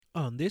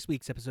On this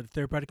week's episode of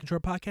Third Party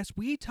Control Podcast,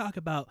 we talk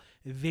about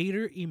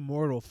Vader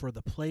Immortal for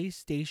the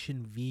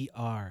PlayStation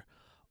VR.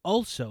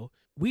 Also,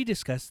 we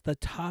discuss the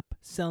top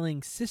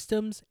selling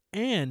systems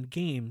and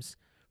games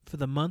for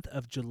the month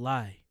of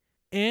July.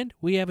 And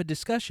we have a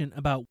discussion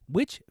about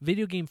which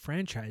video game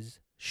franchise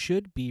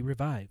should be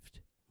revived.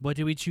 What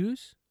do we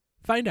choose?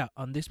 Find out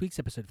on this week's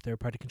episode of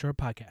Third Party Control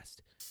Podcast.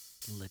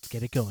 Let's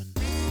get it going.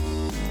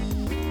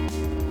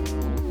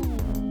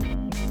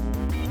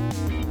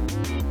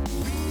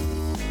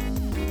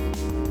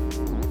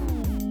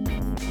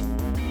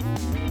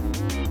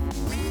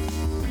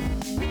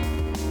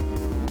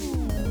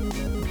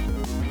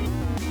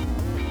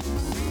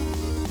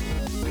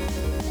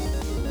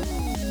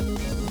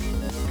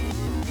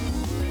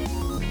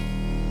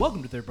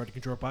 Welcome to Third Party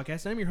Control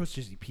Podcast. I'm your host,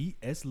 Jesse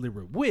P.S.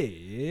 Lira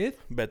with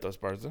Beto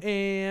Esparza.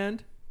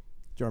 And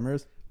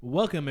Drummers.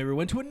 Welcome,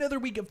 everyone, to another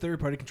week of Third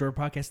Party Control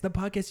Podcast, the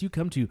podcast you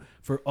come to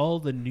for all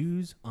the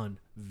news on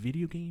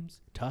video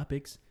games,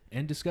 topics,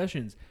 and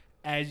discussions.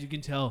 As you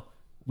can tell,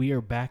 we are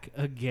back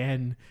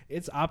again.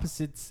 It's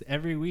opposites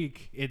every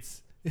week.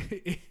 It's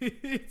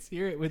it's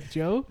here with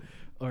Joe,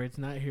 or it's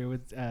not here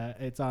with.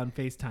 It's on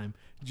FaceTime.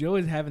 Joe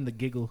is having the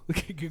giggle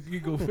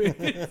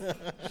fits.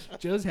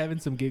 Joe's having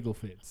some giggle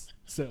fits.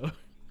 So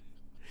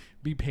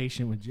be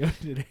patient with Joe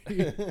today.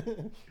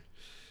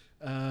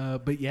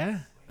 But yeah.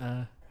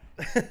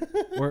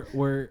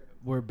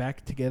 We're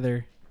back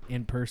together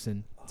in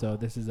person, so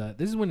this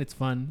is when it's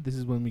fun. This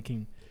is when we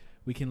can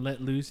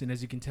let loose, and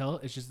as you can tell,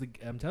 it's just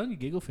I'm telling you,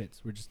 giggle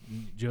fits.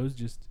 Joe's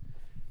just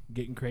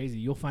getting crazy.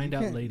 You'll find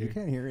out later. You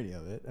can't hear any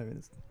of it. I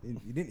mean,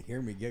 you didn't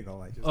hear me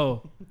giggle. I just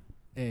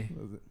hey,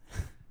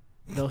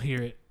 they'll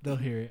hear it.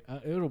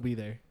 It'll be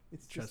there.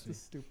 It's Trust just me. the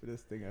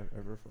stupidest thing I've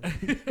ever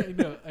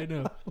found. I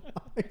know.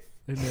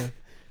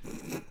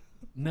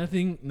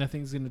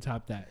 Nothing's gonna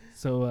top that.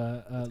 So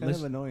it's kind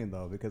of annoying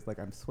though, because like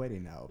I'm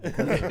sweating now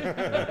because I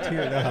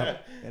teared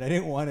up and I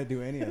didn't want to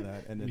do any of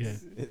that, and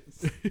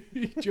it's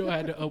Joe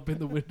had to open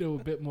the window a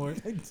bit more.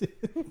 I did.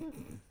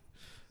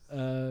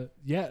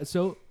 Yeah.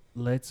 So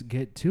let's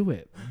get to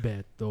it,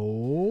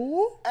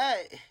 Beto.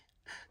 Hey,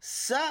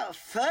 sup,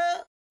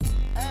 fuck?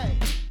 Hey.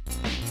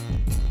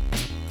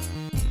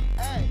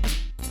 Hey.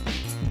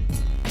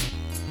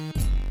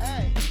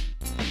 Hey.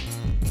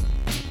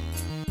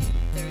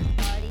 Third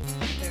party,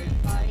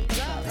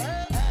 Sup,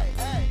 hey,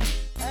 hey,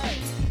 hey,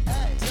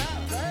 hey,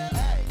 sup, hey,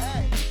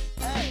 hey,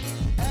 hey,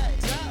 hey,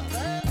 sup,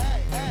 hey,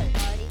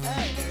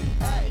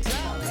 hey,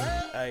 sup,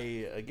 hey.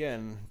 I,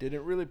 again,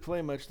 didn't really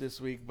play much this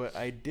week, but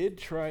I did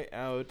try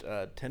out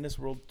Tennis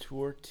World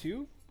Tour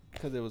 2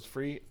 because it was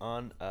free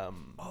on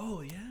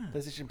Oh yeah.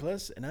 PlayStation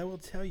Plus, and I will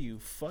tell you,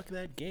 fuck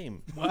that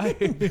game. Why?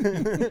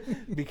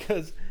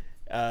 Because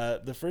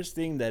the first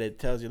thing that it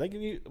tells you, like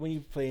when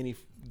you play any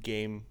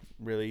game,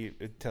 really,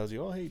 it tells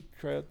you, oh, hey,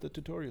 try out the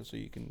tutorial so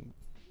you can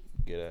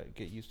get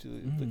used to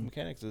the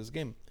mechanics of this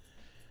game.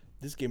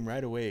 This game,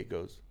 right away, it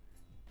goes,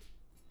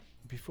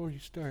 before you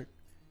start,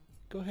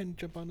 go ahead and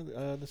jump onto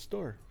the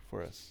store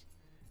for us.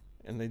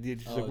 And they did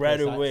just like right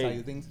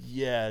away.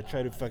 Yeah,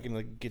 try to fucking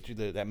like get you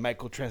that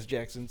Michael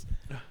Jacksons.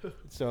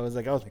 So I was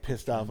like, I was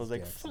pissed off. I was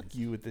like, fuck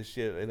you with this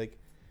shit.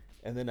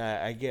 And then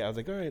I was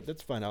like, all right,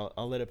 that's fine. I'll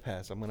let it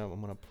pass. I'm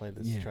gonna play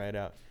this, try it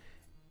out.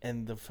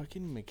 And the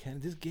fucking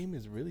mechanic, this game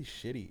is really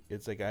shitty.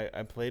 It's like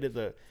I played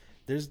it.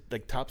 There's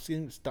like top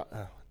spin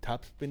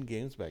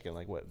games back in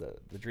like what the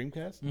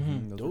Dreamcast.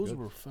 Mm-hmm. Those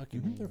were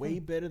fucking way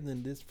better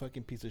than this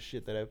fucking piece of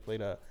shit that I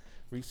played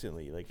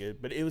recently. Like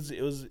but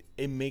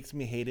it makes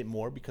me hate it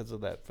more because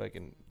of that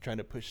fucking trying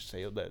to push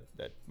sale that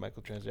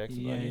Michael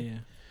Jackson. Yeah.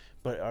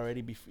 But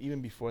already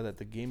even before that,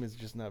 the game is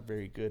just not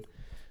very good.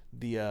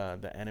 The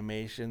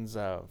animations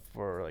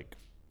for like,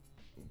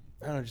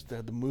 I don't know, just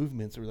the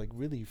movements are like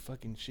really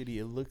fucking shitty.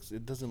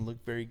 It doesn't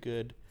look very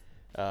good.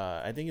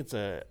 I think it's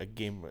a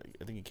game.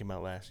 I think it came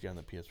out last year on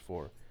the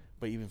PS4.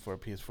 But even for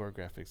PS4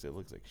 graphics, it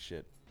looks like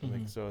shit.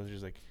 Like, so I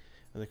was like,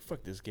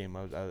 fuck this game.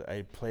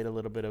 I played a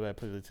little bit of it. I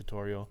played the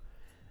tutorial,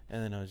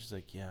 and then I was just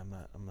like, yeah,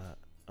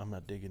 I'm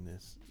not digging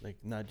this. Like,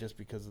 not just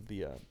because of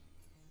the.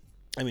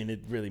 I mean,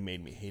 it really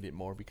made me hate it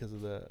more because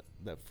of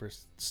that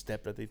first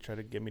step that they tried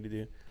to get me to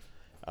do.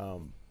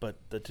 But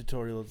the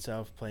tutorial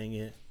itself, playing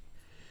it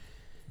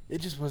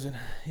just wasn't.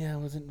 Yeah, it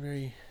wasn't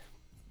very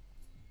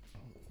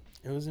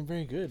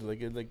good.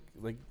 Like I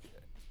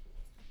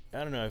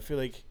don't know. I feel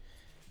like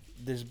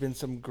there's been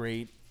some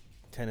great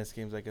tennis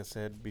games, like I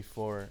said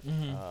before,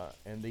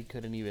 and they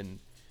couldn't even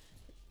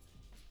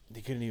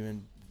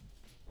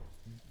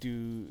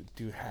do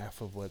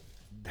half of what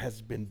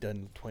has been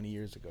done 20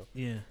 years ago.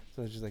 Yeah.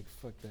 So it's just like,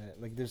 fuck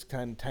that. Like, there's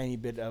kind of tiny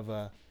bit of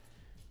I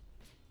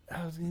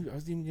was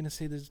even gonna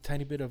say there's a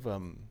tiny bit of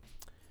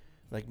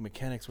like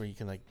mechanics where you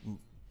can like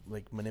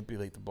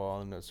manipulate the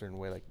ball in a certain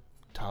way, like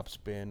top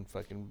spin,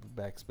 fucking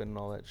back spin, and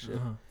all that shit.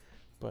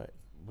 But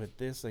with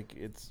this, like,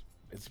 it's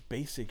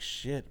basic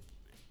shit,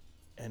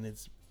 and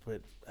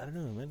but I don't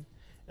know, man.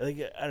 Like,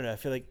 I don't know. I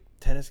feel like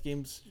tennis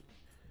games,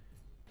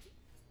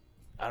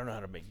 I don't know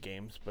how to make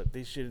games, but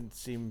they shouldn't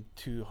seem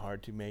too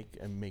hard to make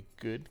and make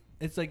good.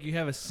 It's like you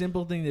have a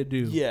simple thing to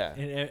do. Yeah.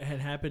 And it had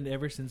happened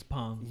ever since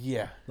Pong.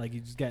 Yeah. Like you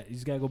just got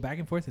to go back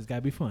and forth. It's got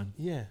to be fun.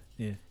 Yeah.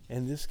 Yeah.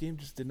 And this game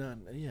just did not.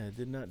 Yeah, it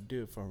did not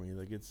do it for me.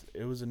 Like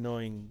it was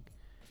annoying.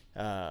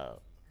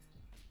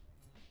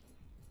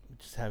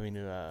 Just having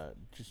to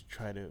just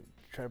try to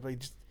play.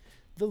 Just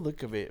the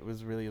look of it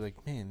was really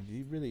like, man,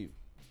 you really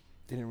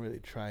didn't really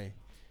try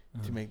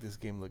to make this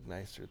game look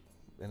nicer.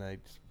 And I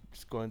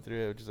just going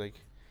through it, was just like,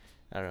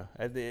 I don't know.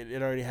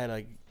 It already had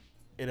like,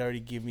 it already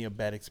gave me a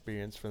bad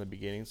experience from the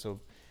beginning. So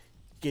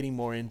getting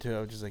more into it,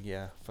 I was just like,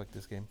 yeah, fuck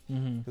this game.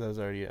 Because I was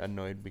already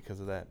annoyed because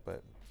of that.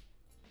 But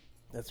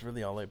that's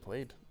really all I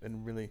played.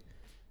 And really,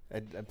 I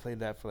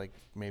played that for like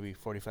maybe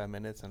 45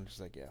 minutes. And I'm just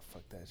like, yeah,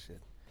 fuck that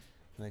shit.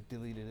 And I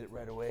deleted it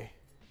right away.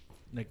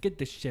 Like, get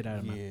this shit out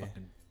of my Yeah.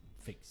 fucking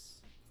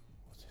face.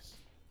 What's this?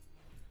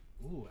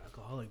 Ooh,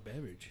 alcoholic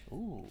beverage.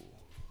 Ooh.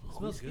 It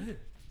smells good.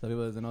 Some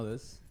people doesn't know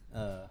this.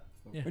 Yeah.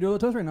 We're doing a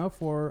toast right now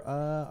for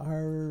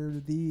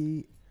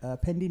the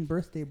pending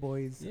birthday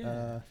boys.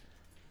 Yeah.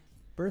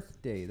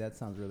 Birthday. That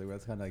sounds really weird.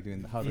 It's kind of like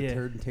doing how the Yeah.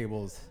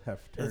 turntables have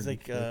turned. It's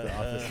like the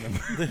office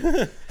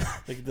number.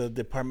 like the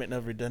Department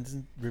of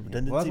Redundancy. Well,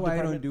 that's why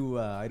department.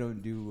 I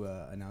don't do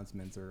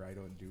announcements or I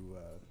don't do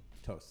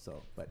toasts.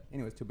 So, but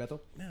anyways, to Beto.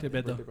 Yeah. To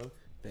Beto. Birthday brother.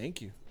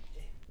 Thank you.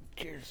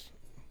 Cheers.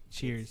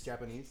 Cheers.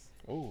 Japanese.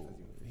 Oh,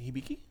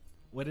 hibiki.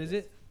 What is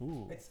it?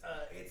 Ooh. It's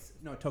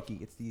no Toki.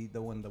 It's the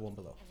one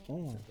below.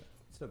 Oh.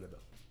 It's still good though.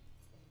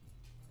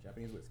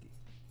 Japanese whiskey.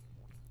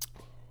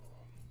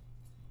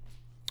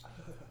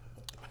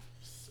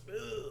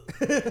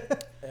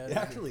 It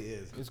actually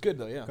is It's good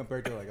though, yeah.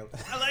 compared to like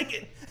I like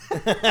it.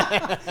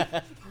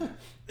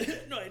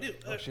 No, I do.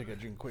 Oh shit, I gotta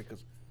drink quick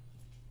because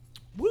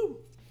Woo.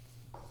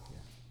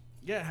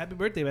 Yeah, happy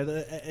birthday.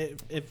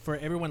 If for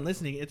everyone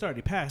listening, it's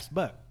already passed,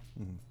 but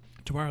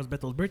tomorrow's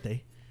Bethel's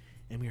birthday,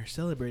 and we are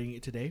celebrating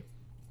it today.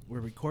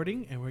 We're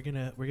recording, and we're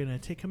gonna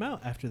take him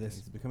out after this.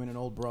 he's becoming an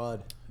old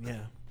broad. Yeah.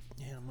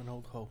 yeah, I'm an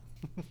old hoe.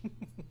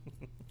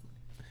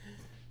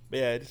 But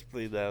yeah, I just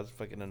played that. I was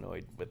fucking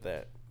annoyed with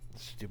that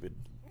stupid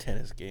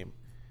tennis game.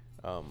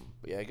 But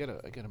yeah, I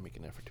gotta make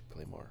an effort to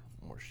play more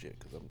shit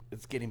because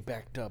it's getting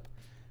backed up.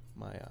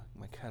 My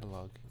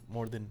catalog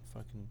more than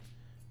fucking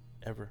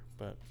ever.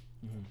 But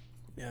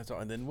yeah, so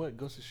and then what?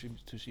 Ghost of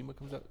Tsushima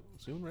comes out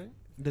soon, right?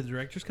 The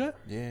director's cut?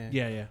 Yeah.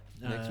 Yeah.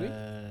 Next week?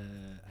 I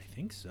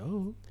think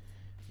so.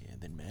 Yeah.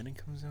 Then Madden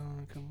comes out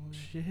in a couple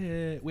weeks.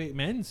 Shit. Wait,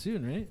 Madden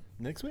soon, right?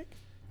 Next week.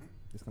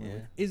 This coming Yeah.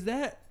 week. Is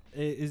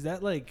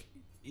that like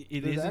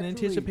it There's is an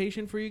actually-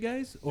 anticipation for you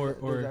guys, There's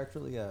or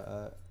actually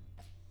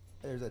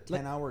there's a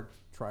 10-hour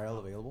trial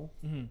available,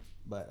 Mhm.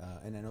 but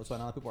and I know so a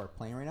lot of people are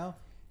playing right now.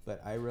 But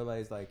I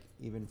realized like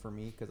even for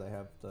me because I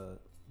have the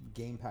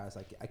Game Pass,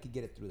 I could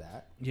get it through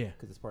that. Yeah.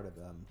 Because it's part of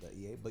the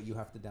EA, but you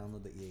have to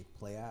download the EA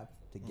Play app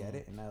to get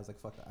it. And I was like,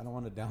 fuck that. I don't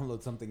want to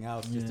download something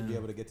else just to be Yeah.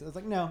 able to get to it. It's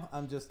like, no,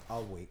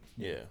 I'll wait.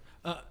 Yeah.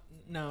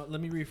 Now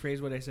let me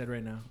rephrase what I said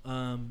right now.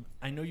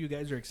 I know you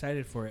guys are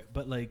excited for it,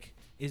 but like,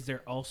 is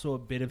there also a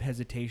bit of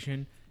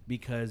hesitation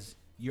because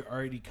you're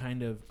already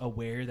kind of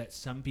aware that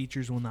some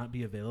features will not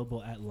be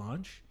available at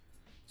launch?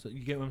 So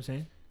you get what I'm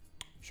saying?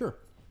 Sure.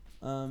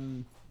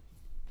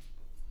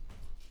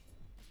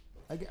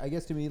 I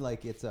guess to me,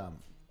 like, it's a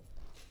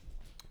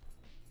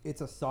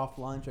soft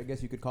launch, I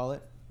guess you could call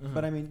it.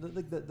 But I mean,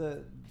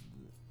 the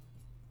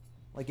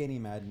like any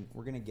Madden,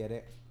 we're going to get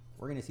it.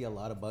 We're going to see a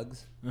lot of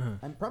bugs.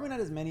 And probably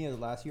not as many as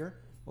last year,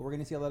 but we're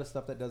going to see a lot of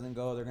stuff that doesn't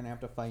go. They're going to have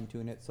to fine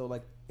tune it. So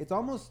like, it's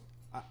almost,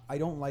 I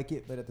don't like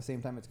it, but at the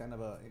same time, it's kind of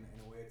in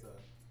a way,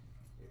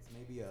 it's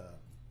maybe a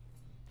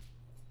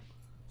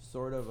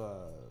sort of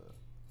a,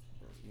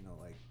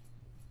 like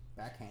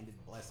backhanded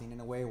blessing in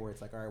a way where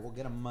it's like, all right, we'll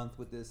get a month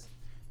with this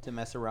to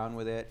mess around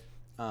with it.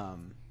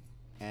 And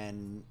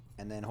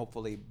then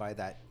hopefully by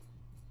the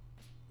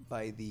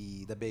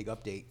big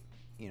update,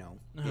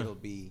 it'll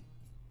be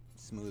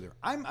smoother.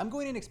 I'm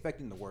going in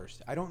expecting the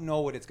worst. I don't know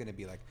what it's going to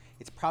be like.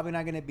 It's probably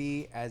not going to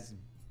be as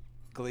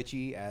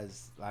glitchy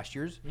as last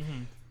year's,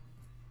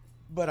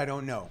 but I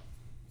don't know.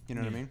 You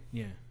know what I mean?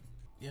 Yeah.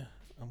 Yeah.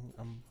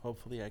 I'm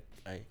hopefully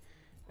I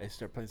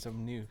start playing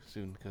something new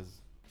soon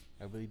because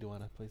I really do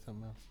want to play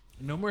something else.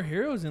 No more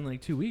heroes in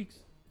like 2 weeks.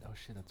 Oh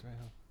shit, that's right,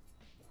 huh?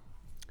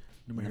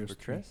 No more Number heroes.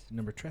 Tress?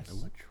 Number Tress.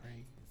 What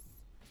trade?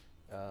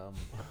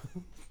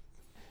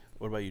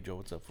 What about you, Joe?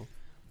 What's up, fool?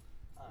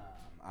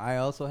 I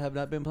also have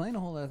not been playing a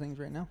whole lot of things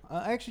right now.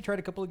 I actually tried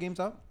a couple of games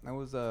out. I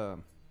was a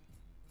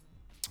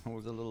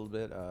little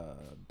bit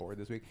bored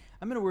this week.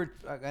 I'm in a weird,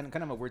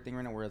 kind of a weird thing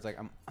right now where it's like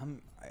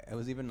I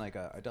was even like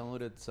I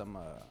downloaded some.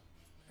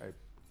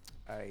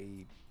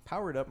 I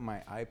powered up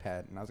my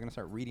iPad and I was gonna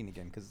start reading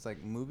again because it's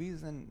like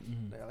movies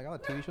and like all the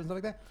TV shows and stuff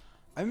like that.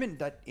 I haven't been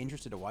that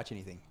interested to watch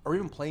anything or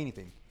even play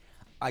anything.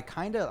 I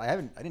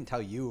didn't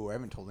tell you or I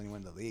haven't told anyone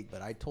in the league,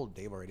 but I told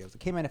Dave already. I was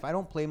like, hey man, if I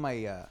don't play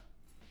my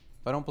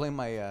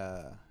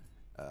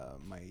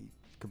my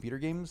computer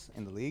games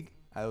in the league,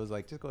 I was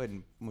like, just go ahead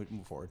and move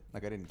forward.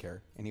 Like I didn't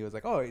care. And he was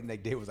like, oh, and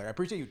like Dave was like, I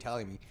appreciate you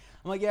telling me.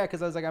 I'm like, yeah,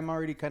 because I was like, I'm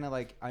already kind of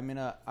like, I'm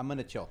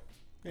gonna chill.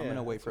 I'm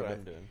gonna wait for a bit.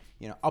 I'm doing.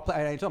 You know, I'll play.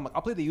 I told him like,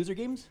 I'll play the user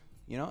games.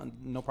 You know,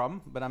 no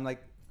problem. But I'm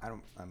like,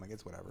 I'm like,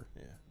 it's whatever.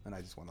 Yeah. And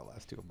I just won the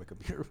last two on my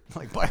computer,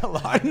 like by a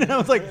lot. And I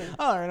was like,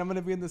 all right, I'm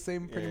gonna be in the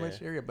same pretty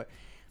much area. But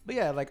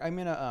yeah, like I'm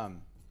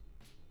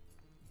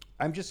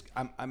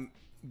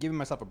giving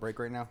myself a break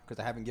right now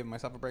because I haven't given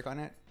myself a break on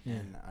it. Yeah.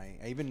 And I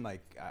even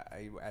like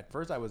I at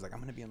first I was like I'm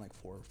gonna be in like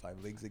 4 or 5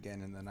 leagues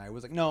again, and then I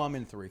was like no, I'm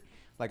in 3.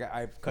 Like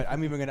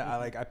I'm even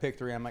gonna I picked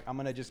 3. I'm like I'm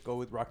gonna just go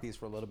with Rock these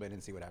for a little bit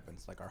and see what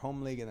happens. Like our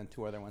home league and then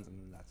 2 other ones, and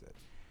then that's it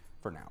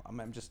for now.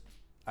 I'm just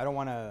I don't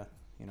want to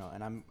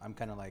and I'm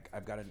kind of like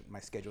I've got my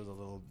schedule's a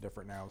little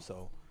different now,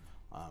 so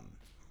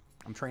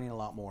I'm training a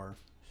lot more.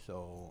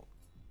 So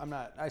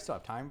I still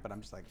have time, but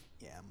I'm just like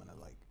I'm gonna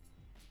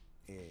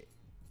like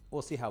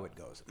we'll see how it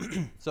goes.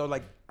 So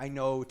like I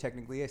know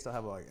technically I still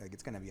have like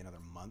it's gonna be another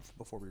month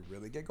before we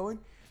really get going.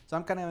 So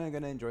I'm kind of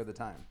gonna enjoy the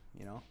time,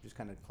 just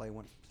kind of play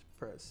one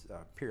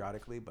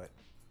periodically. But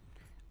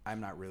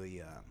I'm not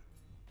really.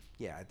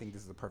 I think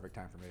this is the perfect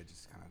time for me to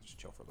just kind of just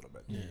chill for a little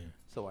bit. Yeah.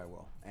 So I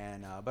will.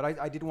 And but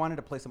I did wanted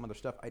to play some other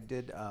stuff. I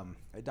did.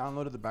 I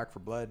downloaded the Back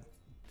 4 Blood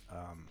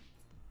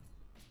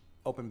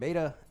open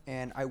beta,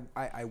 and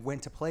I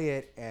went to play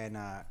it, and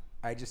I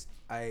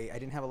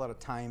didn't have a lot of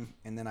time,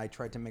 and then I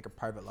tried to make a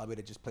private lobby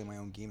to just play my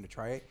own game to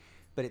try it,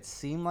 but it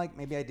seemed like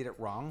maybe I did it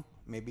wrong,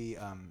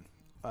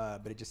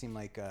 but it just seemed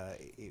like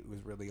it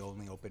was really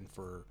only open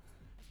for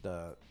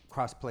the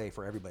cross-play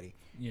for everybody.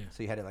 Yeah.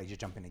 So you had to like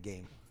just jump in a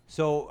game,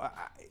 so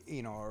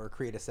or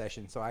create a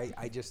session. So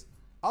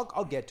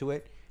I'll get to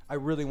it. I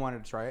really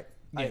wanted to try it.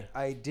 Yeah.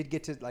 I did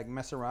get to like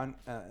mess around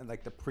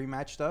like the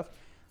pre-match stuff.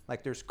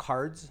 Like there's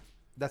cards.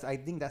 I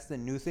think that's the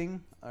new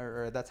thing,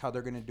 or that's how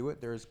they're gonna do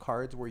it. There's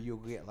cards where you'll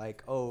get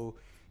like, your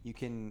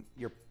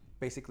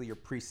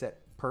preset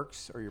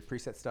perks or your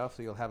preset stuff.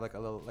 So you'll have like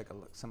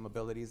some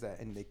abilities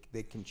and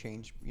they can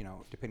change,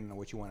 depending on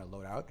what you want to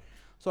load out.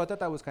 So I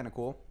thought that was kind of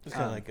cool. It's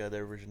kind of like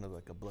their version of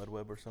like a Blood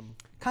Web or something.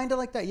 Kind of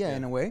like that, yeah,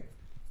 in a way.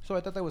 So I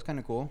thought that was kind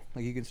of cool.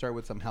 Like you can start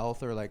with some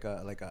health or like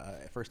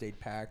a first aid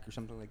pack or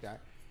something like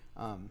that.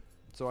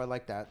 So I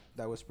like that.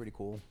 That was pretty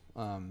cool.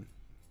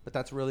 But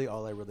that's really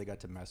all I really got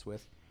to mess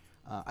with.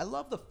 I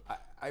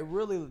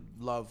really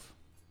love,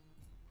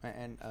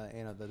 and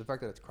the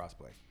fact that it's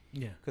crossplay.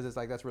 Yeah. Because it's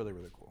like that's really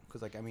really cool.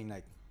 Because like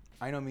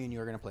I know me and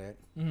you are gonna play it,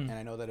 and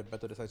I know that if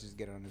Beto decides to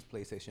get it on his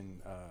PlayStation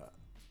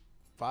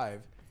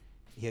 5,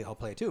 he'll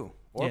play it too.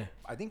 Or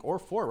I think or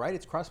 4, right?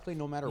 It's crossplay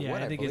no matter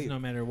what. I think it's no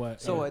matter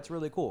what. So it's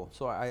really cool.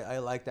 So I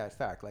like that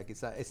fact. Like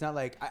it's not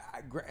like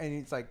and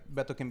it's like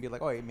Beto can be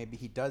like, oh, maybe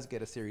he does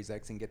get a Series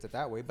X and gets it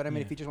that way. But I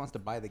mean, if he just wants to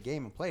buy the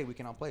game and play, we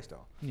can all play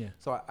still. Yeah.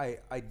 So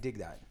I dig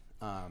that.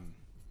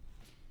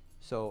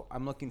 So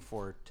I'm looking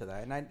forward to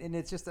that, and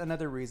it's just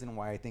another reason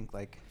why I think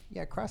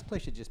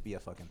crossplay should just be a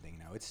fucking thing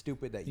now. It's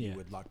stupid that you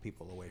would lock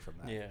people away from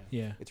that.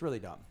 Yeah. It's really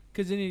dumb.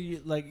 Because then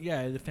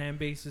the fan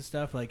base and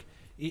stuff, like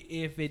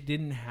if it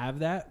didn't have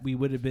that, we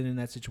would have been in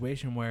that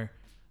situation where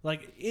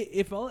like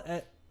if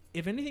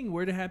anything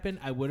were to happen,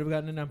 I would have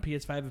gotten it on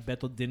PS5 if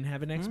Beto didn't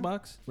have an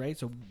Xbox, right?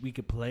 So we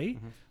could play,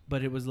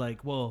 but it was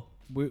like, well,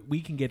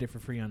 we can get it for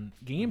free on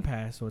Game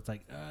Pass, so it's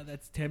like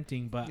that's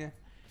tempting, but. Yeah.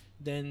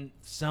 Then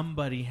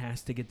somebody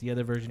has to get the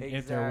other version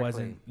if there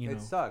wasn't,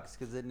 It sucks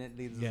because then it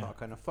leaves us all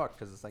kind of fucked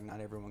because it's like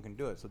not everyone can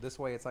do it. So this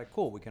way it's like,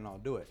 cool, we can all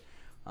do it.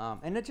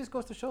 And it just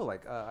goes to show,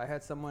 like I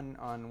had someone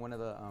on one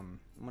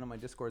of my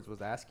Discords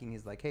was asking,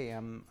 he's like, hey,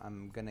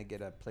 I'm going to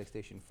get a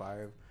PlayStation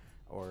 5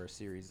 or a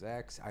Series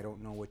X. I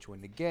don't know which one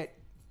to get.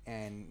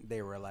 And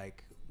they were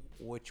like,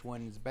 which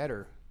one's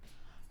better?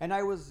 And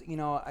I was,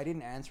 I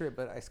didn't answer it,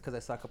 but because I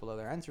saw a couple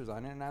other answers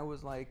on it, and I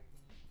was like,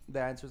 the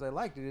answers I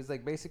liked. It is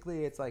like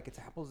basically it's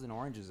apples and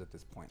oranges at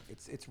this point.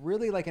 It's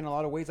really like in a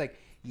lot of ways like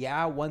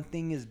one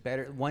thing is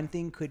better, one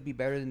thing could be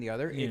better than the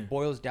other. It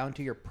boils down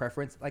to your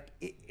preference. Like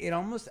it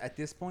almost at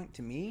this point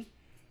to me,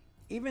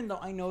 even though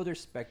I know there's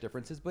spec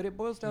differences, but it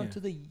boils down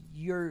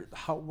to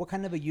what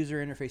kind of a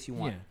user interface you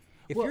want.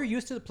 If you're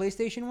used to the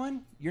PlayStation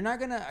one,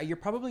 you're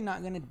probably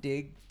not gonna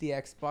dig the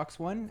Xbox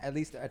one, at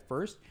least at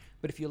first.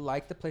 But if you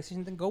like the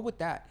PlayStation, then go with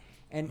that.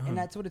 And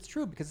that's what it's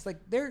true, because it's like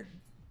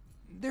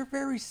they're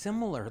very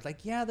similar.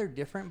 Like, yeah, they're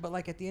different, but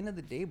like at the end of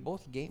the day,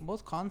 both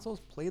consoles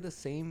play the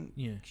same.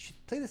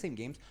 Play the same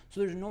games. So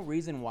there's no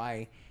reason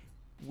why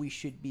we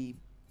should be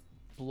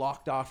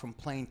blocked off from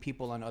playing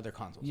people on other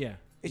consoles. Yeah,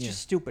 it's just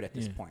stupid at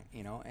this point,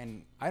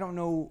 And I don't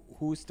know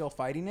who's still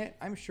fighting it.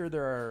 I'm sure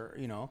there are,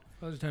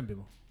 there's 10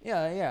 people.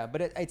 Yeah, but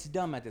it's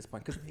dumb at this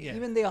point because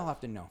even they all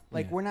have to know.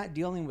 Like, we're not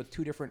dealing with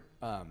two different,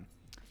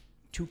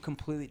 two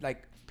completely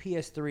like.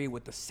 PS3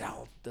 with the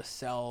cell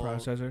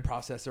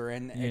processor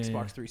and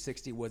Xbox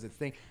 360 was its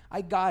thing.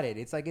 I got it.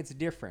 It's like it's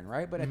different,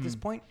 right? But at this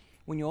point,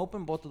 when you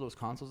open both of those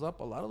consoles up,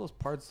 a lot of those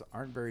parts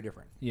aren't very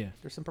different. Yeah,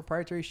 there's some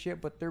proprietary shit,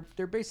 but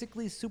they're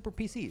basically super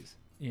PCs.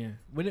 Yeah.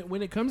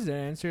 When it comes to that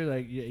answer,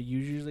 like you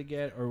usually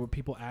get, or when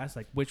people ask,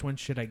 like, which one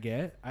should I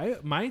get?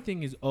 My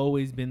thing has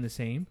always been the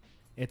same.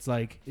 It's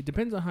like it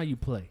depends on how you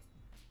play.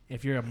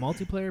 If you're a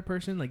multiplayer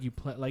person, like you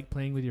like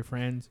playing with your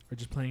friends or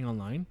just playing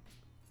online,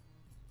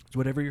 it's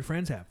whatever your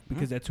friends have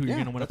because that's who you're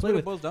gonna want to play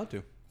with. That's what it boils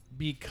down to.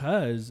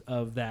 Because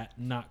of that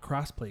not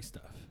crossplay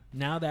stuff.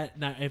 Now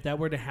if that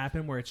were to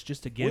happen where it's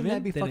just a given,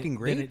 Wouldn't that be then fucking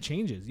great? Then it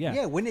changes. Yeah.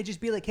 Yeah, wouldn't it just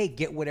be like, hey,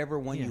 get whatever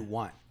one Yeah. you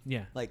want?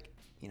 Yeah. Like,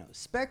 you know,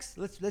 specs,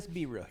 let's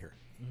be real here.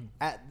 Mm-hmm.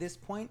 At this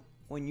point,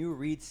 when you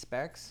read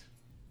specs,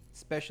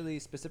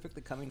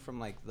 specifically coming from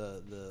like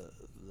the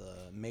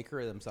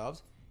maker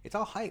themselves, it's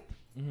all hype.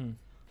 Mm-hmm.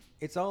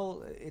 It's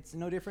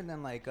no different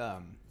than like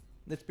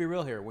let's be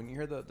real here. When you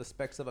hear the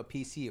specs of a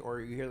PC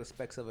or you hear the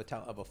specs of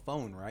a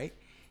phone, right?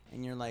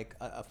 And you're like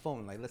a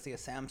phone, like let's say a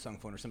Samsung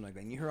phone or something like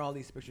that. And you hear all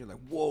these specs, you're like,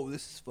 whoa,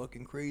 this is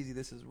fucking crazy.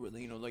 This is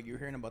really, you know, like you're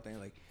hearing about that. And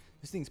you're like,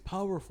 this thing's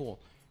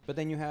powerful. But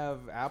then you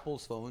have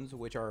Apple's phones,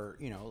 which are,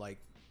 you know, like,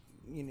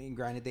 you know,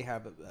 granted they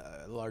have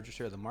a larger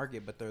share of the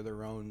market, but they're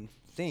their own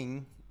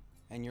thing.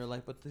 And you're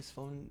like, but this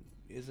phone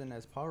isn't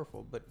as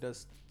powerful, but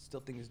does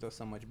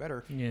so much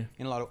better. Yeah.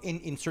 In a lot of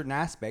in certain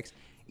aspects.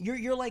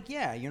 You're like,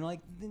 yeah, you're like,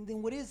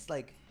 then what is,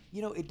 like,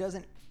 you know, it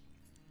doesn't,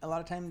 a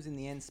lot of times in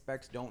the end,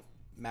 specs don't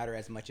matter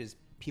as much as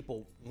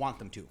people want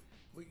them to.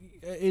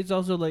 It's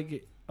also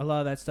like a lot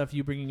of that stuff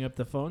you bringing up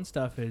the phone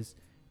stuff is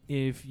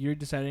if you're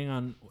deciding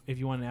on if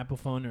you want an Apple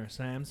phone or a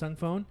Samsung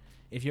phone,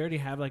 if you already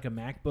have like a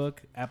MacBook,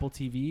 Apple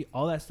TV,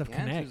 all that stuff The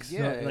answer connects. is,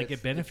 So like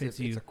it benefits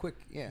you. It's a quick,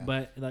 yeah.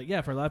 But like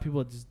for a lot of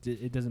people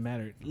it doesn't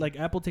matter. Like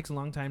Apple takes a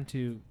long time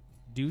to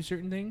do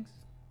certain things,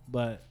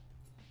 but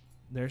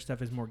their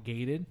stuff is more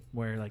gated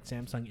where like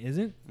Samsung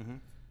isn't. Mm-hmm.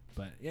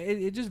 But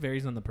it just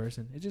varies on the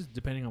person. It just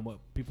depending on what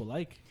people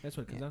like. That's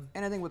what it comes down.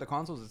 And I think with the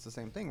consoles, it's the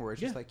same thing where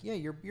it's just Yeah. like, yeah,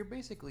 you're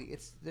basically,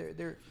 it's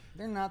they're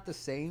not the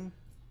same,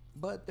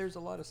 but there's a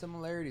lot of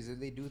similarities.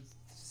 They do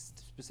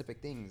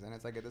specific things, and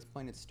it's like at this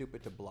point, it's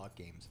stupid to block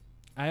games.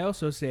 I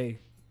also say,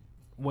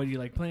 what do you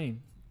like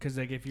playing? Because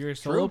like if you're a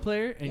solo True.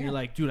 player and Yeah. you're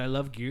like, dude, I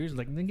love Gears,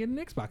 like then get an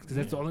Xbox because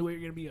that's the only way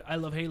you're gonna be. I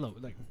love Halo.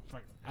 Like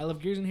fuck, I love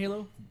Gears and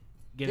Halo.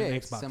 Get Yeah, an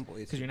it's Xbox simple.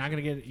 It's because you're not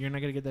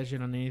gonna get that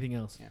shit on anything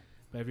else. Yeah.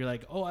 But if you're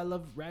like, oh, I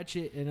love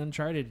Ratchet and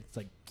Uncharted, it's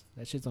like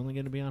that shit's only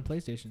gonna be on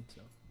PlayStation.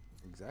 So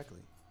Exactly.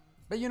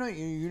 But you know,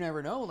 you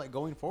never know. Like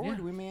going forward,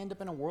 Yeah. we may end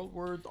up in a world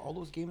where all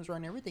those games are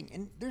on everything,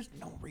 and there's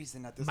no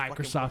reason that this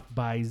Microsoft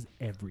buys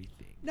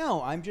everything.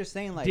 No, I'm just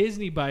saying, like,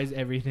 Disney buys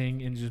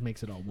everything and just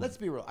makes it all one. let's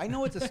be real. I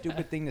know it's a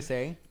stupid thing to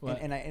say, What?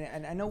 and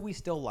I know we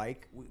still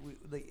like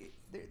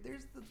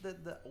there's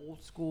the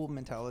old school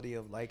mentality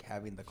of like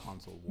having the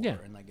console war Yeah.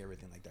 and like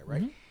everything like that,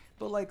 right? Mhm.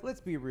 But like,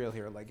 let's be real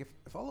here. Like,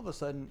 if all of a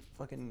sudden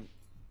fucking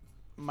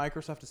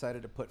Microsoft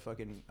decided to put I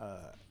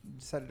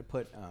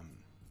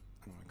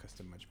don't want to cuss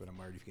too much, but I'm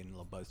already getting a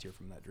little buzzed here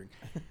from that drink.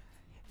 If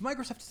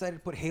Microsoft decided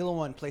to put Halo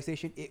on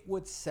PlayStation, it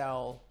would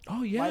sell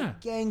Oh, yeah.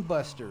 like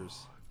gangbusters.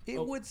 It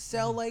Oh. would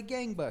sell like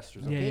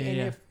gangbusters. Yeah, Okay, yeah, and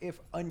yeah. if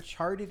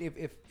Uncharted,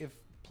 if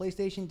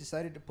PlayStation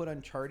decided to put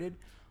Uncharted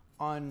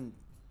on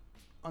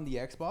the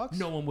Xbox,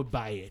 no one would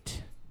buy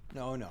it.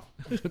 no.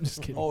 I'm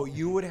just kidding. Oh,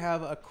 you would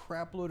have a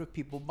crap load of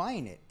people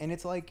buying it, and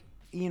it's like,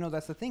 you know,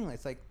 that's the thing.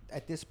 It's like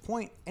at this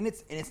point, and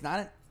it's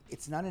not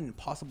an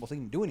impossible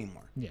thing to do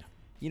anymore. Yeah.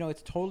 You know,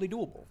 it's totally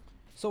doable.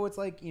 So it's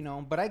like, you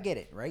know, but I get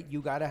it, right?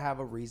 You got to have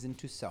a reason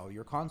to sell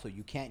your console.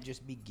 You can't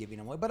just be giving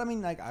away. But I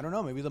mean, like, I don't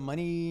know. Maybe the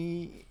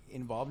money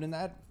involved in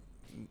that,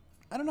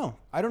 I don't know.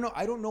 I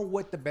don't know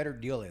what the better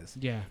deal is.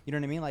 Yeah. You know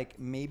what I mean? Like,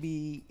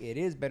 maybe it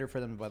is better for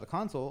them to buy the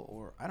console,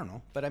 or I don't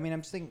know. But I mean,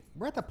 I'm just thinking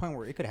we're at that point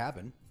where it could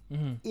happen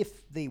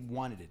if they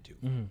wanted it to.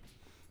 Mm-hmm.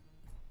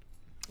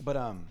 But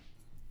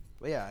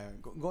yeah,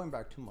 going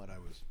back to what I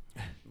was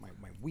my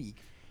week,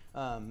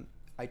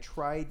 I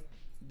tried.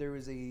 There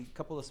was a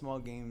couple of small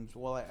games.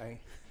 Well, I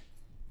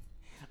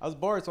was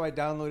bored, so I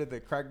downloaded the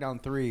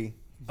Crackdown 3,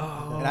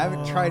 and I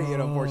haven't tried it yet,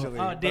 unfortunately.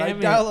 Oh, but I damn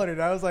it. downloaded it.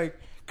 I was like,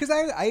 because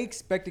I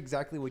expect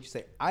exactly what you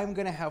say. I'm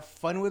gonna have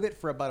fun with it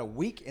for about a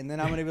week, and then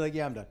I'm gonna be like,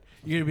 yeah, I'm done.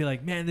 You're gonna be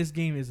like, man, this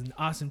game is an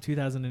awesome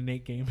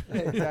 2008 game.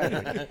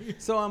 Exactly.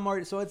 So I'm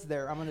already. So it's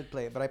there. I'm gonna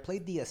play it. But I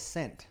played The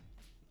Ascent.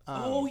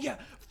 Oh yeah,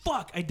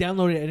 fuck! I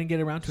downloaded it. I didn't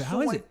get around to it.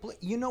 How so is I it?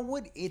 you know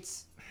what?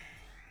 It's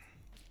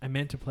I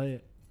meant to play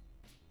it.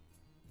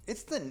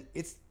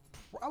 it's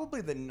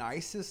probably the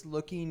nicest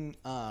looking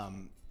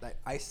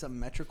that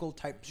isometrical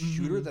type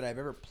shooter that I've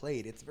ever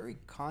played. It's very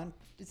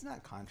it's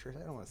not Contra.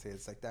 I don't want to say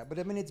it's like that, but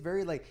I mean it's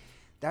very like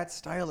that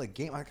style of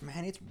game. Like,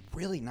 man, it's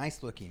really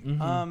nice looking.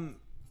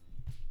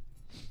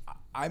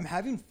 I'm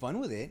having fun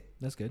with it.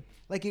 That's good.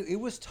 Like it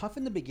was tough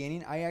in the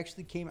beginning. I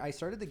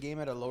started the game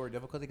at a lower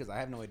difficulty because I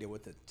have no idea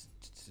what to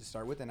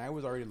start with, and I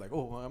was already like,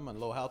 oh, well, I'm on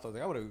low health. I was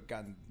like, I would have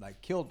gotten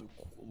like killed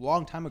a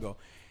long time ago.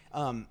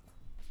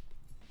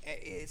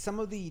 Some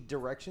of the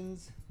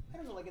directions, I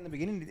don't know, like in the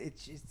beginning,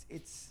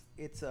 it's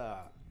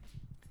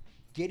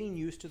getting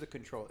used to the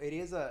control.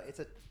 It's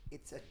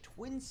a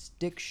twin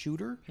stick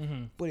shooter,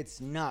 but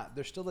it's not.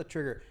 There's still a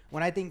trigger.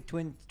 When I think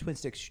twin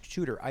stick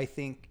shooter, I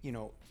think, you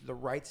know, the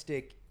right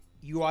stick,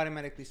 you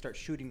automatically start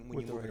shooting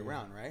when you move it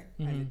around, right?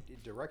 And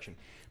direction.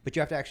 But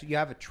you have to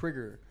have a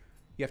trigger.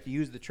 You have to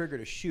use the trigger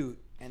to shoot,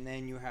 and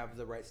then you have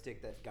the right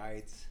stick that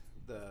guides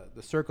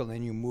the circle, and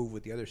then you move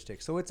with the other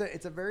stick. So it's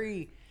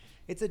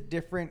a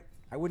different.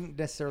 I wouldn't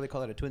necessarily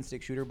call it a twin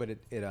stick shooter, but it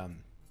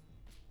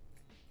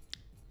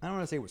I don't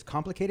want to say it was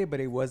complicated, but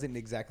it wasn't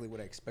exactly what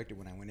I expected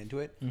when I went into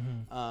it.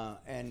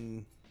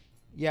 And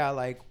yeah,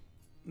 like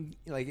in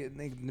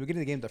the beginning of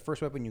the game, the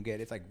first weapon you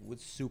get, it's like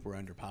was super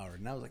underpowered,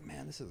 and I was like,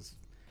 man, this is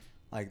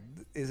like,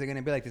 is it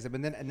gonna be like this?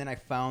 But then I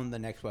found the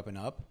next weapon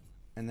up,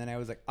 and then I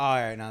was like, all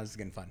right, now this is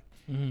getting fun.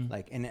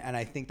 Like, and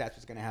I think that's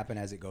what's gonna happen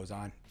as it goes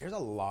on. There's a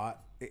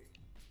lot.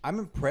 I'm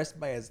impressed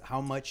by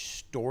how much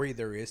story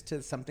there is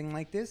to something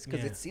like this,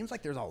 because it seems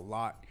like there's a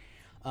lot.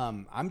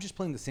 I'm just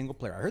playing the single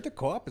player. I heard the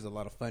co-op is a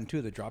lot of fun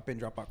too. The drop in,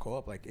 drop out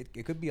co-op, like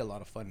it could be a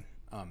lot of fun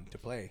to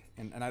play,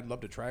 and I'd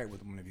love to try it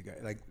with one of you guys,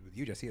 like with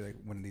you, Jesse, like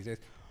one of these days.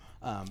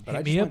 But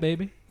Hit me up,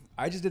 baby.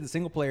 I just did the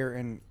single player,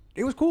 and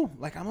it was cool.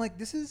 Like, I'm like,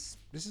 this is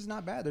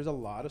not bad. There's a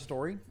lot of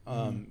story.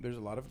 There's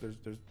a lot of there's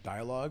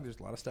dialogue. There's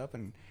a lot of stuff,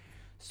 and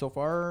so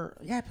far,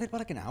 yeah, I played about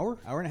like an hour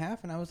and a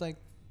half, and I was like,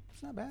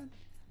 it's not bad.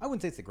 I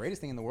wouldn't say it's the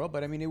greatest thing in the world,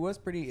 but I mean,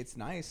 it's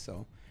nice.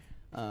 So,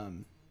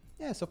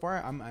 yeah, so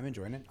far I'm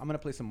enjoying it. I'm gonna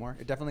play some more.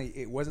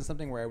 It wasn't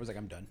something where I was like,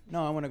 I'm done.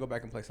 No, I want to go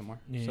back and play some more.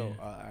 Yeah. So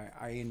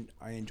I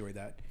enjoyed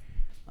that.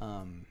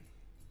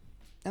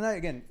 And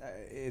again,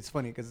 it's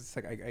funny because it's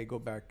like I go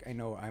back. I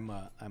know I'm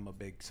a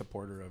big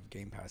supporter of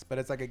Game Pass, but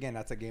it's like, again,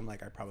 that's a game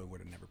like I probably would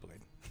have never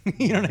played.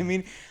 You know what I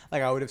mean?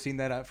 Like, I would have seen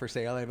that for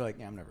sale. I'd be like,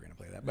 yeah, I'm never gonna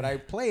play that. But I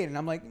played, and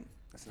I'm like,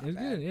 that's not It's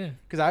bad. good, yeah.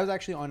 Because I was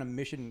actually on a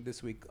mission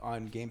this week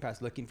on Game Pass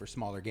looking for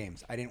smaller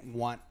games. I didn't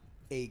want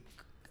a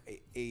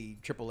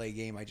AAA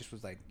game. I just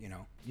was like,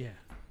 Yeah.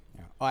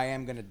 I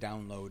am gonna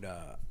download.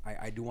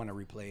 I do want to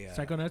replay.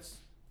 Psychonauts?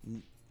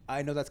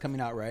 I know that's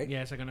coming out, right?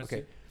 Yeah, Psychonauts.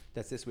 Okay,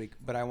 that's this week.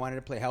 But I wanted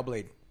to play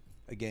Hellblade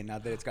again. Now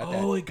that it's got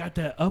that. Oh, it got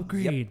that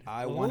upgrade. Yep,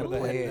 I want to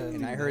play it,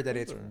 and I heard that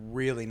it's Or-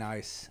 really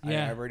nice.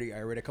 Yeah. I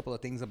read a couple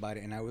of things about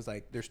it, and I was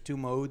like, "There's two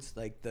modes.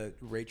 Like the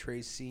ray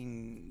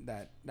tracing,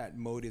 that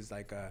mode is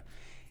like and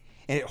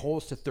it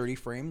holds to 30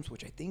 frames,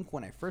 which I think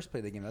when I first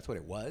played the game, that's what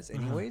it was,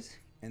 anyways.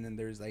 And then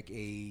there's like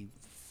a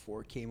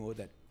 4K mode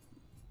that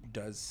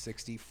does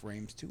 60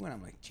 frames too, and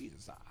I'm like,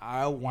 Jesus,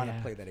 I want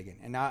to play that again.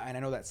 And I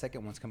know that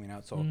second one's coming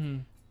out, so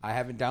I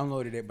haven't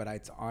downloaded it, but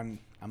it's on.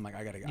 I'm like,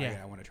 I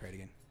want to try it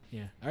again.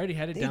 Yeah, I already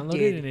had it They downloaded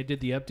did. and it did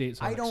the update.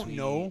 So I I'm like, don't sweet.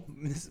 know.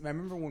 I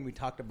remember when we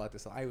talked about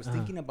this. I was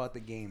thinking about the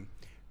game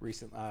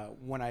recently.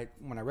 When I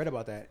read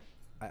about that,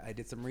 I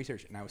did some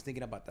research, and I was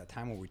thinking about that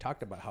time when we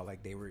talked about how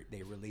like they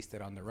released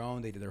it on their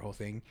own. They did their whole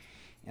thing,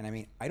 and I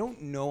mean, I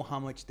don't know how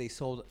much they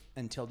sold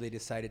until they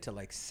decided to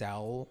like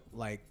sell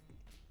like,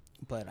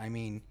 but I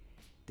mean,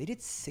 they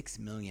did 6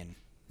 million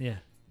Yeah.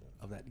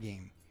 of that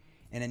game,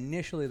 and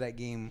initially that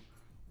game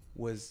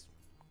was.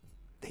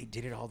 They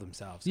did it all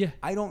themselves. Yeah.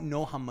 I don't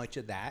know how much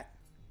of that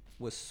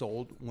was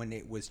sold when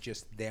it was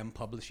just them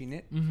publishing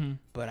it.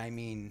 But I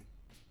mean,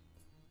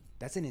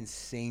 that's an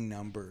insane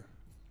number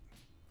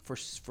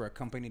for a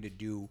company to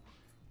do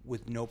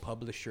with no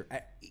publisher.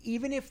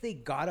 Even if they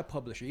got a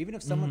publisher, even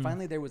if someone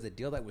finally there was a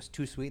deal that was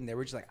too sweet and they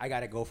were just like, I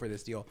got to go for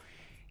this deal.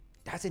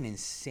 That's an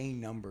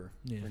insane number.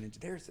 Yeah. For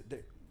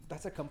Ninja.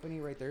 That's a company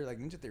right there. Like,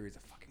 Ninja Theory is a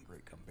fucking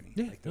great company.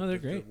 Yeah. Like No, they're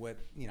great. what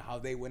how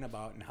they went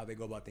about and how they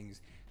go about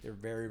things. They're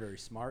very, very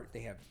smart.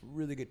 They have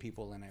really good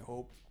people, and I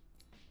hope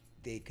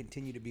they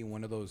continue to be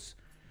one of those.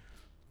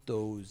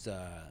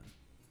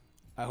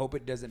 I hope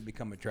it doesn't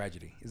become a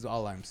tragedy. Is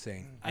all I'm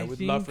saying. I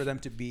would love think- for them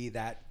to be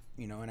that.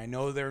 And I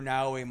know they're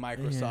now a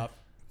Microsoft. Yeah.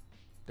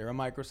 They're a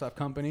Microsoft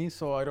company,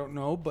 so I don't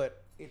know,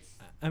 but it's.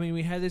 I mean,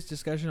 we had this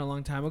discussion a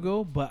long time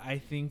ago, but I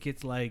think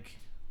it's like,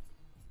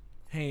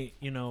 hey,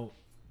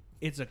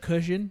 it's a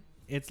cushion.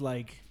 It's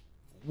like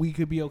we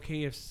could be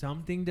okay if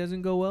something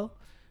doesn't go well,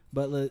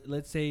 but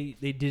let's say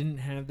they didn't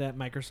have that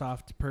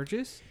Microsoft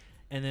purchase,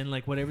 and then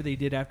like whatever they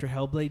did after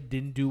Hellblade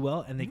didn't do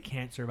well, and they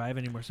can't survive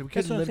anymore. So we could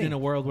That's have what I'm lived in saying. a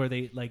world where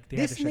they had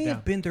This to may shut down.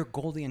 have been their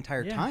goal the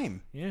entire Yeah.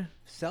 time. Yeah.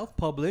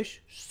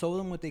 Self-publish, show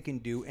them what they can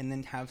do, and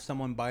then have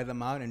someone buy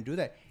them out and do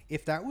that.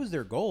 If that was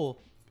their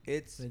goal,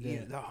 it's They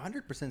did.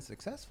 100%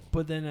 successful.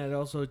 But then it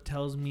also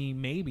tells me,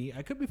 maybe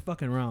I could be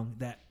fucking wrong,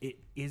 that it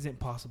isn't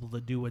possible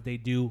to do what they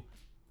do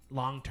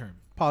long term.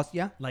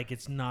 Yeah. Like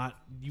it's not,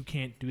 you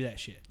can't do that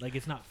shit. Like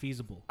it's not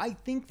feasible I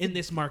think in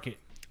this market.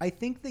 I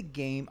think the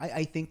game.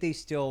 I think they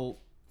still.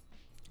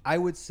 I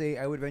would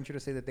venture to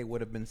say that they would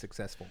have been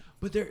successful.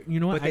 But they're, you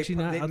know what? But Actually,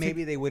 not.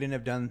 maybe they wouldn't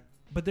have done.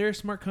 But they're a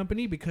smart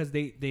company because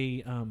they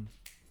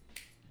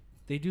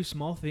do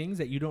small things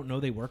that you don't know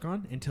they work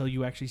on until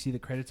you actually see the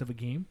credits of a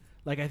game.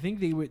 Like I think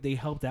they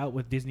helped out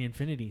with Disney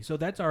Infinity, so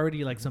that's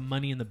already like some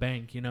money in the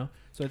bank,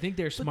 So I think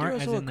they're But smart. they're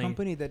also as in a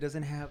company that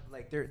doesn't have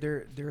like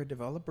they're a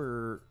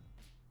developer.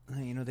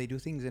 They do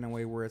things in a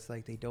way where it's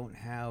like they don't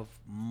have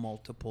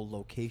multiple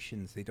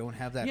locations. They don't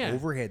have that Yeah.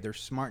 overhead. They're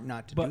smart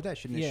not to But- do that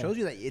shit. And yeah. it shows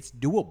you that it's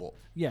doable.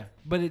 Yeah,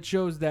 but it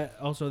shows that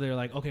also they're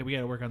like, okay, we got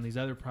to work on these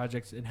other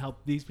projects and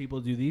help these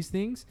people do these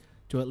things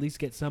to at least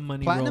get some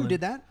money. Platinum rolling.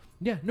 did that.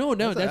 Yeah, no,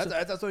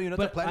 that's what you know.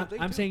 but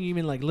I'm saying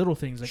even like little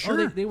things like,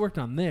 Sure. they worked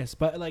on this,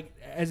 but like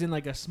as in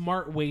like a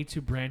smart way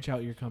to branch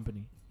out your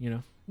company,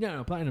 Yeah,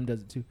 no, Platinum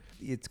does it too.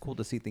 It's cool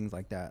to see things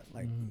like that,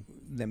 like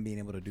them being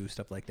able to do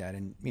stuff like that,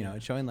 and you know,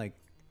 it's showing like,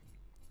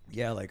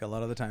 yeah, like a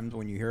lot of the times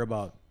when you hear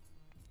about,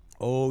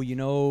 oh, you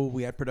know,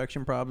 we had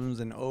production problems,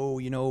 and oh,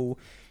 you know,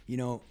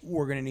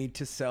 we're gonna need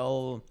to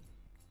sell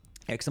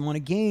X amount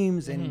of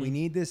games, and we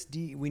need this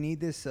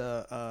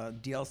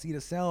DLC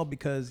to sell,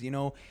 because you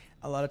know,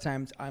 a lot of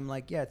times I'm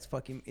like, yeah,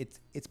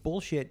 it's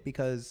bullshit,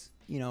 because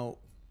you know,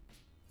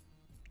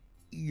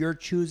 you're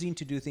choosing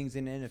to do things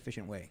in an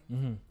efficient way.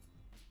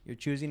 You're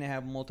choosing to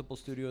have multiple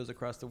studios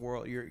across the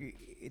world.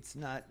 It's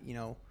not, you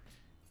know,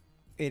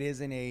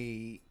 it's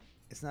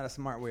not a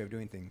smart way of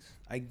doing things.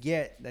 I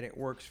get that it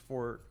works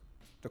for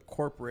the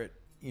corporate,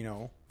 you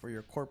know, for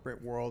your corporate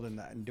world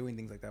and doing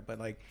things like that. But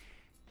like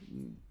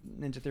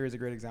Ninja Theory is a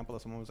great example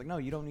of someone who was like, no,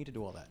 you don't need to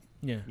do all that.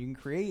 Yeah. You can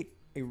create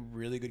a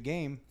really good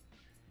game,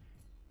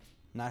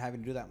 not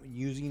having to do that,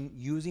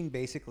 using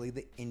basically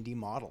the indie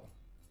model.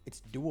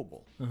 It's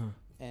doable.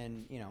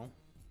 And, you know,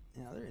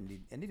 other indie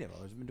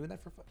developers have been doing that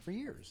for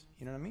years.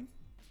 You know what I mean?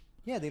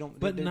 Yeah, they don't.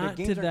 But their not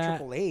games to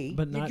that. AAA.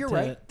 But not You're to,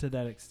 right. to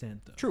that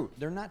extent, though. True,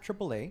 they're not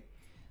AAA.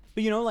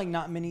 But you know, like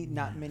not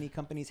many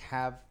companies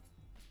have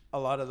a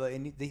lot of the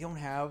indie. They don't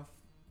have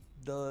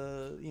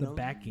the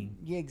backing.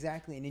 Yeah,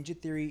 exactly. And Ninja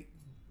Theory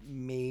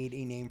made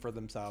a name for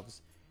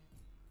themselves.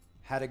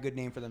 Had a good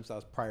name for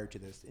themselves prior to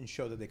this, and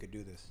showed that they could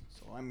do this.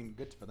 So I mean,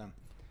 good for them.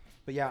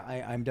 But yeah,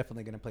 I'm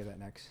definitely gonna play that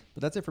next.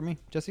 But that's it for me.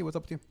 Jesse, what's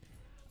up with you?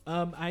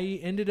 I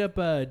ended up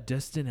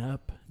dusting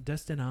off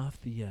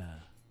the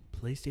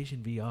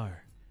PlayStation VR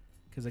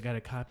because I got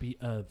a copy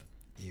of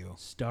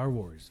Star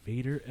Wars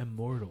Vader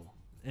Immortal,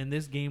 and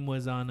this game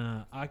was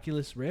on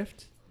Oculus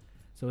Rift,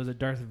 so it was a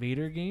Darth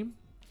Vader game.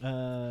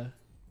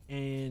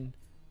 And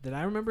that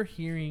I remember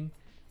hearing,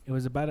 it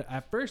was about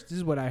at first. This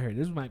is what I heard.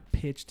 This was my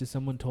pitch to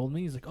someone. Told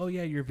me, he's like, "Oh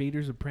yeah, you're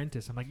Vader's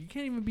apprentice." I'm like, "You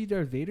can't even be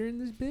Darth Vader in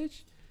this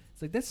bitch."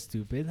 It's like, that's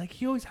stupid. Like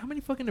how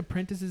many fucking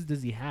apprentices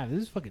does he have?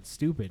 This is fucking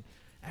stupid.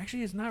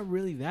 Actually, it's not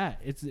really that.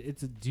 It's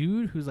a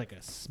dude who's like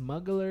a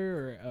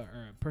smuggler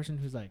or a person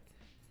who's like,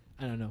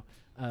 I don't know.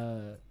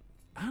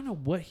 I don't know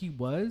what he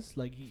was.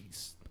 Like,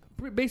 he's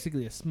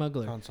basically a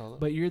smuggler. Han Solo?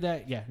 But you're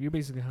that, yeah, you're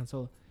basically Han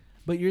Solo.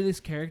 But you're this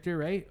character,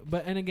 right?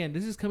 But, and again,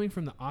 this is coming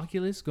from the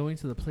Oculus going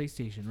to the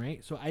PlayStation,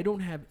 right? So I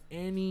don't have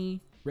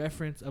any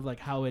reference of like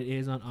how it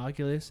is on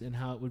Oculus and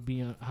how it would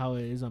be on, how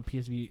it is on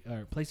PSV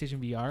or PlayStation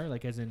VR,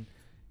 like as in,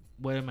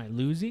 what am I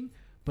losing?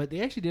 But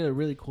they actually did a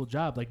really cool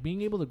job. Like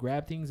being able to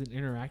grab things and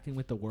interacting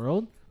with the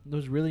world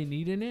was really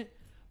neat in it.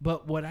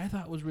 But what I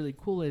thought was really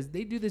cool is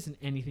they do this in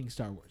anything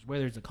Star Wars,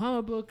 whether it's a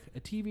comic book, a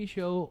TV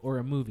show, or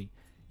a movie.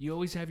 You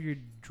always have your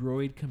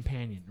droid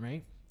companion,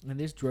 right? And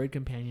this droid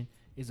companion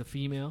is a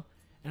female.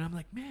 And I'm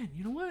like, man,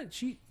 you know what?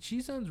 She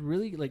sounds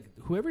really, like,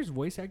 whoever's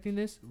voice acting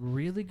this,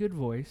 really good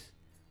voice,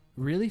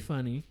 really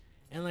funny.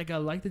 And, like, I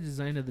like the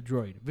design of the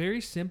droid. Very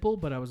simple,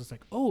 but I was just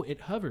like, oh,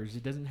 it hovers.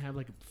 It doesn't have,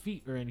 like,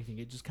 feet or anything.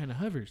 It just kind of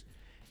hovers.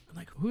 I'm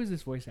like, who is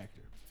this voice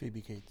actor?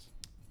 Phoebe Cates.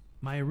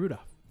 Maya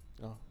Rudolph.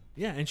 Oh.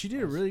 Yeah, and she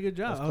did a really good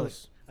job. I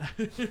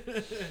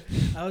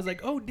was like,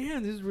 oh,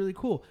 damn, this is really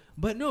cool.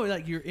 But no,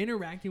 like, you're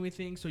interacting with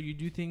things, so you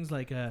do things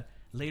like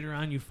later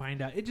on you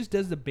find out. It just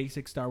does the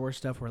basic Star Wars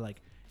stuff where,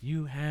 like,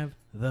 you have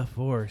the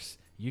Force.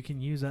 You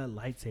can use a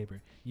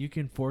lightsaber. You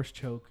can force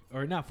choke,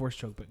 or not force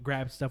choke, but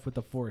grab stuff with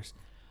the Force.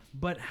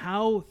 But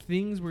how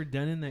things were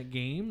done in that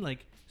game,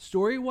 like,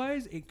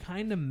 story-wise, it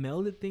kind of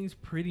melded things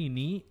pretty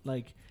neat,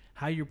 like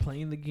how you're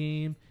playing the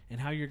game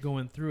and how you're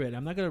going through it.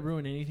 I'm not going to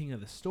ruin anything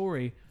of the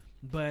story,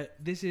 but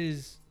this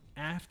is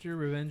after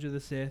Revenge of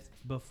the Sith,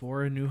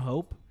 before A New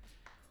Hope.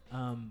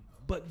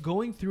 But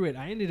going through it,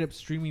 I ended up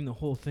streaming the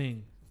whole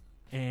thing,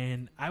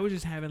 and I was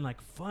just having, like,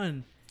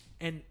 fun.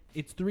 And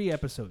it's 3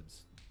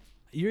 episodes.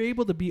 You're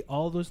able to beat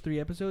all those 3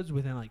 episodes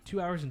within, like, 2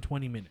 hours and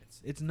 20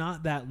 minutes. It's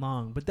not that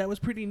long, but that was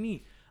pretty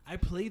neat. I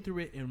played through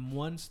it in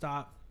one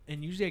stop,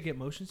 and usually I get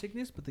motion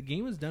sickness, but the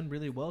game was done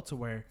really well to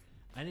where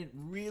I didn't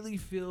really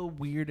feel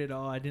weird at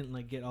all. I didn't,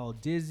 like, get all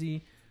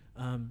dizzy.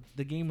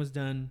 The game was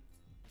done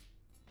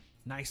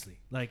nicely.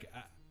 Like,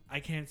 I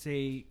can't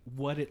say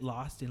what it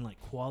lost in, like,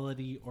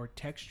 quality or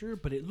texture,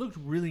 but it looked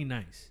really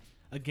nice.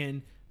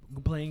 Again,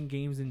 playing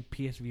games in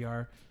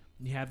PSVR,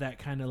 you have that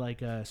kind of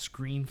like a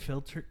screen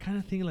filter kind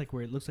of thing, like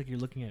where it looks like you're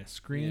looking at a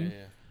screen.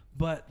 Yeah.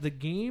 But the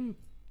game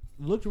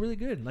looked really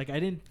good. Like,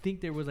 I didn't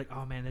think there was like,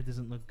 oh man, that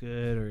doesn't look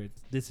good, or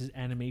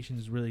animation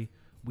is really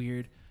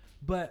weird.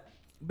 But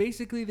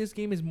basically, this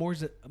game is more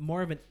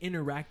of an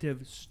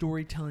interactive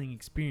storytelling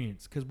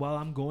experience. Because while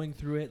I'm going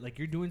through it, like,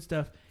 you're doing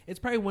stuff. It's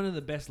probably one of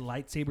the best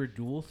lightsaber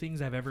duel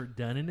things I've ever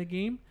done in a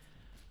game.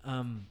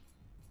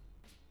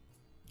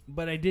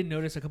 But I did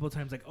notice a couple of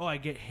times, like, oh, I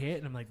get hit,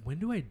 and I'm like, when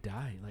do I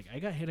die? Like, I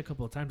got hit a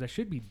couple of times. I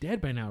should be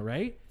dead by now,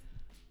 right?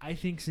 I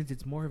think since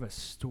it's more of a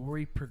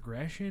story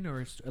progression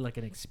or like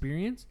an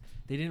experience,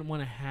 they didn't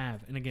want to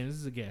have, and again, this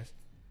is a guess,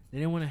 they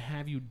didn't want to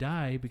have you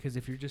die, because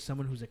if you're just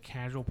someone who's a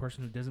casual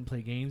person who doesn't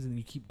play games and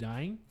you keep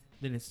dying,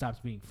 then it stops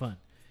being fun.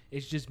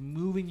 It's just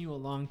moving you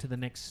along to the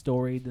next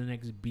story, the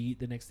next beat,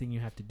 the next thing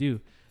you have to do.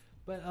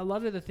 But a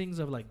lot of the things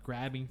of, like,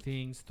 grabbing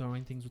things,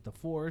 throwing things with the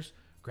Force,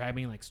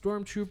 grabbing like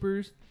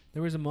stormtroopers.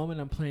 There was a moment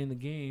I'm playing the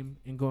game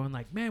and going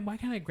like, man, why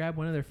can't I grab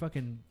one of their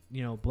fucking,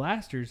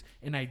 blasters?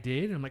 And I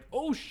did. And I'm like,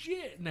 oh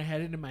shit. And I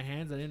had it in my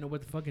hands. I didn't know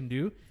what to fucking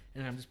do.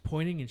 And I'm just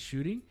pointing and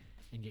shooting.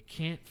 And you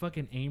can't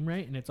fucking aim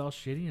right. And it's all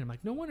shitty. And I'm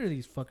like, no wonder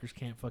these fuckers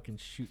can't fucking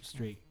shoot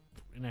straight.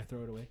 And I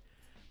throw it away.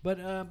 But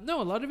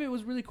no, a lot of it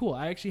was really cool.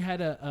 I actually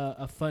had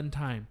a fun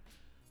time.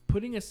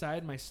 Putting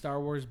aside my Star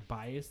Wars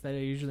bias that I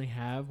usually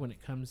have when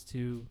it comes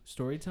to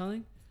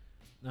storytelling,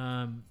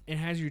 it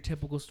has your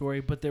typical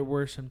story, but there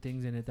were some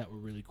things in it that were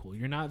really cool.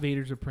 You're not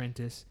Vader's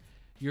apprentice.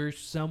 You're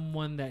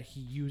someone that he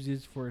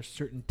uses for a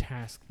certain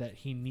task that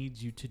he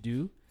needs you to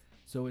do.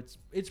 So it's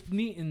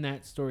neat in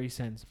that story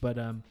sense, but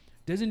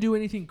doesn't do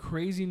anything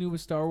crazy new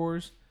with Star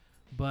Wars.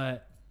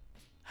 But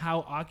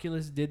how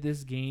Oculus did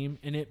this game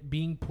and it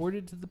being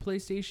ported to the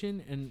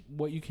PlayStation and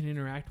what you can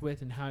interact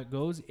with and how it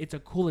goes, it's a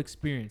cool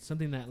experience.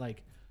 Something that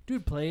like,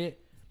 dude, play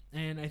it.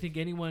 And I think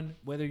anyone,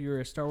 whether you're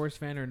a Star Wars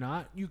fan or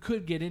not, you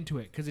could get into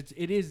it because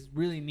it is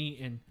really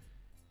neat and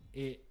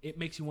it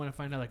makes you want to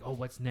find out like, oh,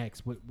 what's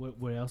next?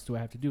 What else do I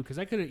have to do? Because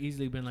I could have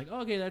easily been like,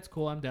 oh, okay, that's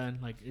cool, I'm done.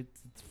 Like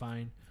it's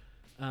fine.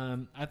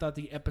 I thought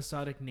the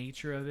episodic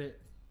nature of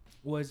it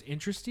was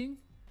interesting,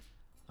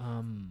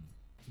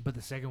 but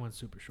the second one's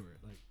super short.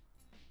 Like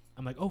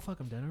I'm like, oh fuck,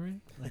 I'm done already.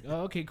 Like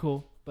oh okay,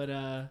 cool. But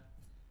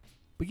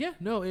yeah,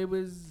 no, it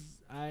was.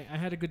 I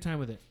had a good time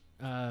with it.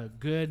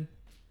 Good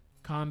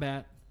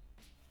combat.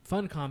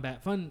 Fun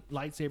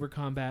lightsaber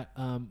combat.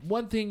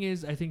 One thing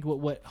is, I think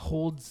what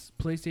holds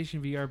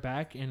PlayStation VR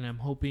back, and I'm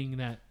hoping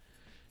that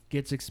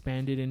gets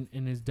expanded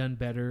and is done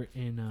better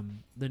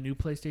in the new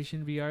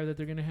PlayStation VR that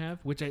they're gonna have.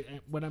 Which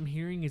what I'm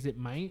hearing is it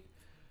might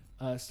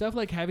stuff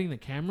like having the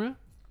camera.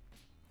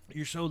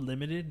 You're so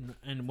limited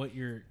in what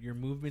your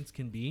movements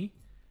can be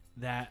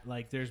that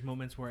like there's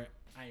moments where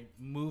I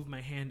move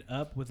my hand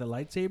up with a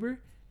lightsaber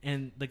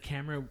and the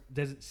camera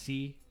doesn't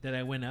see that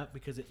I went up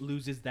because it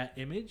loses that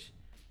image.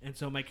 And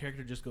so my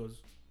character just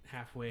goes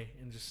halfway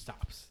and just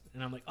stops.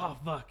 And I'm like, oh,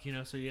 fuck,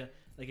 So, yeah,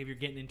 like if you're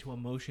getting into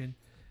emotion,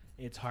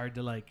 it's hard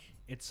to like,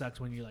 it sucks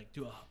when you like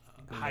do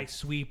a high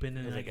sweep and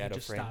then like it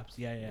just stops.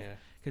 Yeah.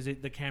 Because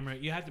the camera,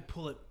 you have to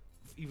pull it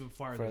even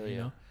farther, you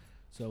know?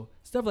 So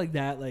stuff like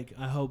that, like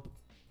I hope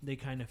they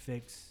kind of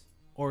fix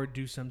or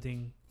do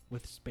something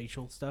with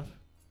spatial stuff,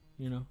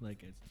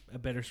 like it's a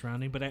better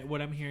surrounding. But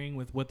what I'm hearing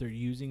with what they're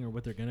using or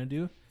what they're going to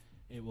do,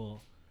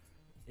 it'll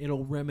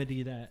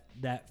remedy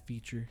that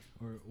feature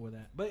or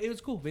that. But it was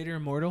cool. Vader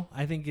Immortal.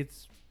 I think if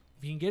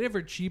you can get it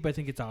for cheap, I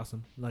think it's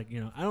awesome. Like,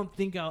 I don't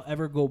think I'll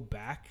ever go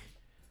back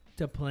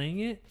to playing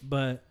it,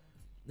 but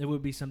it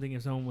would be something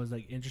if someone was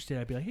like interested,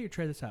 I'd be like, here,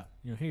 try this out.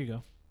 Here you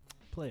go.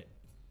 Play it.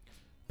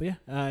 But yeah,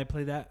 I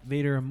played that.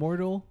 Vader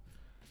Immortal.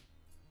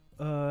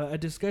 A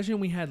discussion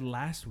we had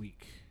last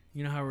week.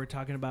 You know how we were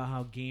talking about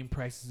how game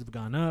prices have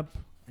gone up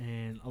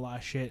and a lot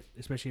of shit,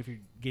 especially if you're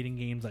getting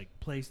games like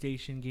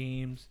PlayStation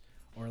games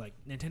or like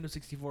Nintendo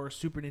 64,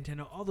 Super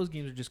Nintendo. All those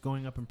games are just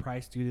going up in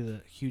price due to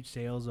the huge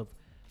sales of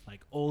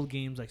like old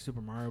games like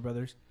Super Mario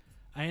Brothers.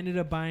 I ended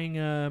up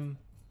buying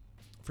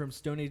from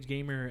Stone Age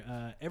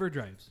Gamer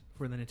EverDrives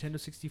for the Nintendo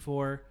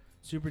 64,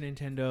 Super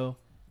Nintendo,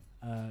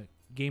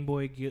 Game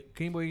Boy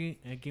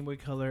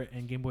Color,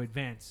 and Game Boy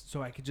Advance.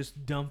 So I could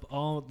just dump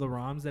all the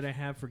ROMs that I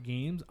have for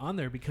games on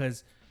there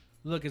because,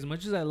 look, as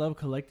much as I love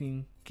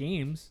collecting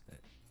games,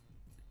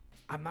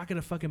 I'm not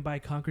gonna fucking buy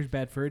Conker's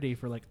Bad Fur Day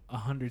for like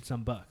 $100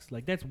 some bucks.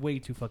 Like that's way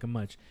too fucking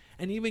much.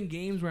 And even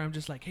games where I'm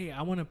just like, hey,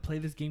 I want to play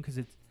this game because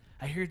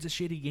I hear it's a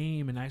shitty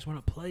game and I just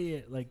want to play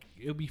it. Like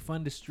it'll be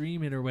fun to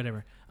stream it or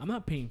whatever. I'm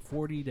not paying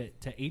 $40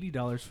 to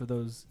 $80 for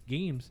those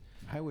games.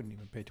 I wouldn't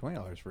even pay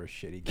 $20 for a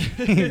shitty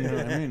game. You know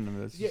what I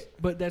mean? Yeah,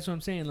 but that's what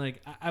I'm saying.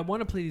 Like I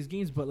want to play these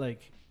games, but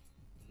like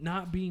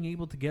not being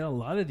able to get a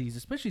lot of these,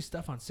 especially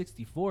stuff on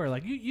 64.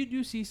 Like you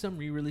do see some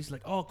re-releases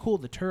like, oh cool,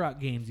 the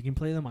Turok games, you can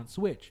play them on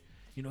Switch.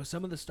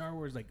 Some of the Star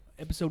Wars, like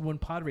Episode 1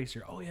 Pod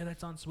Racer, oh yeah,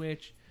 that's on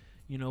Switch.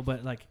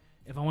 But like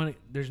if I want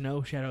to, there's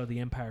no Shadow of the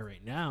Empire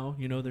right now.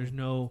 There's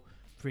no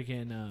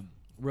freaking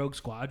Rogue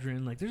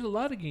Squadron. Like there's a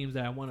lot of games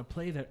that I want to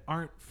play that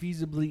aren't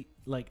feasibly,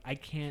 like I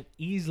can't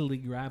easily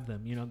grab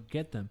them,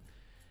 get them.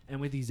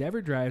 And with these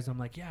EverDrives, I'm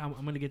like, yeah, I'm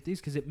going to get these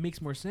because it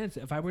makes more sense.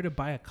 If I were to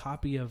buy a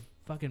copy of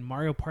fucking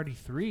Mario Party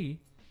 3,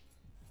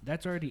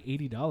 that's already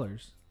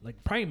 $80.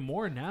 Like probably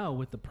more now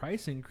with the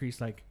price increase.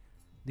 Like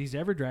these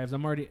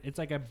EverDrives, it's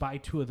like I buy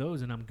 2 of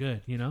those and I'm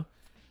good,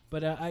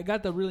 But I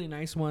got the really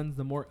nice ones,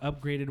 the more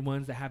upgraded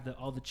ones that have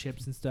all the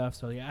chips and stuff.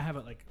 So yeah, I have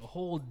a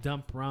whole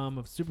dump ROM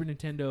of Super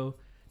Nintendo,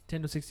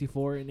 Nintendo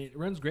 64, and it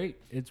runs great.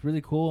 It's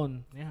really cool,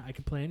 and yeah, I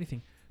can play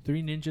anything.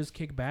 3 Ninjas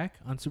Kick Back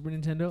on Super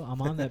Nintendo.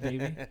 I'm on that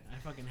baby. I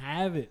fucking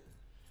have it.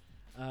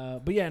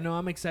 But yeah, no,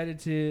 I'm excited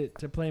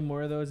to play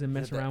more of those and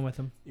mess around with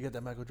them. You got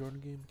that Michael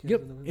Jordan game?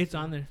 Yep, it's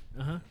on there.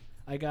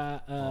 I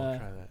got I'll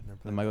try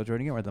that. The Michael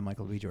Jordan game or the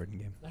Michael B. Jordan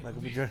game?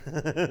 Michael B.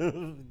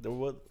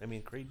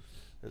 Jordan. Creed.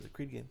 There's a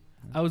Creed game.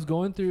 I was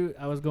going through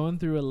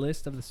a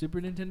list of the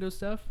Super Nintendo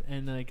stuff,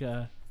 and like,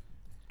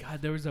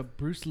 God, there was a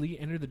Bruce Lee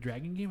Enter the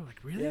Dragon game. I'm like,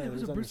 really? Yeah, there it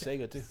was a on Bruce the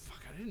Sega too.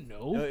 Fuck, I didn't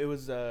know. No, it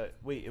was.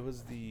 It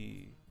was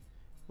the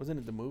Wasn't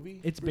it the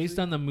movie? It's Bruce based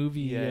Lee? on the movie.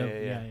 Yeah, of- yeah,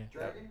 yeah.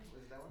 Dragon?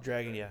 Was that one?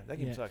 Dragon. Yeah, that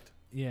game Yeah. sucked.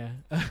 Yeah.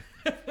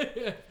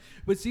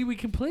 But see, we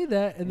can play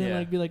that and then Yeah.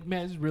 like be like,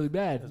 man, this is really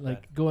bad. That's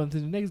Like bad. go on to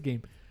the next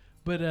game.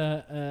 But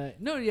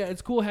no, yeah,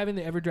 it's cool having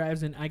the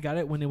EverDrives, and I got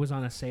it when it was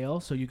on a sale.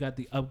 So you got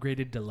the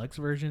upgraded deluxe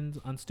versions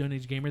on Stone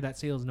Age Gamer. That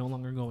sale is no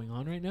longer going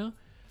on right now.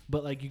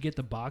 But like you get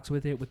the box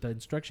with it with the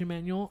instruction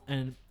manual,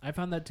 and I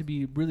found that to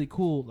be really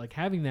cool. Like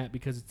having that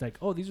because it's like,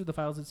 oh, these are the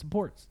files it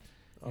supports,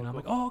 and I'm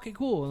like, oh, okay,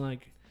 cool, and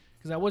like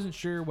because I wasn't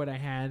sure what I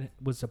had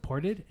was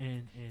supported,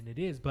 and it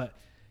is, but.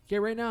 Yeah,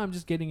 right now I'm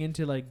just getting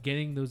into like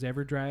getting those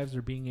EverDrives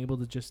or being able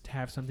to just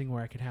have something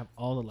where I could have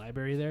all the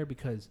library there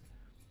because,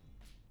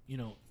 you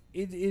know,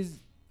 it is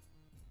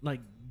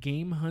like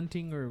game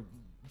hunting or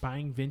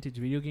buying vintage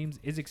video games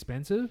is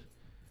expensive,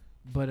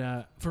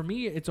 but for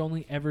me it's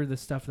only ever the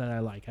stuff that I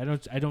like. I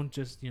don't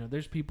just, you know,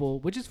 there's people,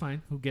 which is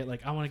fine, who get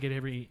like I want to get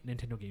every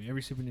Nintendo game,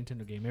 every Super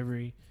Nintendo game,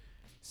 every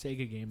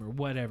Sega game or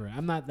whatever.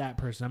 I'm not that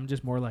person. I'm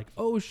just more like,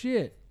 oh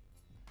shit,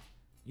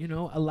 you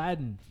know,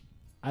 Aladdin.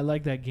 I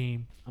like that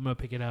game. I'm gonna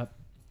pick it up.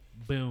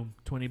 Boom,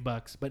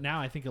 $20. But now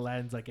I think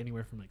Aladdin's like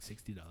anywhere from like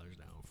 $60 now,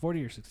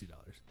 $40 or $60.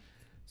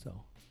 So,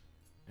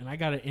 and I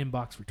got it in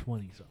box for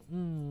 $20. So,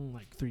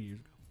 like 3 years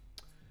ago.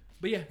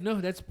 But yeah,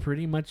 no, that's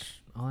pretty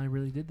much all I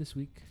really did this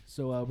week.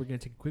 So we're gonna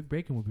take a quick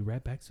break and we'll be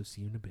right back. So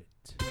see you in a bit.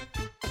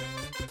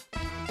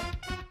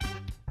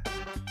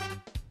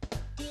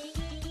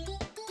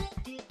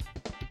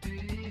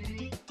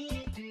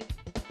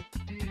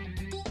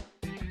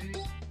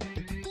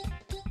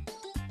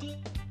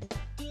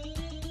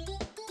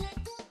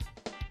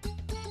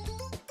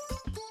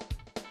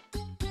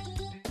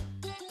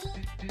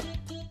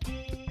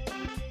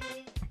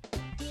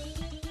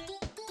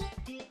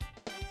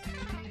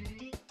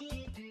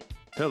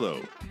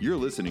 Hello, you're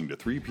listening to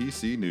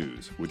 3PC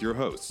News with your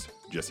hosts,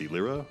 Jesse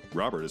Lira,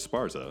 Robert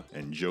Esparza,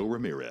 and Joe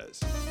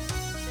Ramirez.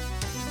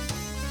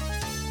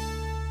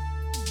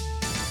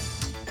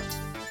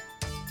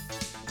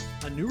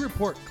 A new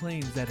report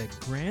claims that a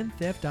Grand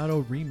Theft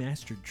Auto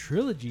Remastered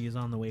trilogy is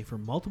on the way for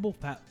multiple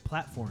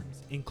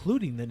platforms,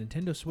 including the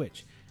Nintendo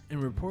Switch,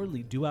 and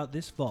reportedly due out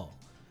this fall.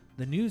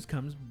 The news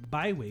comes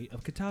by way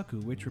of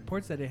Kotaku, which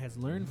reports that it has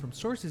learned from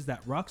sources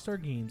that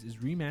Rockstar Games is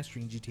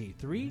remastering GTA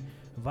 3,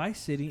 Vice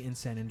City, and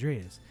San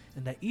Andreas,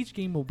 and that each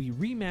game will be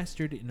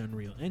remastered in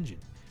Unreal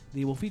Engine.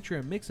 They will feature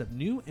a mix of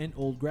new and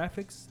old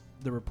graphics,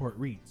 the report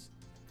reads.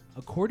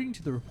 According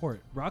to the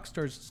report,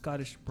 Rockstar's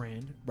Scottish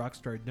brand,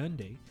 Rockstar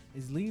Dundee,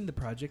 is leading the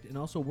project and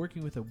also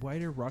working with a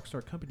wider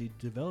Rockstar company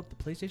to develop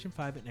the PlayStation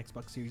 5 and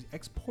Xbox Series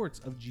X ports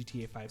of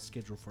GTA 5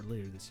 scheduled for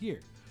later this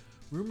year.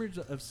 Rumors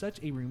of such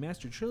a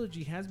remastered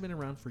trilogy has been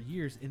around for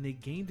years, and they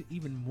gained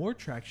even more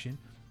traction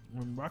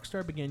when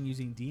Rockstar began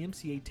using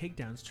DMCA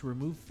takedowns to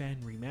remove fan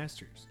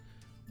remasters.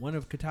 One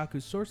of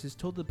Kotaku's sources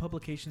told the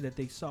publication that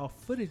they saw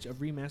footage of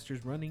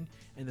remasters running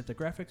and that the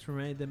graphics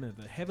reminded them of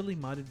a heavily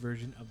modded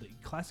version of the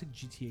classic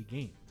GTA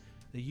game.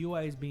 The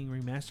UI is being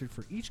remastered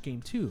for each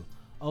game too,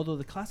 although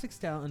the classic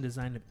style and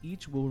design of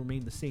each will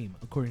remain the same,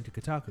 according to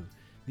Kotaku.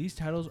 These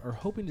titles are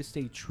hoping to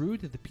stay true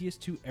to the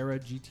PS2 era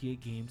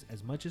GTA games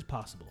as much as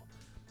possible.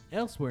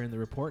 Elsewhere in the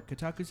report,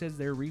 Kotaku says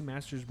their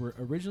remasters were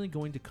originally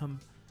going to come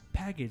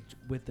packaged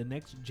with the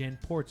next-gen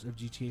ports of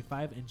GTA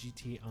 5 and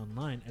GTA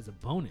Online as a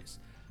bonus,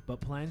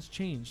 but plans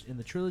changed and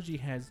the trilogy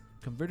has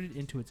converted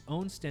into its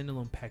own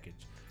standalone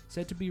package,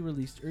 set to be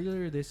released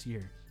earlier this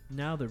year.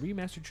 Now the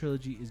remastered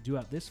trilogy is due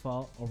out this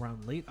fall,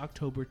 around late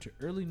October to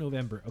early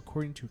November,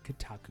 according to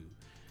Kotaku.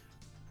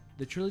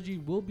 The trilogy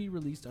will be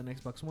released on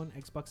Xbox One,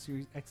 Xbox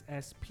Series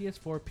XS,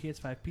 PS4,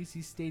 PS5,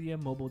 PC, Stadia,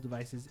 mobile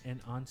devices, and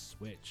on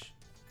Switch.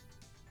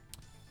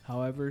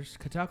 However,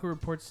 Kotaku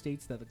report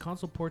states that the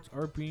console ports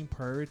are being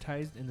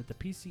prioritized and that the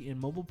PC and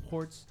mobile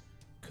ports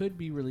could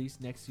be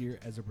released next year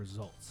as a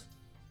result.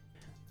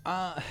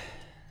 I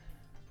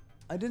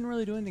didn't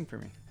really do anything for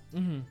me.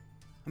 Mm-hmm.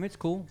 I mean, it's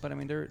cool, but I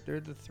mean, they're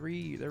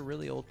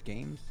really old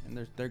games,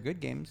 and they're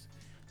good games.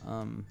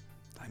 I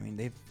mean,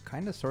 they've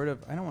kind of sort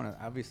of, I don't want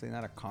to, obviously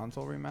not a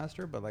console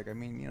remaster, but like, I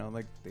mean, you know,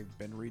 like they've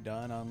been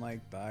redone on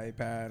like the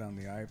iPad, on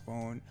the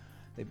iPhone.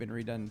 They've been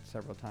redone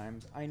several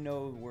times. I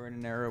know we're in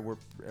an era where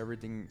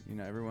everything, you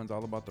know, everyone's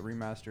all about the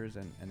remasters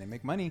and they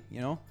make money,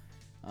 you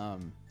know.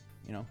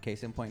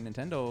 Case in point,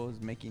 Nintendo is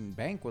making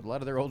bank with a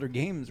lot of their older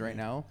games right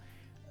now.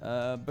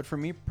 But for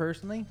me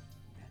personally,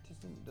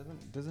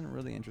 it doesn't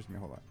really interest me a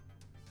whole lot.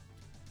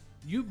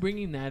 You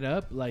bringing that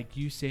up, like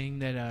you saying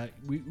that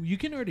you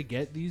can already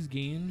get these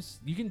games.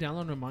 You can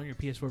download them on your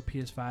PS4,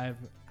 PS5.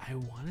 I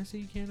want to say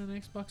you can on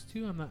Xbox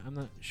too. I'm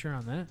not sure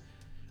on that.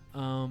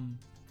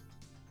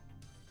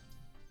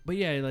 But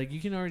yeah, like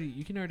you can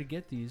already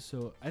get these.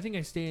 So I think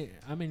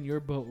I'm in your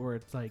boat where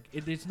it's like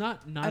it's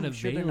not I'm available.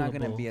 sure they're not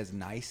going to be as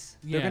nice.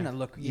 Yeah, They're going to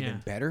look even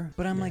better.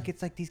 But I'm like,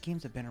 it's like these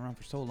games have been around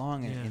for so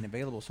long and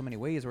available so many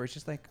ways where it's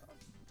just like,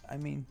 I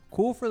mean,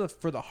 cool for the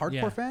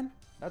hardcore fan.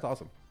 That's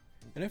awesome.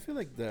 And I feel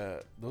like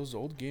those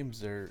old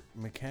games, they're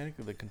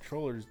mechanically, the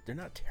controllers, they're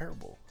not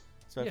terrible.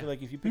 So I feel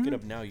like if you pick it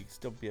up now, you can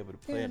still be able to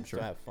play it and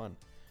still have fun.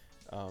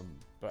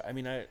 But I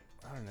mean, I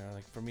don't know.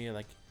 Like for me,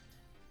 like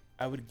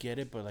I would get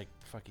it, but like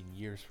fucking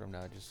years from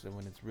now, just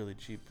when it's really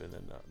cheap, and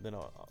then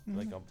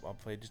I'll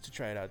play it just to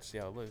try it out to see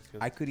how it looks.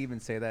 'Cause I could even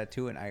say that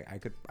too, and I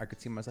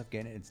could see myself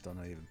getting it and still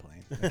not even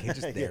playing. Like, it's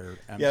just there.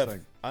 I'm yeah, just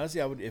like,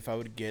 honestly, if I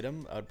would get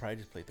them, I would probably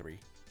just play 3,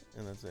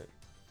 and that's it.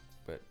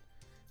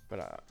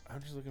 But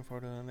I'm just looking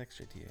forward to the next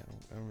GTA.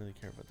 I don't really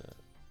care about the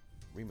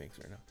remakes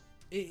right now.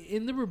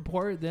 In the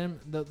report, then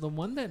the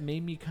one that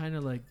made me kind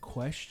of like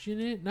question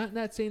it,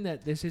 not saying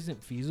that this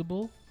isn't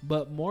feasible,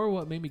 but more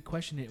what made me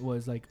question it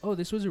was like, oh,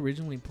 this was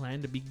originally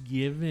planned to be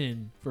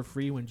given for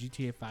free when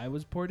GTA 5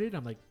 was ported.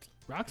 I'm like,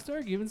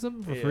 Rockstar giving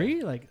something for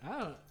free? Like,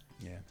 I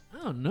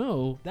don't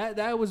know.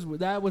 That was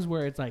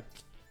where it's like,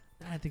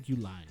 I think you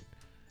lied.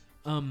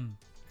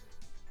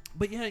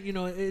 But yeah,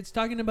 it's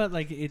talking about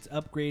like it's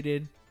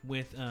upgraded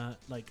with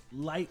like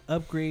light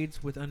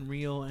upgrades with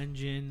Unreal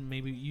Engine,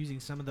 maybe using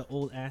some of the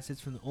old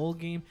assets from the old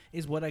game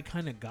is what I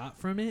kind of got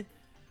from it.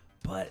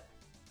 But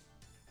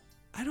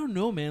I don't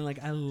know, man.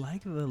 Like, I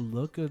like the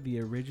look of the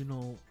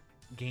original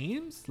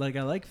games. Like,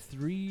 I like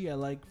 3, I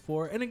like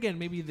 4. And again,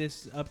 maybe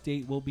this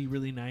update will be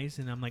really nice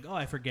and I'm like, oh,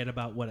 I forget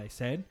about what I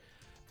said.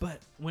 But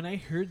when I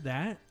heard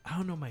that, I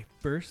don't know, my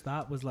first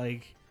thought was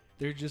like,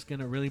 they're just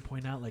gonna really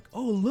point out like,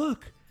 oh,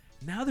 look,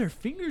 now their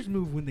fingers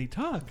move when they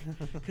talk.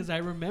 Because I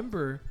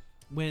remember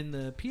when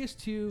the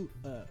PS2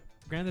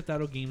 Grand Theft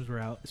Auto games were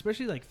out,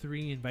 especially like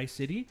 3 and Vice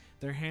City,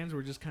 their hands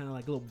were just kind of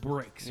like little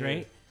bricks,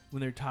 right?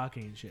 When they're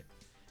talking and shit.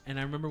 And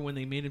I remember when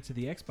they made it to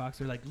the Xbox,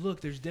 they're like, look,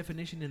 there's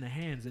definition in the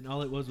hands. And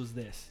all it was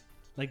this.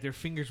 Like, their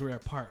fingers were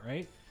apart,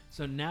 right?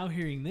 So now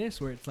hearing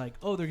this, where it's like,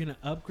 oh, they're going to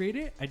upgrade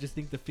it. I just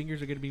think the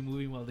fingers are going to be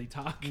moving while they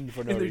talk. And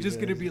they're just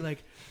going to be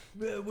like,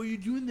 why are you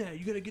doing that?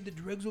 You got to get the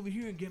drugs over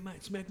here and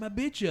smack my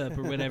bitch up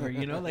or whatever,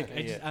 Like,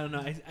 I don't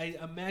know. I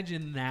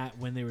imagine that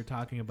when they were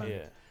talking about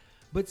it.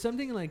 But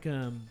something like,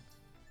 I'm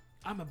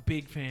a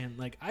big fan.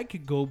 Like, I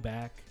could go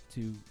back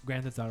to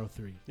Grand Theft Auto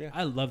 3. Yeah.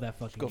 I love that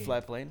fucking Go game.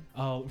 flat plane.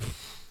 Oh,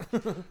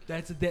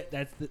 that's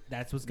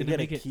what's going to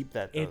make it. Keep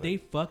that, if they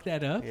fuck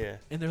that up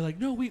and they're like,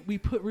 no, we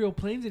put real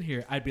planes in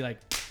here, I'd be like,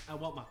 I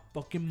want my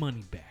fucking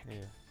money back. Yeah.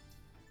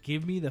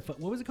 Give me the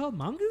what was it called?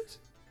 Mongoose?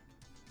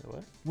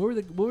 What?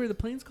 What were the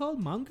planes called?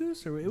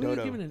 Mongoose or it was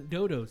giving it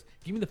dodos?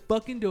 Give me the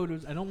fucking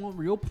dodos. I don't want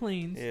real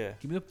planes. Yeah.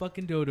 Give me the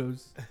fucking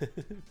dodos.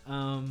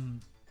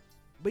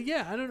 But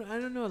yeah, I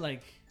don't know.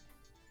 Like,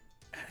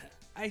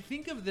 I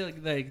think of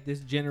like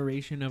this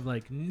generation of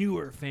like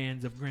newer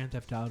fans of Grand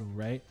Theft Auto,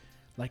 right?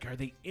 Like, are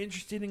they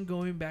interested in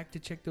going back to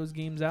check those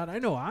games out? I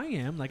know I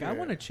am. Like, I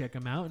want to check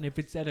them out, and if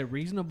it's at a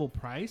reasonable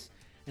price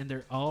and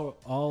they're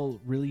all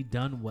really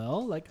done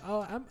well, like,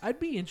 I'd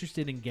be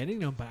interested in getting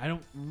them, but I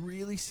don't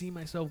really see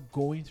myself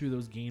going through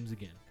those games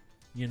again,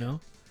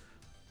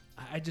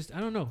 I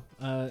don't know.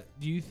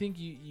 Do you think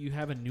you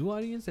have a new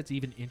audience that's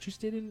even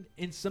interested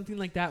in something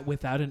like that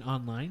without an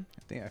online?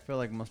 I feel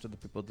like most of the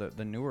people,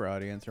 the newer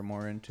audience, are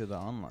more into the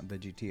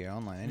GTA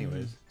Online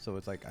anyways. Mm-hmm. So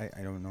it's like,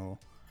 I don't know.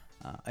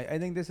 I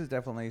think this is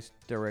definitely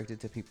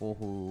directed to people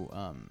who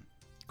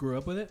grew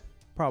up with it?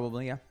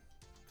 Probably, yeah.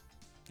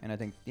 And I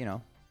think,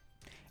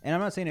 and I'm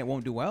not saying it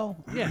won't do well.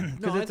 Yeah,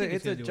 because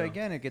it's a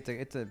gigantic,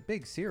 it's a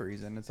big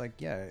series, and it's like,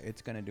 yeah,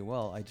 it's gonna do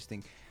well. I just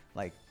think,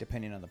 like,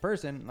 depending on the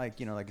person, like,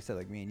 like I said,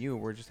 like me and you,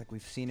 we're just like,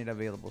 we've seen it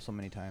available so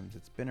many times.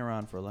 It's been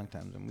around for a long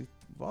time, and we've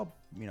all,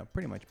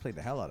 pretty much played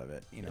the hell out of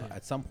it,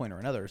 at some point or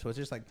another. So it's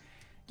just like,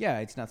 yeah,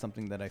 it's not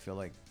something that I feel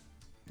like,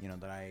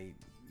 that I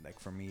like.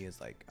 For me,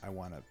 is like, I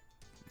want to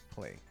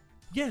play.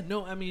 Yeah,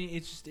 no, I mean,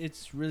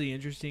 it's really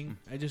interesting.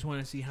 I just want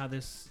to see how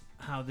this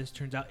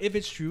turns out. If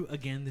it's true,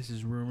 again, this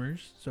is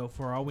rumors. So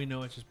for all we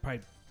know, it's just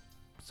probably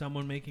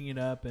someone making it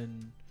up,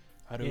 and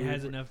it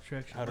has enough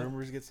traction. How do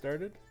rumors get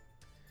started?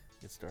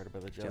 Get started by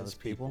the jealous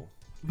people.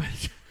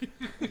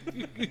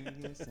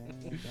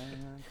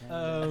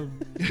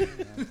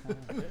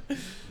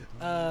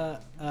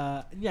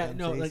 Yeah,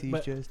 no, like,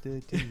 but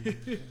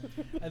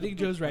I think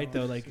Joe's right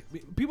though. Like,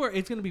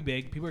 it's gonna be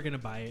big. People are gonna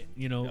buy it.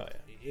 Oh, yeah.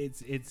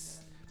 It's.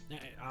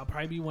 I'll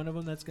probably be one of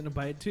them that's gonna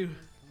buy it too.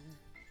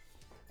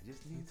 I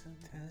just need some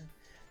time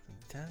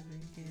to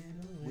get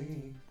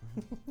away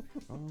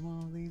from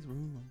all these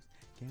rumors.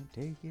 Can't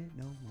take it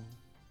no more.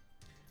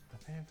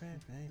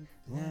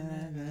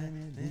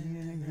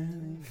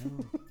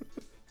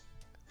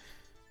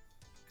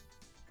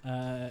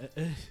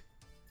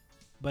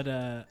 But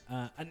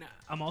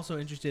I'm also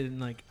interested in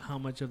like how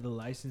much of the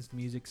licensed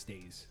music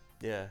stays.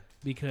 Yeah,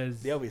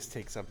 because they always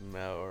take something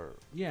out,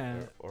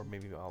 or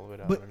maybe all of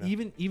it out. But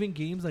even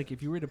games like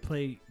if you were to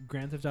play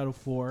Grand Theft Auto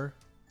 4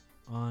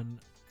 on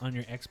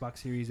your Xbox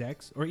Series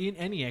X or in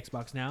any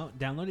Xbox now,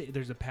 download it.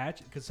 There's a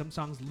patch because some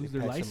songs lose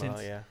their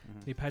license.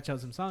 They patch out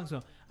some songs,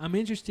 so I'm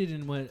interested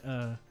in what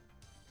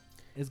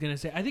is gonna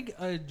say. I think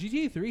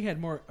GTA 3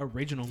 had more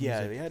original music.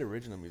 Yeah, they had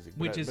original music,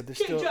 which is but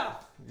still,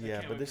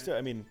 yeah, but they're still.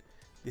 I mean,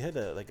 they had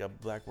a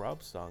Black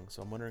Rob song,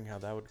 so I'm wondering how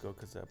that would go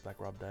because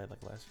Black Rob died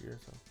like last year.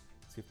 So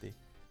see if they're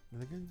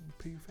like,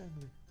 pay your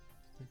family.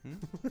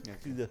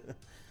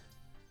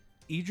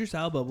 Idris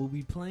Elba will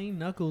be playing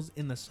Knuckles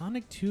in the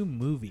Sonic 2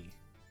 movie.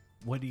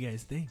 What do you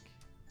guys think?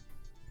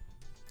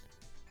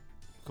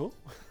 Cool.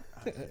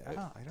 I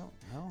don't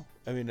know.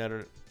 I mean, I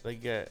don't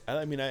like.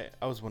 I mean, I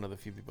was one of the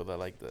few people that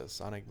like the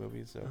Sonic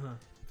movies, so Uh-huh.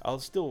 I'll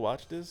still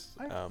watch this.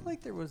 I feel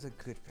like there was a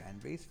good fan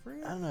base for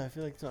it. I don't know. I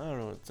feel like I don't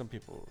know. Some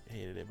people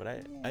hated it, but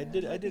I Yeah,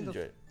 did. I I did think enjoy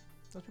it.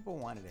 Those people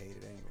wanted to hate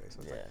it anyway.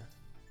 So it's Yeah.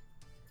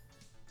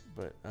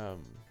 like, But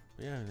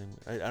yeah. And then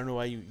I don't know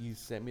why you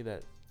sent me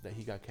that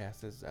he got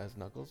cast as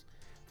Knuckles,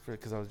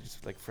 because I was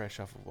just like fresh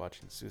off of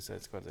watching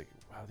Suicide Squad. I was like,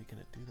 wow, are they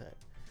gonna do that?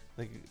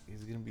 Like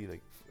he's gonna be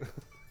like.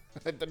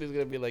 I thought he was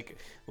gonna be like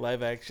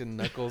live action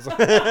Knuckles,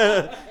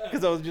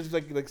 because I was just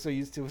like so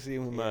used to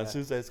seeing him Yeah.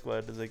 Suicide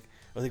Squad. I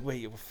was like,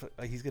 wait,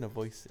 he's gonna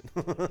voice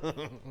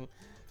it.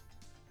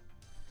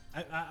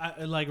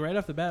 I like right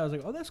off the bat, I was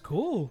like, "Oh, that's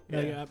cool."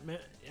 Like, Yeah.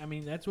 I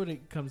mean, that's what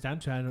it comes down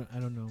to. I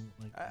don't know.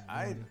 Like,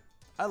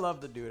 I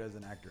love the dude as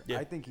an actor. Yeah.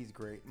 I think he's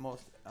great.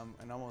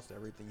 In almost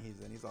everything he's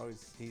in,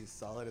 he's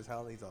solid as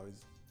hell. He's always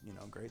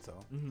great. So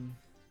Mm-hmm.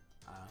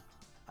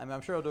 I mean,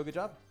 I'm sure he'll do a good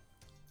job.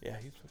 Yeah,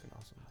 he's fucking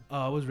awesome. Oh,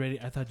 I was ready.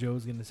 I thought Joe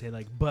was gonna say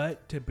like,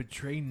 but to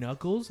betray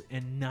Knuckles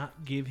and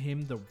not give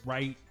him the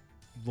right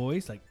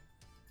voice, like,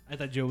 I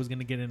thought Joe was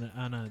gonna get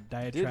on a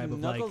diatribe Did of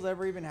Knuckles like.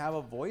 ever even have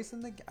a voice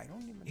in the? I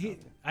don't even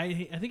know. I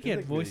think he He's had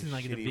like voices really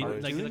like in the shitty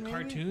big, like in the Cartoon, maybe?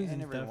 cartoons I and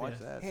never stuff.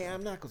 watched Yeah. that. Hey, so.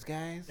 I'm Knuckles,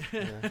 guys.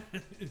 Yeah.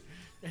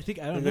 I think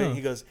I And don't then know.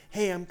 he goes,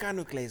 "Hey, I'm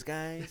Canucles,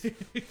 guys."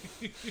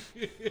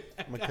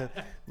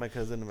 my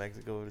cousin in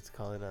Mexico would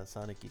call it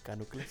Sonic y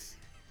Canucles.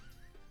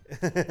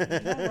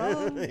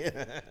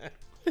 Yeah.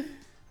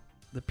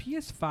 The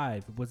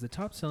PS5 was the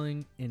top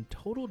selling in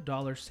total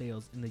dollar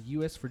sales in the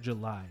US for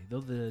July. Though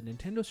the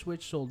Nintendo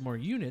Switch sold more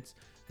units,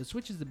 the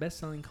Switch is the best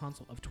selling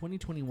console of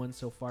 2021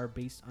 so far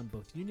based on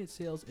both unit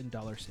sales and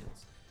dollar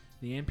sales.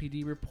 The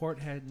NPD report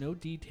had no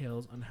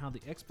details on how the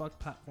Xbox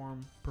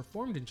platform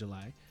performed in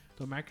July,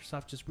 though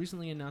Microsoft just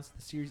recently announced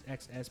the Series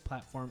XS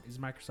platform is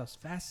Microsoft's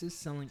fastest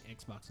selling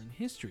Xbox in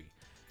history.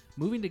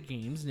 Moving to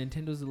games,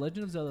 Nintendo's The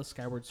Legend of Zelda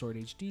Skyward Sword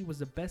HD was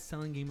the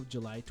best-selling game of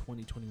July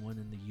 2021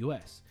 in the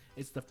US.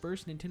 It's the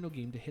first Nintendo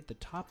game to hit the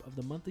top of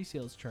the monthly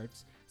sales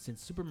charts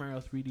since Super Mario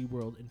 3D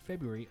World in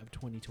February of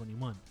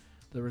 2021.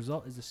 The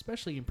result is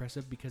especially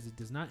impressive because it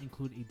does not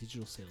include a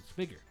digital sales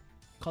figure.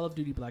 Call of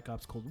Duty Black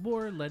Ops Cold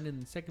War landed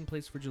in second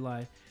place for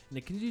July, and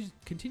it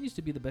continues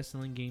to be the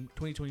best-selling game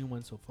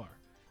 2021 so far.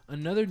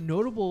 Another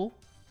notable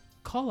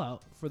call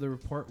out for the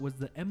report was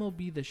the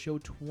MLB The Show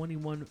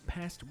 21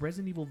 passed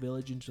Resident Evil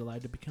Village in July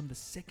to become the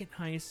second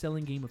highest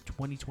selling game of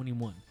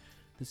 2021.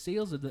 The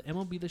sales of the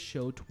MLB The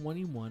Show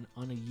 21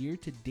 on a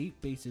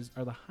year-to-date basis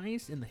are the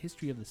highest in the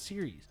history of the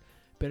series.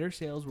 Better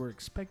sales were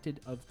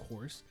expected, of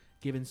course,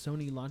 given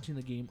Sony launching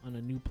the game on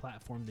a new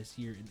platform this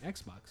year in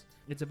Xbox.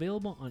 It's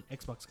available on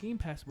Xbox Game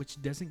Pass,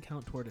 which doesn't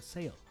count toward a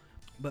sale,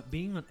 but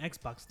being on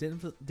Xbox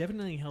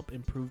definitely helped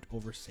improve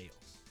over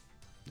sales.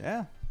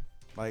 Yeah,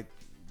 like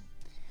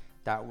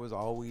that was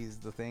always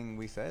the thing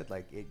we said,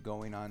 like it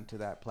going onto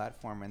that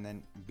platform and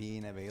then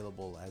being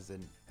available as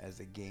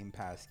a Game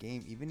Pass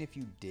game. Even if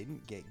you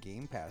didn't get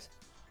Game Pass,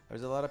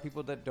 there's a lot of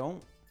people that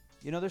don't.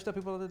 There's still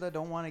people that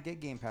don't want to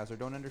get Game Pass or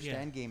don't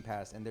understand Game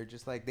Pass, and they're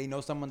just like, they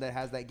know someone that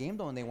has that game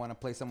though, and they want to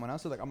play someone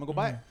else. So like, I'm gonna go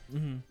buy it.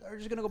 Mm-hmm. They're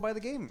just gonna go buy the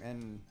game,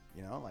 and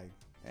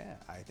yeah,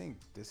 I think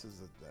this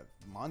is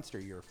a monster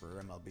year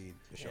for MLB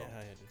The Show.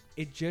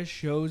 It just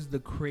shows the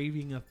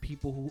craving of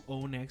people who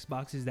own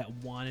Xboxes that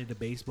wanted a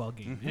baseball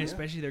game, and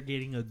especially they're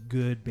getting a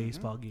good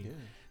baseball game. Yeah.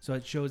 So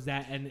it shows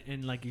that,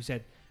 and like you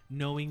said,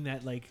 knowing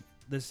that like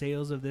the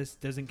sales of this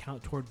doesn't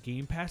count toward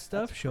Game Pass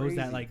stuff That's shows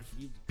that crazy. like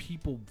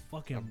people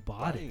fucking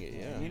bought Buying it. it,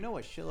 yeah. And you know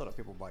a shitload of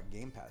people bought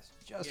Game Pass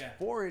just Yeah.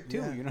 for it too.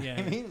 Yeah. You know Yeah.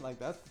 what I mean? Like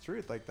that's the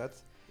truth. Like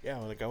that's Yeah,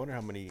 well, like I wonder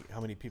how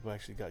many people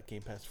actually got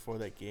Game Pass for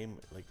that game.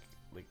 Like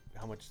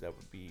how much that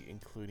would be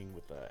including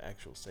with the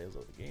actual sales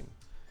of the game.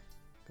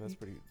 'Cause that's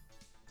pretty.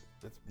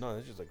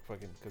 That's just like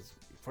fucking, because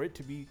for it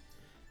to be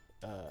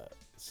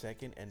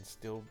second and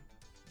still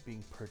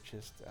being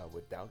purchased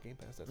without Game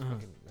Pass, that's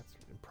that's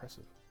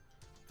impressive.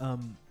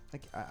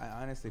 like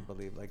I honestly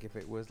believe like if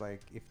it was like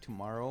if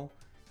tomorrow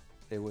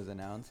it was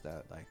announced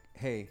that like,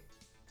 hey,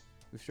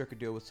 we struck a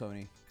deal with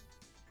Sony,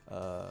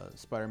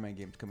 Spider-Man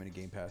games coming to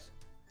Game Pass,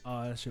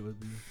 Oh, that shit would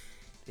be.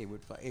 it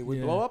would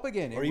Yeah. blow up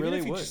again. Or it even really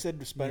if you would. just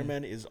said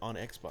Spider-Man is on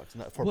Xbox,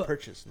 not for Well,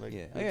 purchase. Like,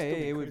 yeah, it'd yeah, still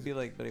be it would crazy. be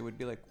like, but it would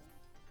be like,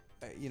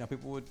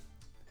 people would,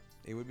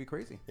 it would be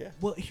crazy. Yeah.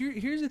 Well,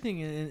 here's the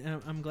thing,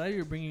 and I'm glad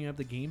you're bringing up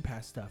the Game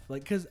Pass stuff.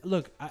 Like, cause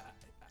look,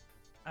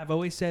 I've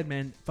always said,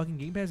 man, fucking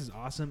Game Pass is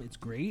awesome. It's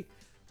great,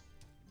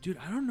 dude.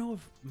 I don't know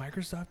if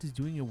Microsoft is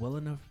doing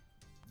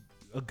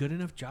a good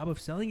enough job of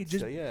selling it.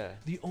 Just So, yeah.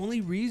 the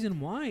only reason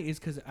why is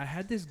because I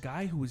had this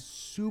guy who was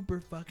super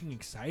fucking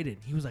excited.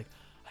 He was like,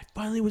 I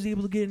finally was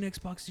able to get an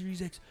Xbox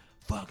Series X.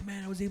 Fuck,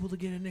 man, I was able to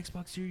get an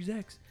Xbox Series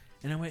X.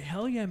 And I went,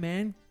 hell yeah,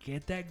 man,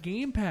 get that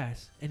Game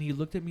Pass. And he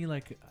looked at me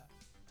like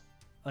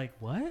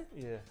what?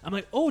 Yeah. I'm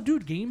like, oh,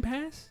 dude, Game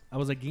Pass? I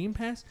was like, Game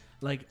Pass?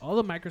 Like, all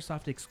the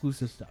Microsoft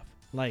exclusive stuff.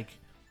 Like,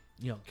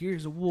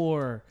 Gears of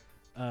War,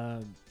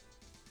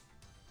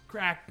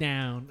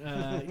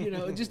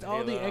 Crackdown, just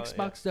all the Halo, Xbox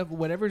yeah. stuff,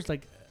 whatever's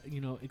like,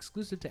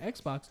 exclusive to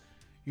Xbox,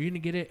 you're going to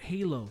get it.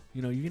 Halo,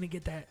 you're going to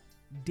get that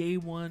day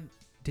one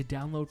to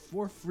download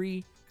for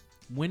free.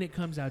 When it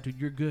comes out, dude,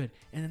 you're good.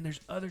 And then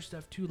there's other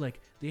stuff too. Like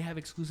they have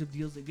exclusive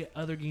deals that get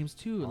other games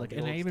too. All Like, the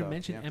and I old even stuff,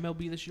 mentioned yeah.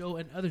 MLB The Show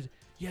and others.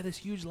 Yeah, this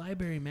huge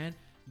library, man.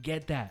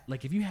 Get that.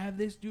 Like if you have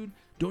this, dude,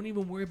 don't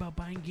even worry about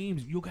buying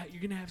games. You're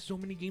gonna have so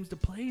many games to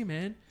play,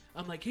 man.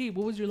 I'm like, hey,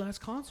 what was your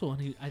last console?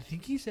 And I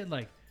think he said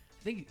like,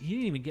 I think he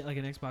didn't even get like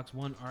an Xbox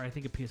One or I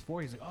think a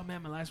PS4. He's like, oh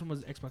man, my last one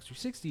was Xbox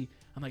 360.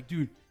 I'm like,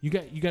 dude, you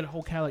got a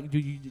whole catalog.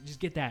 Dude, you just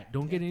get that.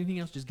 Don't get anything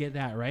else. Just get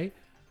that, right?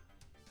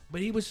 But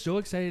he was so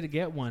excited to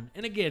get one.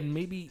 And again,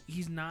 maybe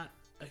he's not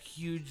a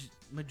huge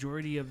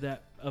majority of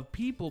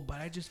people, but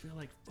I just feel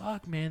like,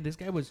 fuck, man, this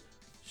guy was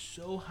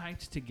so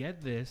hyped to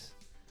get this,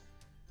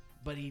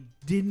 but he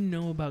didn't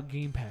know about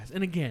Game Pass.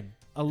 And again,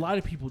 a lot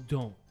of people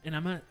don't. And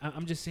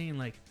I'm just saying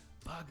like,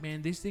 fuck,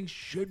 man, this thing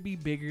should be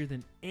bigger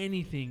than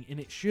anything, and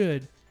it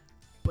should,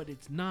 but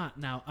it's not.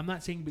 Now, I'm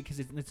not saying because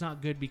it's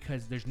not good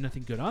because there's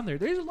nothing good on there.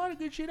 There's a lot of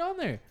good shit on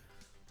there.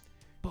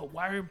 But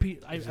why are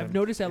people? I've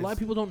noticed that a lot of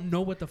people don't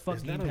know what the fuck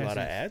There's Game not a Pass lot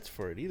of is. ads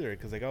for it either,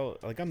 because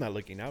I'm not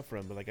looking out for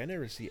them, but like I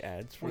never see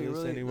ads for Wait, this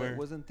really? anywhere.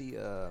 Wasn't the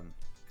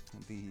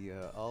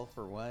All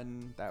for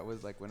One, that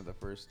was like one of the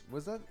first?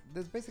 Was that?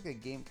 There's basically a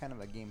game, kind of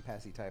a Game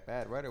Passy type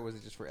ad, right? Or was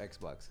it just for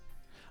Xbox?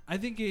 I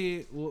think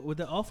with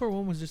the All for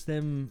One was just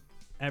them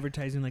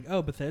advertising like,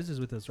 oh, Bethesda's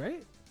with us,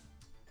 right?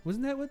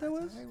 Wasn't that what that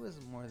was? It was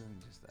more than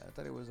just that. I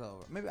thought it was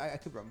all. Maybe I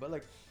could be wrong, but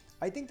like,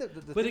 I think that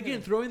the But thing again,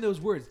 is- throwing those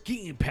words,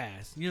 Game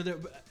Pass. You know,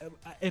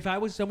 if I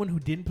was someone who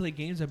didn't play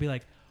games, I'd be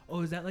like,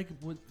 oh, is that like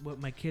what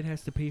my kid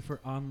has to pay for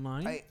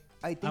online?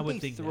 I think would they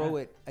think throw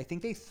that. it. I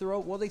think they throw.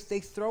 Well, they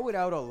throw it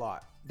out a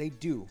lot. They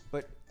do,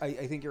 but I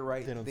think you're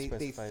right. They don't They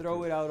specify throw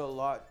to- it out a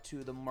lot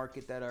to the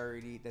market that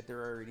they're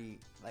already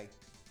like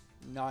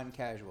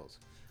non-casuals.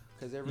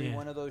 Because every Yeah.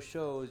 one of those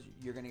shows,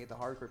 you're gonna get the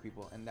hardcore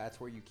people, and that's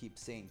where you keep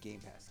saying Game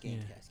Pass, Game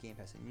Yeah. Pass, Game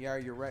Pass. And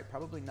you're right.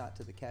 Probably not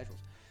to the casuals,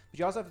 but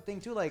you also have to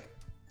think too, like,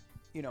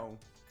 you know,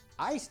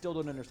 I still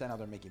don't understand how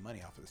they're making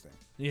money off of this thing.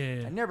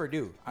 yeah. I never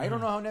do. I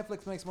don't know how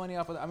Netflix makes money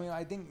off of it. I mean,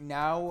 I think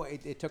now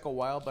it took a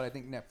while, but I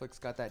think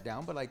Netflix got that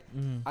down. But, like,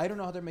 I don't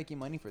know how they're making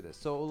money for this.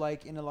 So,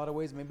 like, in a lot of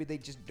ways, maybe they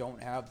just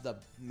don't have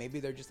maybe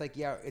they're just like,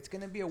 yeah, it's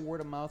going to be a word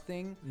of mouth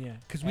thing. Yeah,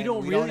 because we and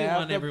don't really have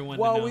want everyone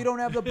to Well, know. we don't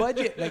have the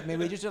budget. Like,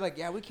 maybe they just are like,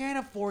 yeah, we can't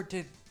afford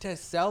to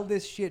sell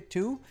this shit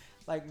too.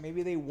 Like,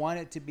 maybe they want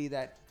it to be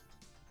that.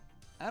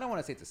 I don't want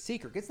to say it's a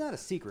secret. It's not a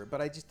secret, but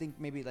I just think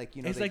maybe, like,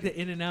 you know. It's they like could-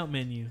 the In-N-Out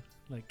menu.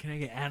 Like, can I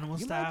get animal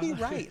You style? might be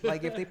right.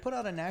 Like if they put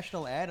out a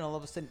national ad and all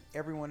of a sudden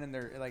everyone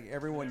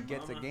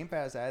gets a Game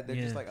Pass ad, they're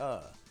just Yeah.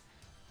 like,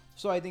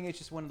 So I think it's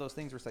just one of those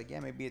things where it's like, yeah,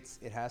 maybe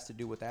it has to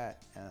do with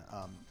that.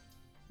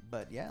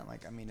 But yeah,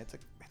 like I mean, it's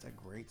a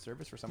great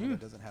service for someone that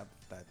doesn't have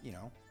that. You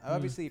know,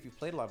 obviously, if you've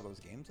played a lot of those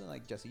games, and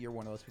like Jesse, you're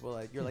one of those people.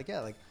 Like you're like,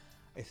 yeah, like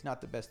it's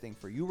not the best thing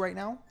for you right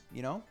now.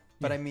 You know.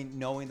 But Yeah. I mean,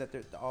 knowing that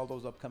all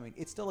those upcoming,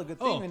 it's still a good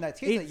Oh, thing in that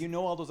case that it's- you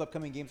know all those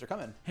upcoming games are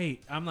coming. Hey,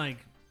 I'm like,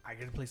 I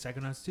get to play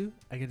Psychonauts 2.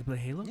 I get to play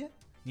Halo. Yeah.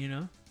 You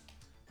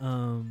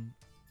know?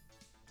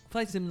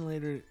 Flight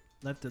Simulator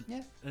left a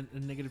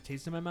negative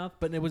taste in my mouth,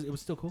 but it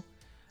was still cool.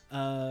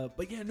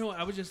 But yeah, no,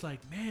 I was just like,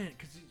 man,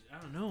 because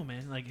I don't know,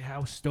 man, like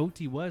how stoked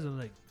he was. I was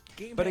like,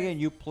 Game But Pass. again,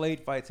 you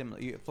played Flight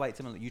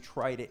Simulator. You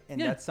tried it, and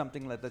Yeah. that's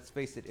something that, let's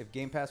face it, if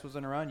Game Pass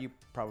wasn't around, you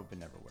probably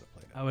never would have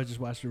played it. I would just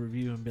watch the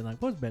review and be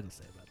like, what's Ben to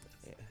say about this?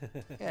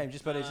 Yeah,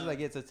 but it's just like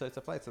it's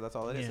a flight, so that's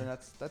all it is, Yeah. and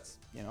that's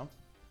you know.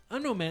 I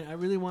don't know, man. I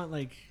really want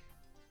like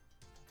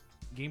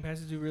Game Pass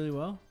to do really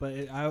well,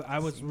 but I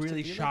was Seems to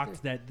really be like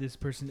shocked that this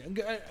person.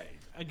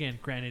 Again,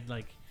 granted,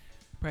 like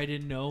probably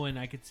didn't know, and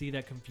I could see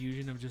that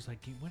confusion of just like,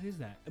 what is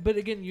that? But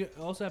again, you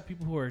also have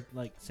people who are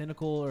like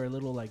cynical or a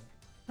little like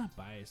not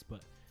biased,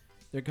 but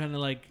they're kind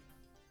of like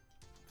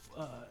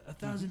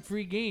 1,000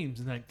 free games,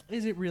 and like,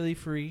 is it really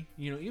free?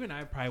 You know, even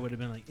I probably would have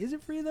been like, is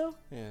it free though?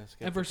 Yeah,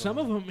 And for some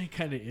of them, it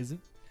kind of isn't.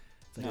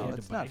 It's like you No, have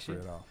it's to buy not free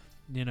shit. at all.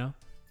 You know,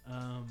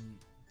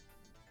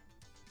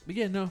 but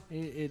yeah, no,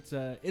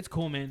 it's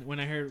cool, man. When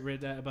I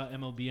read that about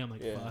MLB, I'm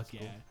like, Yeah, fuck it's yeah.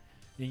 cool.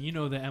 And you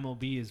know the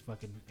MLB is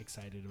fucking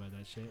excited about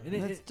that shit. And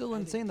And it's still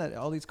insane that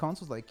all these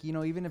consoles, like, you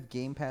know, even if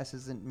Game Pass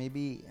isn't,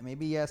 maybe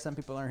yeah, some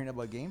people aren't hearing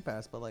about Game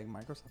Pass, but like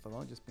Microsoft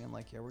alone just being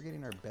like, yeah, we're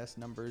getting our best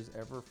numbers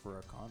ever for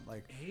a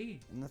like, Hey,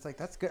 and that's like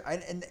that's good,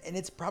 and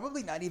it's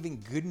probably not even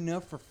good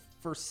enough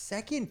for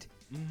second.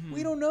 Mm-hmm.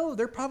 We don't know.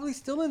 They're probably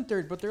still in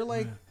third, but they're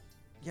like,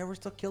 yeah, we're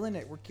still killing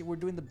it. We're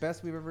doing the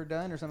best we've ever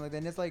done, or something like that.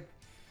 And it's like,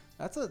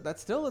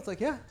 that's still, it's like,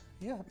 yeah,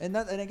 and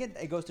again,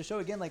 it goes to show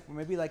again, like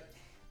maybe like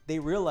they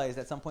realized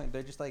at some point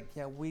they're just like,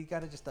 yeah, we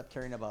got to just stop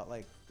caring about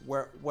like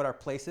what our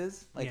place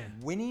is, like Yeah.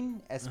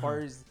 winning as far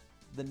as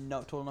the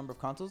total number of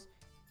consoles.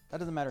 That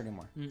doesn't matter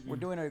anymore. We're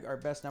doing our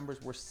best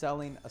numbers. We're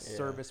selling a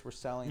service. We're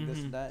selling this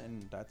and that,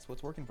 and that's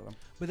what's working for them.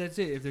 but that's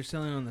it. If they're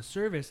selling on the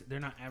service, they're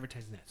not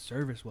advertising that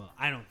service well.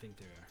 I don't think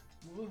they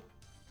are.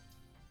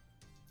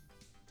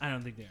 I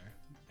don't think they are,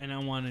 and I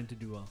want it to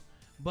do well.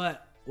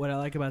 But what I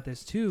like about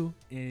this too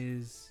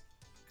is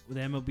with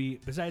the MLB.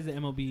 Besides the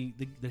MLB,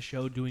 the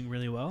show doing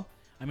really well.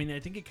 I mean, I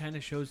think it kind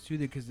of shows too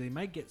that because they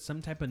might get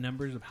some type of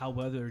numbers of how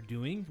well they're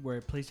doing,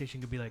 where PlayStation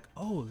could be like,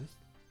 "Oh,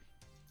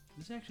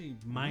 This actually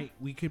might.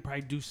 We could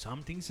probably do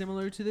something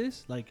similar to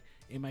this. Like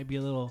it might be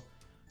a little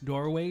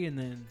doorway, and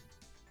then,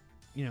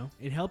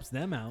 it helps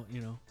them out.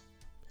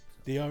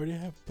 They already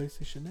have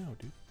PlayStation Now,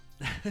 dude.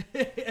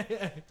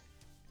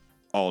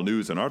 All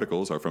news and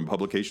articles are from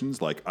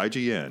publications like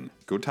IGN,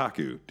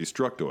 Kotaku,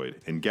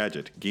 Destructoid,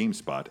 Engadget,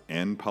 GameSpot,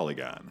 and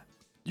Polygon.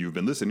 You've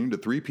been listening to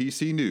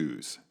 3PC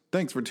News.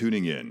 Thanks for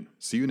tuning in.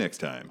 See you next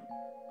time.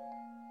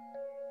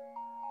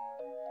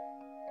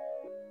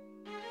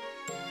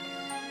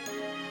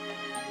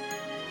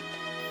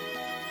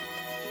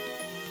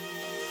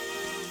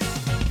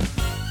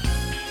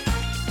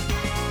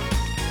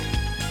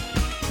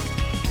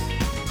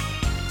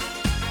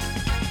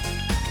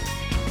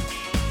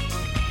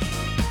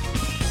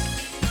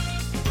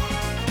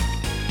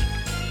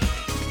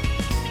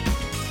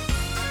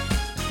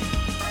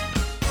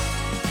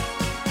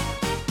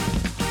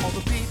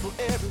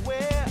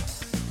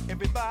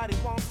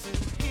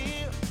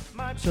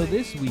 So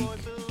this week,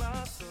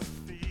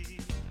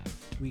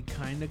 we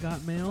kind of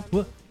got mail.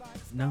 Well,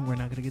 no, we're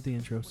not going to get the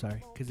intro,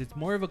 sorry. Because it's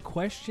more of a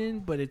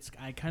question, but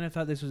I kind of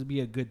thought this would be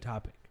a good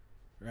topic,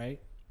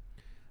 right?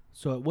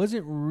 So it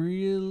wasn't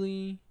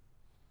really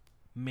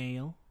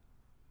mail,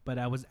 but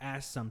I was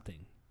asked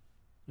something.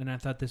 And I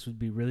thought this would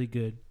be really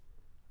good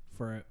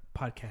for a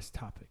podcast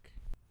topic.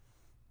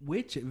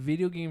 Which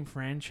video game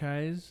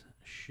franchise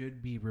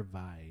should be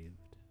revived?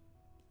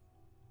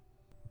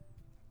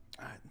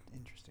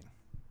 Interesting.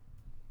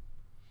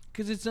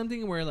 Because it's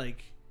something where,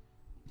 like,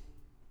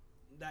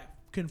 that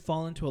can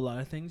fall into a lot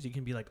of things. You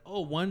can be like,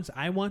 oh, once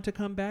I want to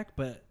come back,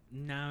 but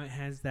now it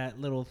has that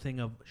little thing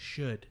of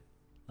should.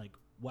 Like,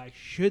 why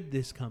should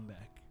this come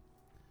back?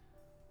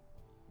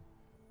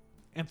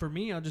 And for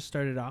me, I'll just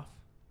start it off.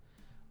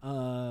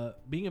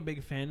 Being a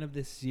big fan of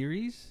this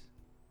series,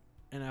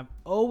 and I've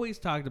always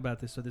talked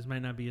about this, so this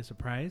might not be a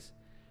surprise.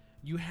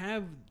 You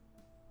have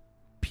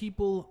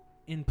people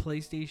in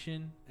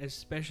PlayStation,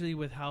 especially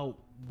with how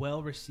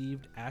well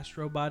received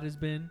Astro Bot has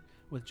been,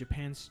 with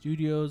Japan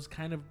studios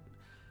kind of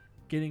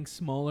getting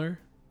smaller,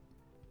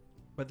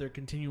 but they're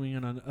continuing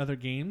on other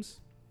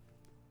games.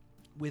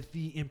 With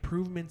the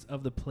improvements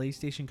of the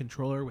PlayStation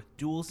controller with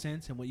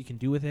DualSense and what you can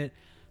do with it,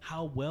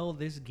 how well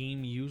this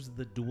game used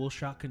the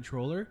DualShock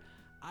controller,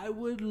 I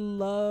would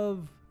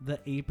love the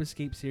Ape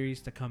Escape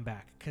series to come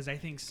back, because I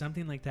think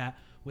something like that,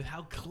 with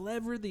how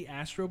clever the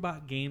Astro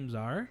Bot games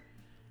are,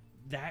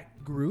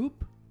 that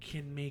group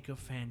can make a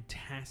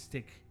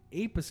fantastic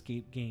Ape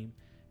Escape game.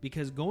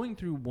 Because going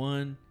through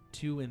 1,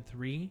 2, and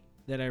 3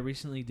 that I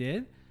recently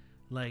did,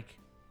 like,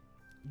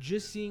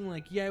 just seeing,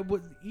 like,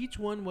 each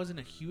one wasn't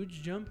a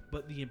huge jump,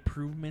 but the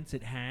improvements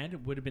it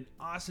had would have been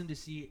awesome to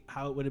see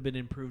how it would have been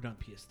improved on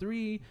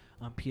PS3,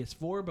 on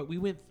PS4. But we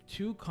went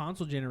 2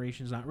 console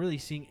generations not really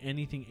seeing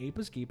anything Ape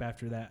Escape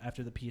after that,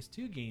 after the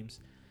PS2 games.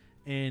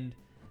 And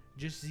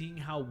just seeing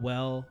how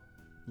well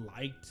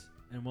liked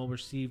and well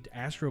received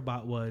Astro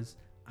Bot was,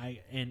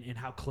 and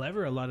how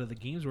clever a lot of the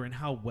games were, and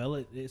how well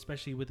it,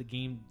 especially with the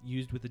game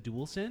used with the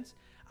DualSense,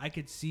 I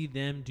could see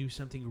them do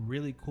something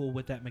really cool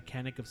with that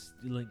mechanic of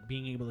like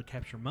being able to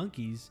capture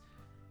monkeys,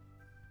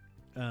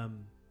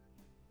 and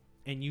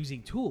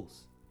using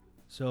tools.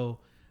 So,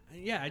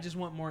 yeah, I just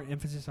want more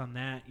emphasis on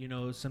that.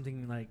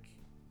 Something like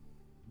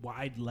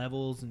wide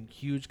levels and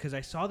huge, because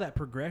I saw that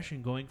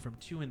progression going from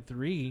 2 and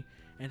 3,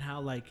 and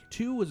how like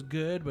 2 was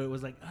good, but it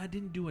was like I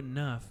didn't do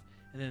enough.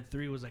 And then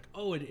 3 was like,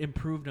 oh, it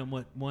improved on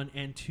what 1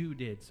 and 2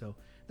 did. So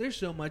there's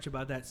so much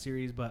about that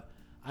series, but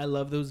I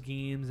love those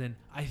games, and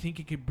I think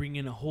it could bring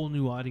in a whole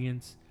new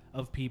audience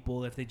of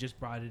people if they just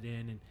brought it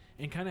in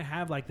and kind of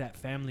have like that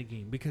family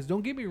game. Because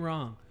don't get me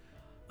wrong,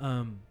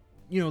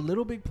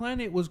 Little Big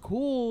Planet was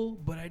cool,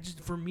 but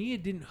for me,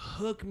 it didn't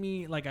hook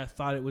me like I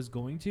thought it was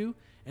going to.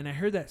 And I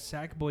heard that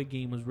Sackboy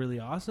game was really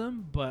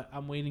awesome, but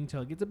I'm waiting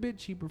till it gets a bit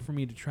cheaper for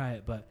me to try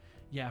it. But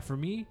yeah, for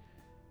me,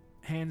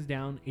 hands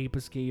down, Ape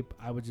Escape.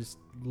 I would just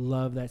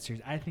love that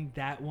series. I think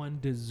that one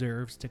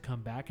deserves to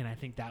come back, and I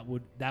think that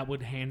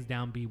would hands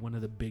down be one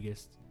of the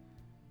biggest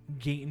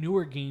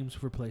newer games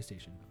for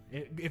PlayStation.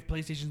 If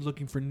PlayStation's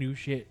looking for new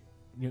shit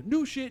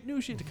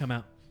to come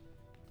out.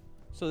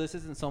 So this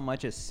isn't so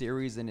much a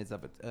series in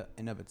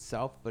of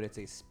itself, but it's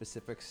a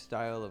specific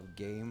style of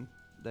game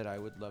that I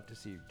would love to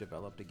see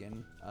developed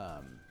again.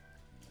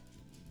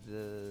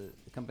 The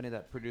company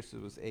that produced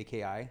it was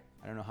AKI. I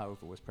don't know how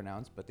it was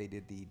pronounced, but they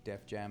did the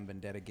Def Jam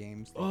Vendetta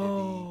games. They did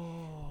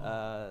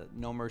the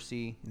No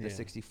Mercy, the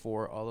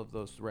 64, all of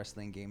those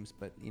wrestling games.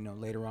 But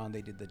later on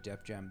they did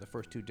the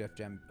first 2 Def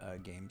Jam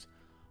games.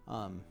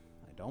 I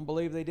don't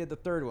believe they did the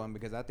third one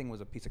because that thing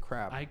was a piece of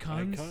crap.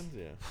 Icons,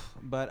 yeah.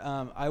 But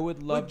I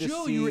would love to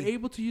Joe, see. you were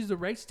able to use the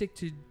right stick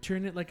to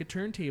turn it like a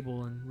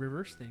turntable and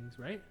reverse things,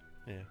 right?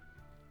 Yeah.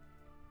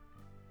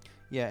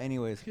 Yeah.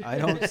 Anyways, I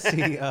don't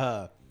see.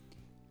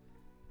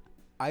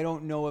 I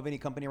don't know of any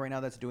company right now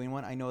that's doing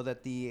one. I know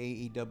that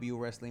the AEW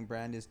wrestling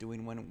brand is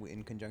doing one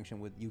in conjunction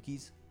with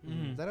Yuki's.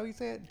 Is that how you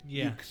say it?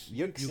 Yeah. Yuks.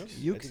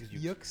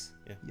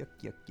 Yeah.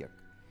 Yeah. Yuck.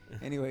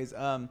 Anyways,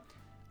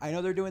 I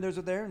know they're doing theirs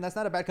with there, and that's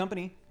not a bad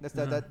company. That's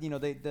that you know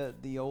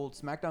the old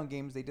SmackDown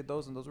games, they did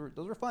those, and those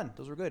were fun.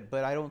 Those were good,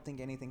 but I don't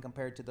think anything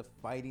compared to the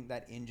fighting,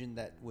 that engine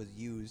that was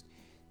used,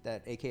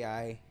 that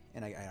AKI,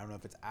 and I don't know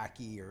if it's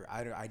Aki or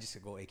I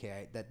just go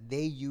AKI, that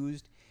they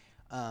used,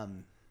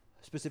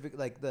 specific,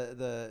 like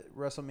the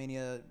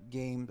WrestleMania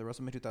game, the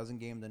WrestleMania 2000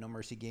 game, the No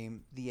Mercy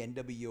game, the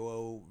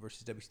NWO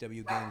versus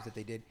WCW games that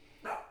they did,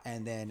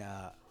 and then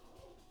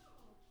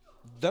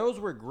those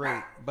were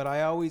great. But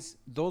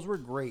those were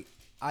great.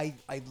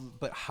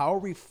 But how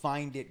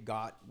refined it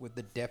got with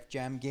the Def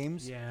Jam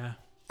games, Yeah.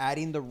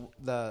 adding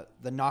the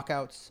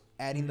knockouts,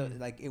 adding the,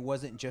 like, it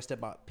wasn't just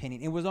about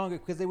pinning. It was longer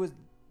because it was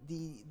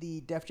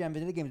the Def Jam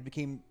video games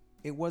became,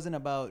 it wasn't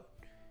about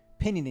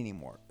pinning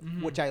anymore,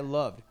 which I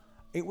loved.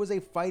 It was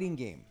a fighting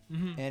game,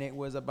 and it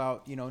was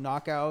about, you know,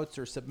 knockouts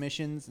or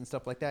submissions and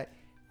stuff like that.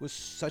 It was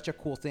such a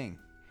cool thing.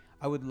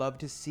 I would love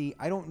to see.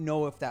 I don't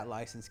know if that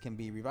license can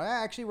be revived.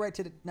 Actually, right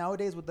to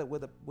nowadays with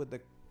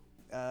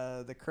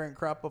the current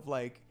crop of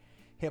like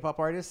hip hop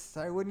artists,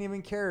 I wouldn't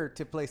even care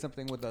to play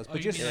something with us. Oh, But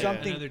you just mean like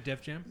something, another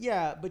Def Jam.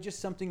 yeah. But just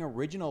something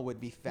original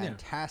would be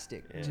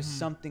fantastic. Just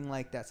something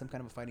like that, some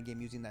kind of a fighting game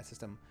using that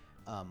system,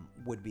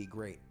 would be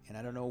great. And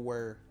I don't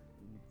know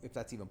if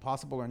that's even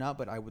possible or not.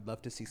 But I would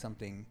love to see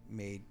something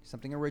made,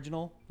 something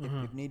original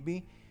if need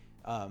be,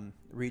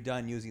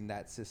 redone using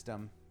that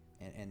system.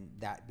 And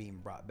that being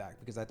brought back,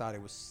 because I thought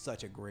it was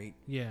such a great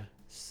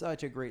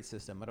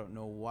system. I don't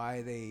know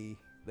why they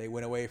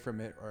went away from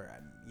it, or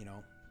you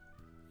know.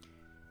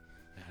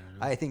 I don't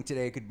know. I think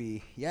today it would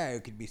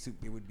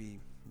be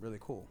really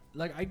cool.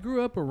 Like, I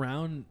grew up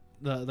around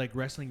the like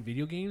wrestling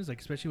video games, like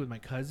especially with my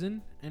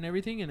cousin and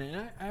everything,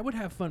 and I would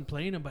have fun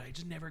playing them, but I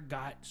just never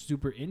got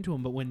super into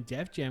them. But when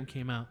Def Jam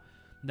came out,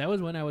 that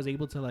was when I was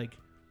able to like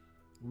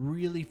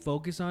really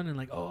focus on and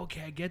like, oh,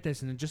 okay, I get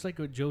this. And just like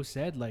what Joe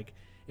said, like,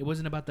 it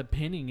wasn't about the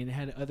pinning, and it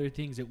had other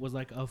things. It was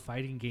like a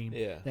fighting game.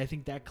 Yeah. I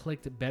think that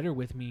clicked better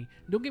with me.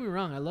 Don't get me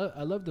wrong, I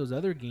love those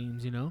other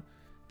games, you know.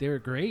 They were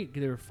great.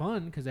 They were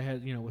fun because I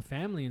had, you know, with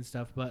family and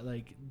stuff. But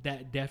like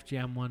that Def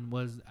Jam one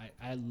was,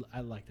 I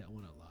like that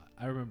one a lot.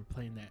 I remember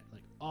playing that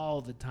like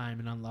all the time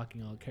and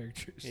unlocking all the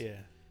characters.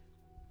 Yeah.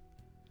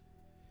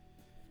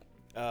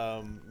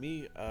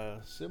 Me,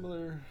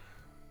 similar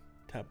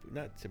type,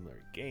 not similar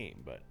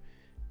game, but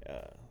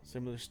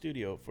similar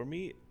studio. For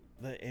me,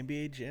 the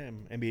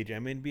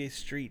NBA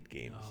Street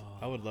games. Oh.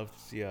 I would love to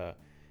see a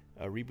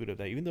reboot of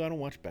that. Even though I don't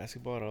watch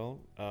basketball at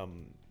all,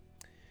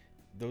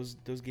 those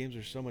games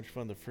are so much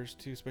fun. The first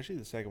two, especially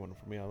the second one,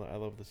 for me, I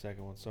love the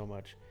second one so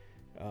much.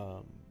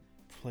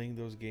 Playing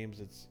those games,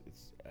 it's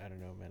I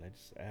don't know, man.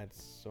 I had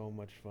so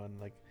much fun.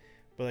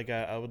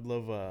 I would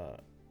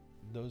love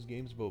those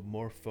games, but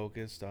more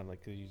focused on,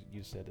 like, 'cause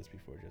you said this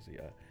before, Jesse.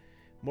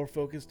 More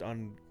focused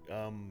on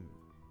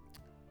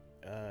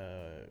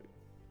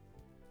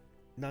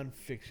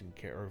non-fiction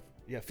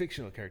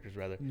fictional characters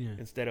rather,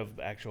 instead of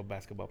actual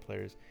basketball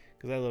players.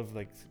 Because I love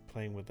like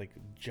playing with like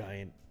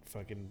giant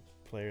fucking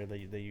player that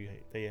you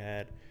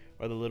had,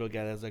 or the little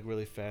guy that's like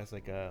really fast,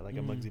 like a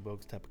Muggsy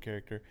Bogues type of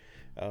character.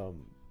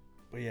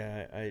 But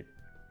yeah, I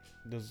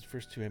those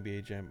first two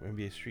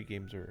NBA Street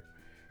games were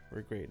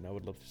great, and I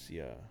would love to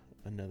see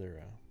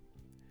another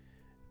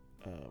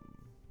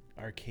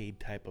arcade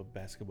type of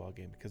basketball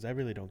game, because I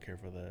really don't care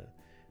for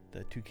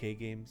the 2K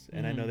games,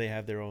 and I know they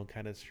have their own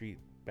kind of street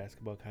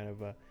basketball kind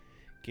of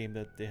game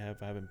that they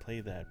have. I haven't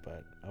played that,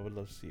 but I would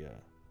love to see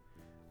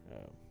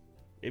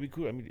it'd be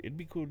cool. I mean, it'd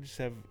be cool to just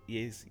have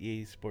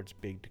EA Sports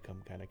Big to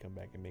come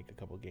back and make a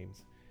couple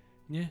games.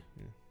 Yeah.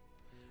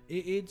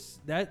 It's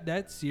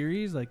that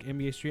series, like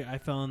NBA Street, I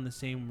fell on the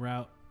same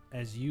route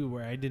as you,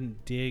 where I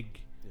didn't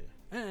dig.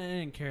 I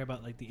didn't care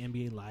about like the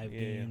NBA Live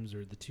games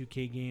or the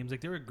 2K games.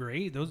 Like, they were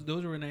great. Those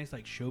were nice,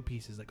 like,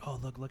 showpieces. Like, oh,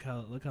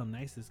 look how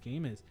nice this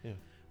game is. Yeah.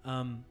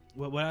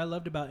 What I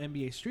loved about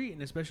NBA Street,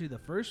 and especially the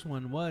first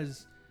one,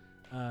 was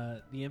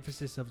the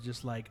emphasis of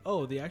just like,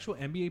 oh, the actual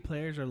NBA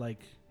players are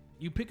like,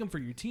 you pick them for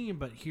your team,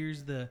 but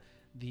here's the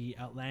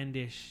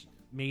outlandish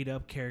made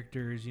up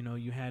characters. You know,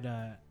 you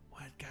had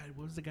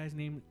what was the guy's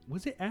name?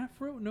 Was it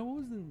Afro? No, what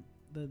was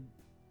the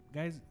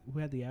guys who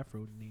had the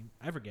Afro name?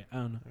 I forget. I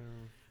don't know.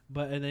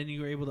 But and then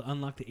you were able to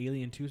unlock the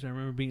alien too. So I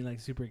remember being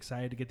like super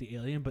excited to get the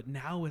alien. But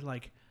now with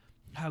like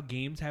how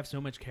games have so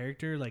much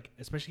character, like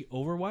especially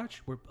Overwatch,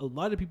 where a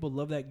lot of people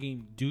love that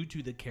game due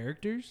to the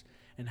characters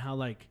and how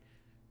like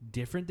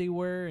different they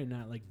were, and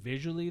not like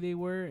visually they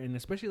were, and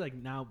especially like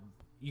now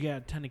you got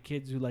a ton of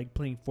kids who like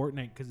playing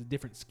Fortnite because of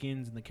different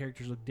skins and the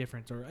characters look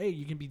different, or hey,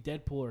 you can be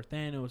Deadpool or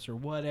Thanos or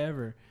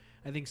whatever.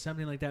 I think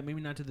something like that, maybe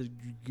not to the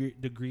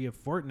degree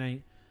of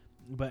Fortnite,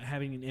 but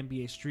having an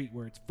NBA Street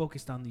where it's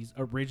focused on these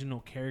original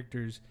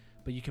characters,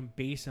 but you can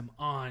base them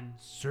on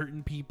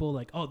certain people.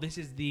 Like, oh, this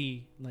is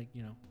the, like,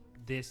 you know,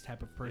 this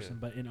type of person,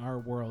 but in our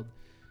world,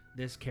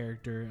 this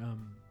character.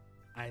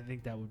 I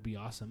think that would be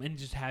awesome. And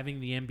just having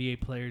the NBA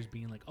players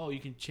being like, oh,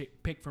 you can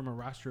pick from a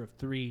roster of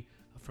 3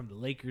 from the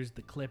Lakers,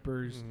 the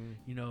Clippers,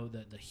 you know,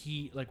 the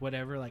Heat, like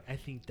whatever. Like, I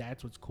think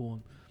that's what's cool.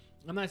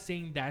 I'm not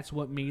saying that's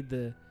what made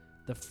the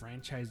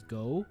franchise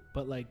go,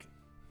 but like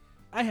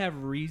I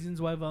have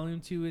reasons why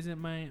Volume 2 isn't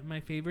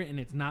my favorite, and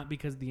it's not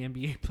because of the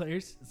NBA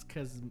players. It's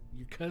because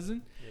your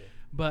cousin. Yeah.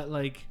 But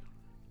like,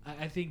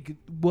 I think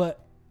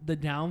what the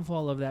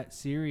downfall of that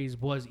series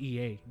was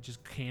EA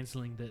just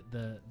canceling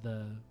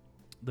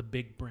the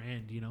big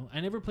brand. You know, I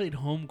never played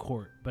Home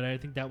Court, but I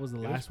think that was the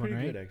It last was one,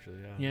 pretty right? good, actually.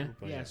 Yeah,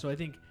 But yeah. So I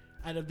think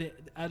out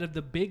of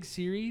the big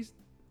series,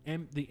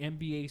 the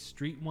NBA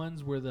Street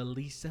ones were the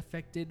least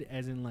affected,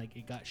 as in like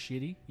it got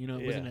shitty. You know,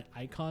 it wasn't an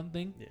icon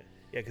thing. Yeah,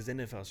 because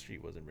NFL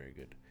Street wasn't very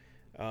good.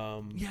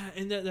 Yeah,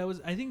 and that was,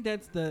 I think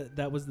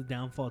that was the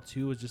downfall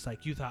too. Was just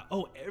like you thought,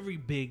 oh, every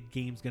big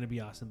game's gonna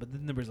be awesome, but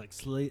then there was like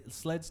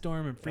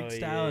Sledstorm and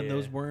Freakstyle, and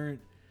those weren't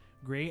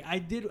great. I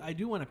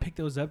do want to pick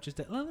those up just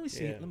to, let me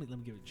see. Yeah. Let me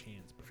give it a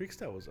chance.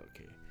 Freakstyle was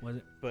okay. Was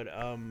it? But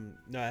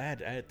no, I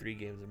had 3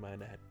 games in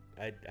mind.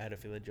 I had a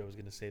feeling Joe was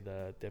gonna say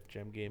the Def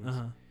Jam games.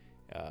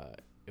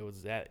 It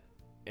was that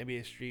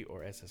NBA Street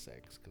or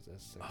SSX, because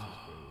SSX was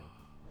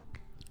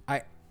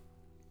brilliant.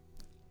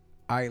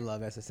 I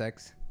love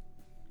SSX.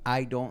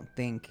 I don't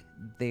think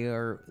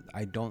they're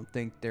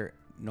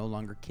no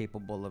longer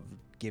capable of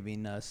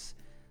giving us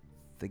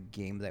the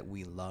game that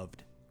we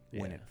loved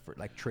when Yeah. it for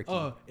like Tricky.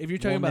 Oh, if you're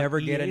talking we'll about never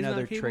EA get is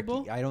another not Tricky.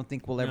 capable? I don't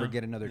think we'll ever No.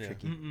 get another Yeah.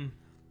 Tricky. Mm-mm.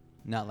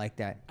 Not like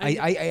that. I-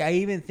 I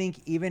even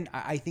think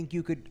I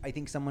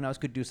think someone else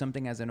could do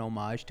something as an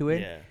homage to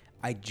it. Yeah.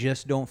 I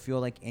just don't feel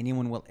like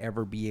anyone will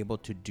ever be able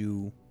to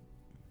do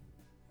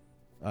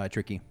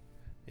Tricky.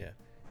 Yeah.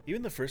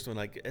 Even the first one,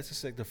 like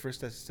SSX, the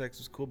first SSX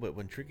was cool, but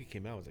when Tricky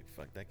came out, I was like,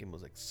 fuck, that game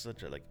was like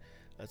such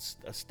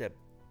a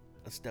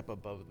step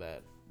above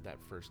that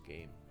first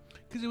game.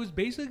 Because it was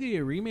basically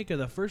a remake of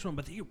the first one,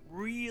 but they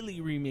really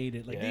remade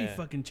it. Like they Yeah.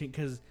 fucking changed.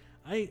 Because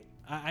I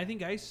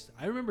think I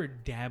remember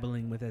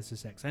dabbling with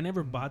SSX. I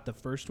never bought the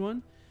first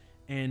one,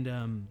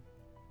 and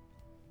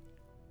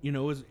you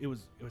know, it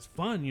was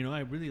fun. You know, I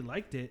really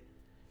liked it,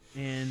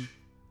 and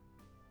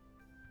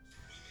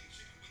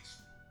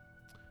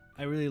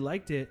I really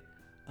liked it.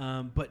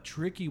 But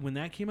Tricky, when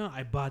that came out,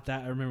 I bought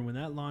that. I remember when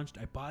that launched,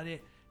 I bought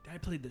it. I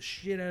played the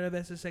shit out of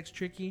SSX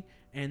Tricky,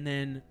 and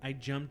then I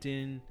jumped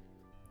in.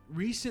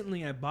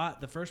 Recently, I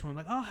bought the first one. I'm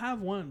like, I'll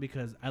have one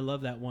because I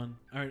love that one.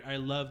 I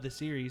love the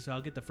series, so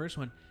I'll get the first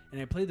one.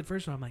 And I played the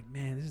first one. I'm like,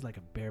 man, this is like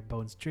a bare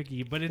bones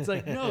Tricky. But it's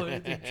like, no,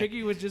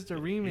 Tricky was just a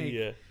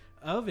remake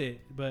of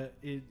it. But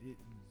it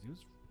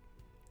was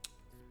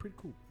pretty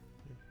cool.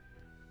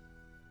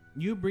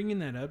 You bringing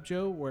that up,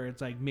 Joe, where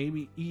it's like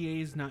maybe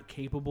EA is not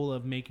capable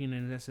of making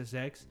an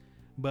SSX,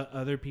 but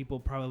other people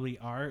probably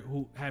are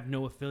who have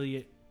no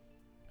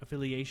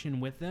affiliation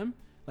with them.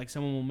 Like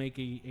someone will make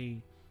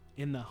a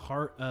in the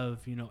heart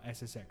of, you know,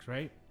 SSX,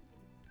 right?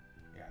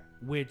 Yeah.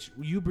 Which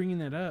you bringing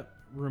that up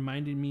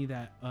reminded me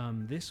that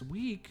this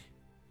week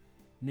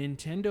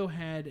Nintendo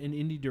had an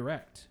Indie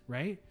Direct,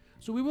 right?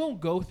 So we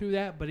won't go through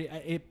that, but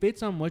it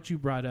fits on what you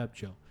brought up,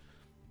 Joe.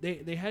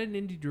 They had an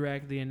Indie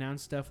Direct. They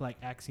announced stuff like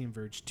Axiom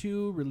Verge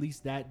 2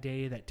 released that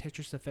day, that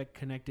Tetris Effect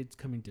Connected's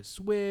coming to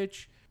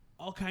Switch,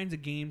 all kinds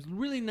of games,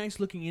 really nice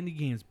looking indie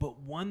games. But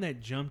one that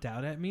jumped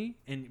out at me,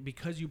 and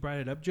because you brought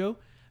it up, Joe,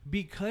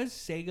 because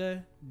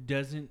Sega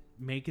doesn't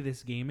make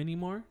this game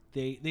anymore,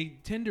 they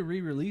tend to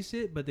re-release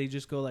it, but they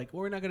just go like,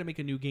 we're not going to make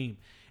a new game.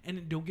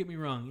 And don't get me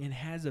wrong, it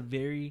has a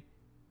very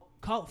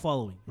cult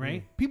following,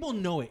 right? People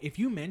know it. If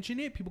you mention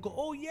it, people go,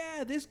 oh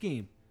yeah, this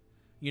game.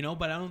 You know,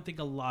 but I don't think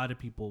a lot of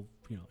people,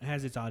 you know, it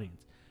has its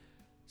audience.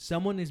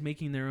 Someone is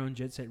making their own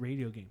Jet Set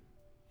Radio game.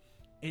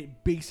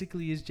 It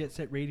basically is Jet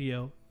Set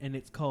Radio, and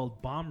it's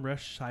called Bomb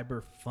Rush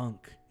Cyber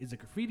Funk. It's a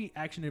graffiti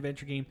action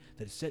adventure game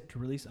that is set to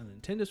release on the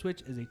Nintendo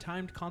Switch as a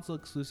timed console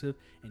exclusive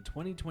in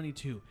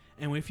 2022.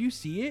 And if you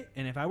see it,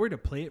 and if I were to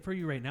play it for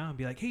you right now and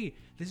be like, hey,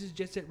 this is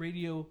Jet Set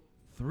Radio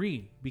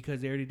 3,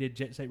 because they already did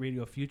Jet Set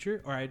Radio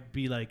Future, or I'd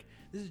be like,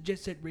 this is Jet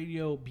Set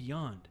Radio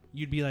Beyond.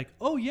 You'd be like,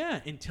 oh yeah,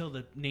 until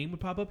the name would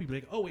pop up. You'd be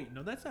like, oh wait,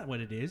 no, that's not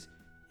what it is.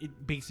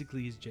 It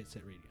basically is Jet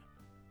Set Radio.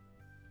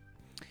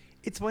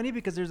 It's funny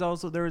because there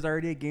was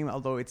already a game,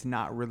 although it's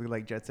not really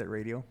like Jet Set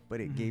Radio,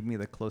 but it gave me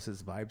the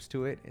closest vibes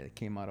to it. It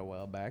came out a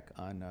while back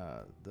on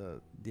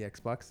the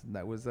Xbox. And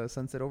that was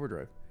Sunset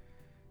Overdrive.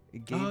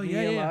 It gave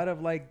me a lot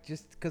of like,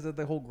 just because of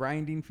the whole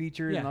grinding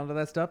features and all of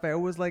that stuff. I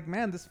was like,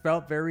 man, this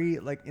felt very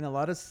like, in a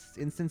lot of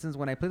instances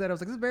when I played that, I was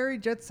like, this is very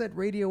Jet Set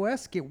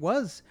Radio-esque. It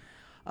was.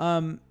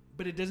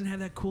 But it doesn't have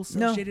that cool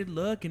cel-shaded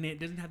look, and it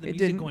doesn't have the music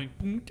didn't. going.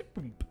 Boom,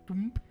 boom,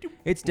 boom, boom.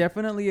 It's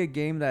definitely a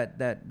game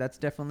that's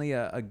definitely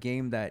a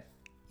game that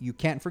you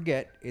can't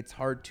forget. It's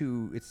hard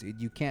to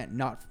you can't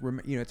not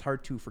it's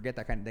hard to forget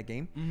that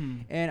game.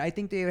 Mm-hmm. And I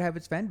think they have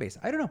its fan base.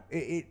 I don't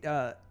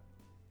know.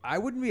 I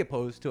wouldn't be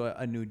opposed to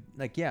a new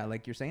like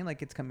you're saying,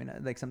 like it's coming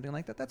like something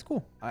like that. That's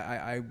cool.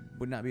 I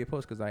would not be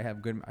opposed because I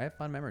have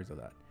fond memories of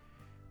that.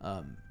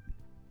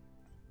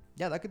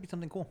 Yeah, that could be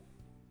something cool.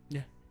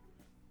 Yeah,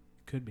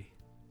 could be.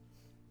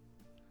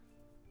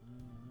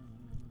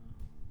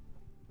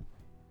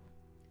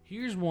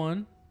 Here's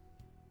one.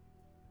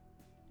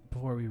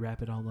 Before we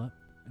wrap it all up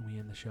and we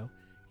end the show,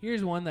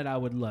 here's one that I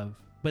would love.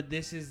 But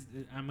this is,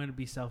 I'm going to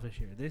be selfish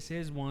here. This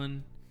is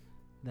one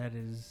that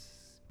is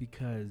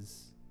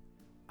because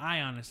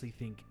I honestly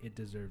think it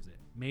deserves it.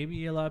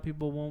 Maybe a lot of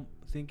people won't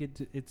think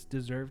it's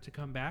deserved to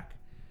come back,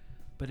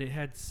 but it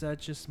had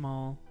such a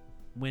small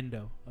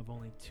window of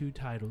only 2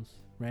 titles,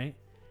 right?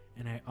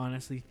 And I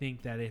honestly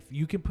think that if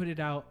you can put it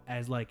out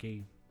as like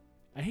a,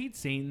 I hate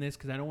saying this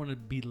because I don't want to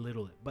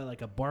belittle it, but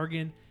like a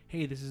bargain.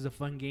 Hey, this is a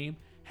fun game.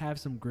 Have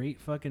some great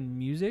fucking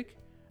music.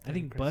 I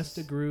think Bust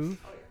a Groove.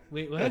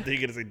 Wait, what? I think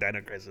you're gonna say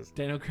Dino Crisis.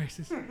 Dino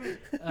Crisis.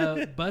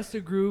 Bust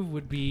a Groove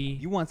would be.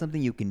 You want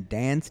something you can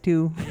dance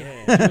to?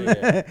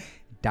 Yeah.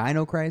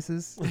 Dino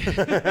Crisis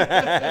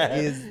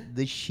is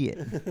the shit.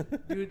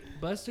 Dude,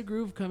 Bust a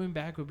Groove coming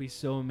back would be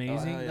so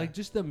amazing. yeah. Like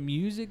just the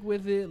music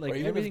with it, like or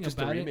even everything if just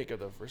about the it. remake of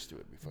the first two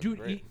would be fucking Dude,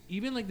 great.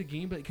 even like the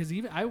game, because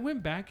even I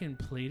went back and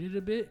played it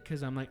a bit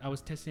because I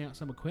was testing out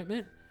some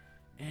equipment,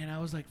 and I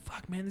was like,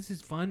 "Fuck, man, this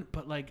is fun."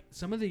 But like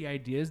some of the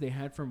ideas they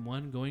had from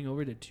 1 going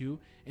over to 2,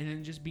 and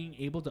then just being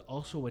able to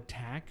also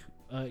attack.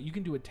 You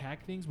can do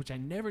attack things, which I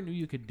never knew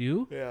you could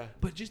do. Yeah.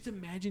 But just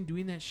imagine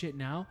doing that shit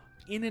now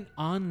in an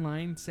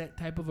online set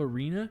type of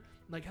arena.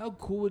 Like, how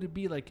cool would it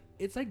be? Like,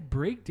 it's like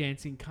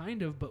breakdancing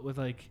kind of, but with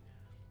like,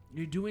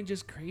 you're doing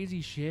just crazy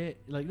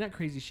shit. Like, not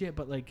crazy shit,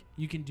 but like,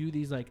 you can do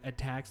these like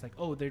attacks. Like,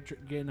 oh, they're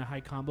getting a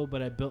high combo,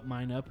 but I built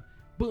mine up.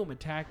 Boom,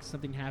 attack,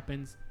 something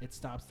happens. It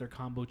stops their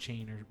combo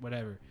chain or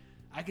whatever.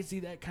 I could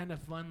see that kind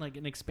of fun, like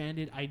an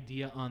expanded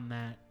idea on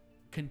that,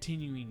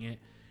 continuing it.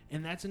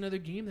 And that's another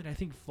game that I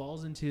think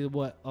falls into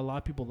what a lot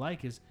of people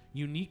like is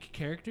unique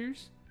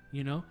characters,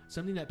 you know,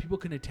 something that people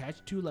can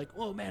attach to, like,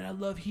 oh man, I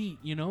love Heat,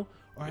 you know,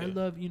 or I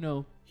love, you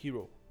know,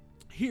 Hero,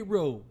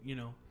 you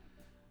know,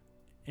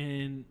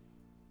 and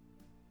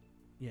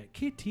yeah,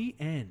 Kitty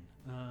N.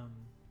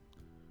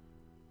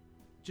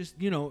 Just,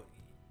 you know,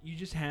 you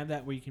just have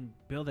that where you can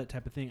build that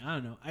type of thing. I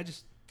don't know.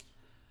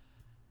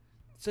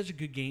 Such a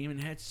good game and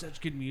had such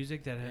good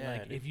music that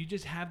like dude. if you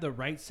just have the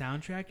right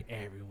soundtrack,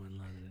 everyone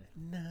loves it.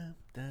 Not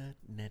the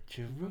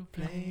natural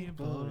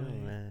playboy.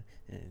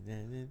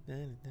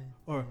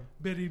 Or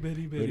Betty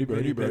good.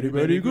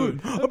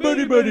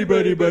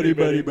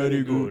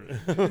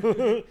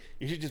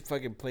 You should just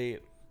fucking play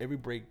it every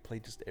break. Play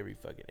just every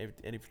fucking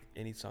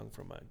any song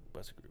from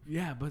Bust a Groove.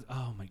 Yeah, but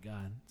oh my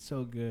god,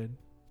 so good.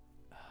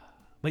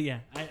 But yeah,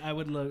 I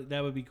would love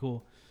that. Would be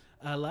cool.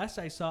 Last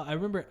I saw, I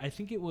remember, I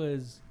think it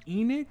was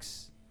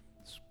Enix,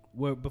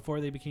 where before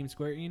they became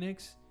Square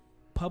Enix,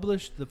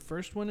 published the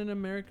first one in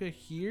America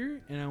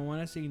here, and I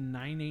want to say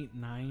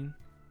 989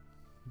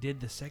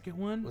 did the second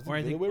one, Was it or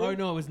I think, Billy Whittle? or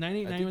no, it was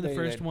 989 with the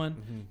first 989. one,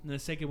 Mhm. and the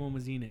second one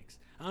was Enix.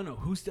 I don't know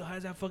who still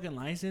has that fucking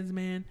license,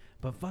 man,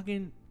 but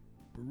fucking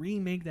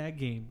remake that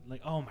game,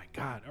 like, oh my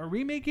god, or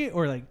remake it,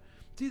 or like,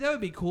 dude, that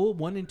would be cool.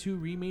 1 and 2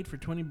 remade for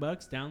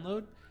 $20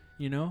 download,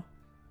 you know.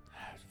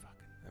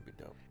 That'd be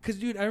dope. Cause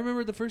dude, I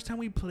remember the first time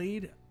we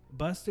played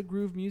Bust a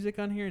Groove music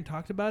on here and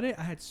talked about it,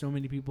 I had so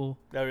many people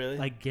Oh really?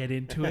 like get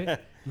into it.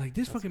 Like,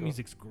 this That's fucking cool.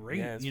 music's great,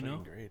 Yeah, it's you fucking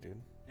know. great,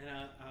 dude. And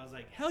I was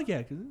like, hell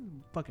yeah, cause this is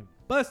fucking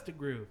Bust a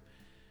Groove.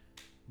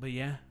 But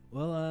yeah,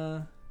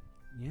 well,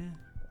 yeah,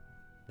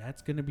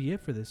 that's gonna be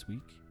it for this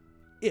week.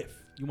 If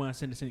you want to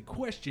send us any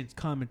questions,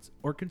 comments,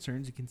 or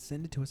concerns, you can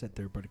send it to us at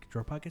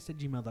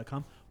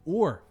thirdpartycontrollerpodcast@gmail.com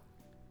or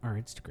our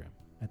Instagram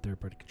at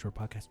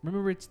thirdpartycontrollerpodcast.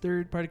 Remember, it's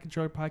Third Party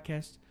Controller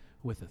Podcast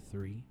with a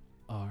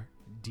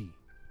 3RD.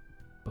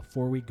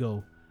 Before we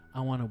go,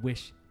 I want to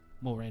wish,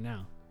 well, right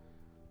now,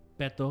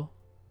 Beto,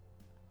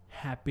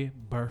 happy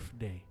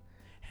birthday.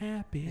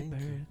 Happy Thank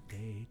you.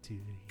 birthday to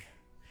you.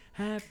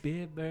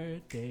 Happy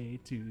birthday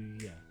to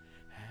you.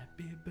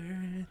 Happy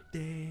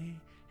birthday.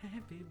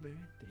 Happy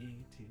birthday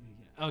to you.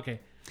 Okay.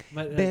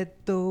 But,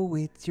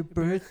 Beto, it's your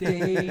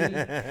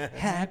birthday.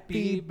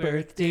 Happy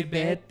birthday,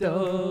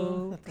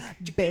 Beto.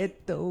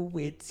 Beto,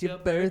 it's your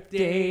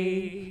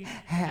birthday.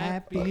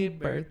 Happy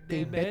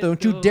birthday, Beto.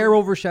 Don't you dare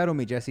overshadow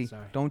me, Jesse.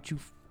 Sorry. Don't you.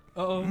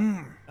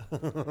 Uh-oh.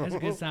 That's a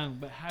good song.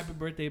 But happy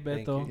birthday,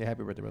 Thank Beto. Yeah,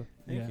 happy birthday, bro.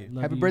 Thank you.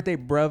 love Happy you. birthday,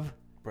 bruv.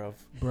 Bruv.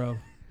 Bro.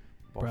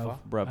 Bofa.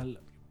 Bruv.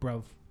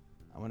 Bruv.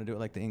 I want to do it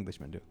like the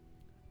Englishmen do.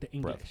 The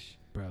English.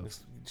 Bro.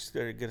 Just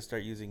gotta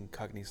start using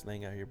Cockney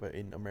slang out here, but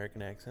in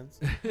American accents.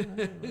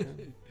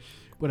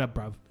 What up,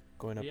 bruv?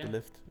 Going up Yeah. the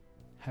lift.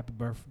 Happy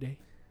birthday,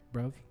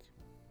 bruv.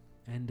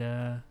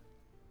 And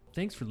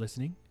thanks for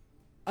listening.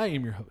 I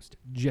am your host,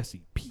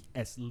 Jesse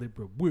P.S.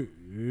 Libra with...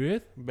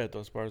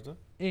 Beto Esparza.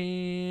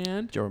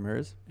 And Joe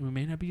Ramirez. we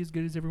may not be as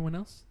good as everyone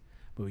else,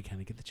 but we kind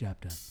of get the job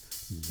done.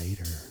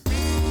 Later.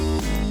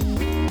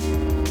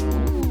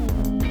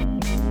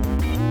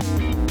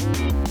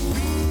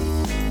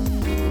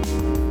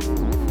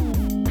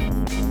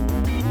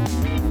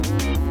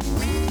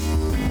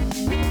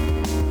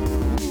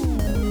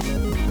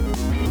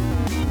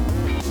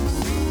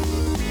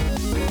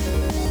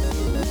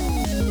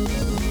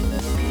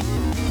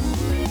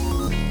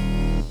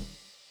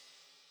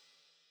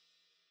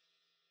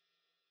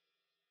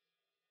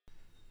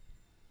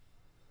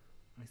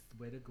 I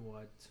swear to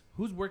God.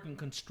 Who's working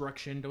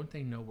construction? Don't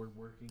they know we're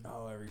working?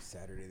 Oh, every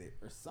Saturday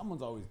or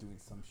someone's always doing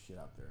some shit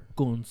out there.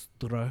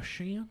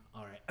 Construction?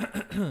 All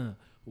right.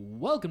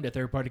 Welcome to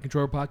Third Party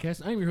Controller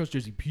Podcast. I'm your host,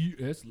 Jesse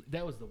P.S.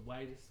 That was the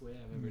widest way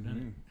I've ever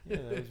done Yeah,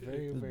 that was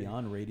very, It was very.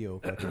 beyond radio,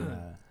 fucking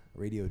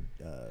radio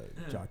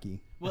jockey. it.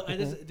 Well,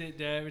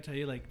 did I ever tell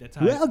you, like, that's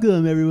how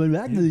Welcome everyone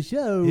back to the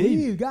show. Hey.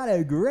 We've got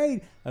a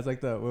great. That's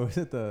like the what was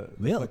it the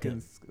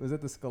Welcome. fucking was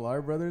it the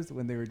Scalar brothers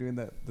when they were doing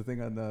the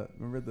thing on the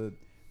remember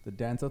the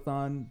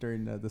dance-a-thon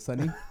during the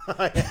Sunny?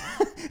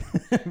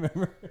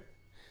 Remember?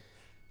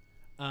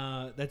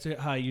 That's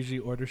how I usually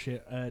order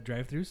shit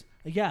drive-thrus.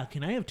 Yeah,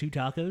 can I have 2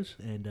 tacos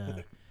and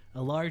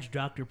a large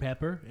Dr.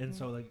 Pepper? And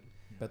so, like,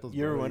 Bethel's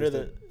You ever brother wonder used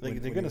that to- like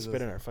when they're he gonna was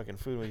spit a- in our fucking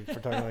food when for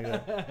talking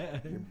like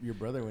that? your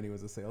brother, when he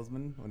was a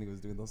salesman, when he was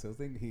doing those sales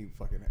things, he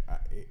fucking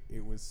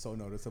it was so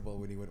noticeable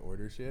when he would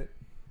order shit.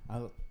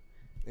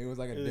 It was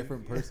like a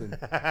different person.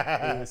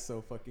 It was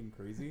so fucking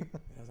crazy. And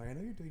I was like, I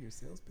know you're doing your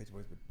sales pitch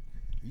voice,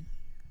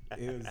 but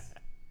it was.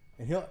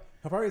 And he'll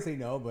probably say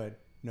no, but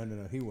no,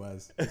 he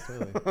was. It's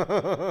totally.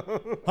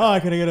 Hi,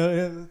 can I get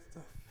a?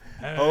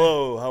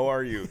 Hello, how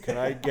are you? Can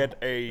I get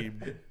a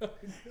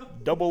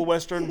double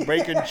Western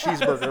bacon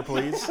cheeseburger,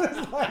 please?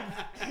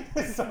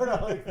 Sort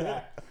of like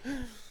that.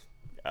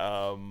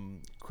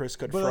 Chris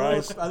cut But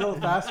fries. a little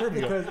faster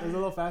because it was a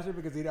little faster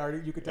because he'd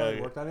already you could tell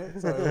he worked on it.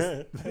 So it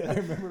was, I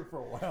remember for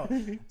a while.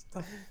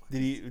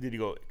 Did he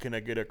go? Can I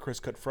get a Chris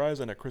cut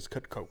fries and a Chris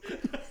cut Coke?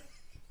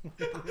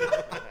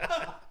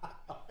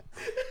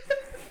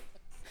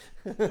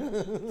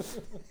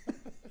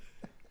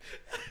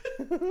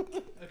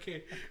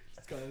 okay,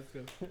 let's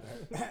go.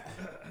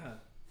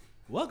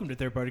 Welcome to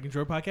Third Party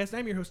Controller Podcast.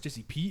 I'm your host,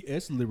 Jesse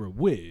P.S. Lira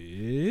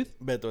with...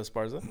 Beto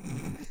Esparza.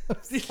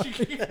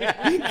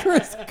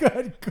 Chris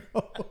could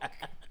go.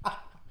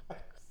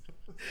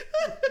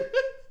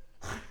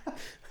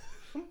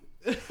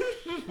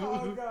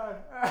 Oh god.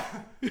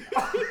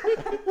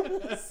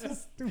 That's the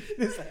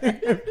stupidest thing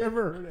I've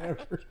ever heard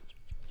ever.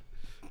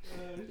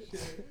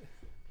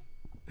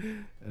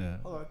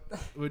 Hold on.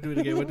 We'll do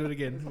it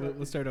again.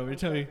 We'll start over.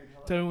 Tell me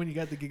when you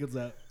got the giggles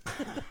out.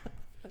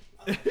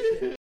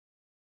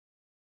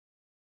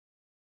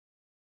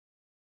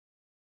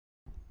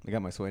 I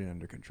got my sweating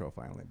under control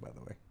finally, by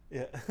the way.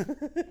 Yeah.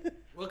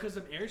 Well, because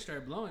some air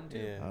started blowing, too.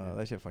 Yeah.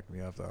 That shit fucked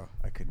me up though.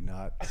 I could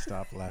not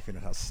stop laughing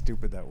at how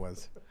stupid that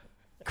was.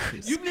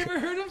 You've never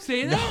heard him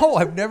say that? No,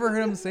 I've never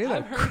heard him say that.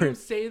 I've heard him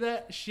Chris. say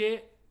that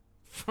shit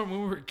from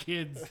when we were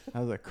kids. I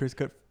was like, Chris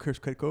cut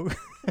Coke.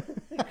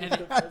 And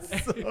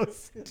it, So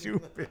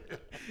stupid.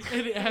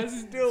 and it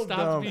hasn't Still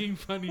stopped dumb. being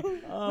funny.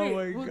 Oh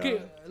Wait, my okay,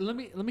 god. let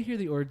me hear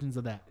the origins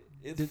of that.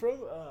 It's Did- from.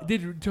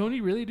 Did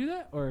Tony really do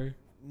that, or?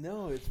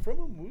 No, it's from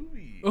a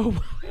movie. Oh,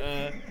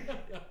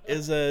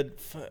 Is I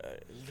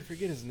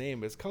forget his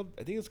name. It's called.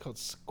 I think it's called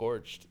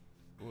Scorched.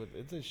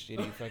 It's a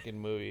shitty fucking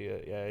movie.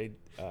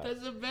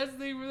 that's the best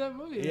thing for that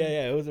movie.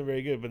 Yeah, it wasn't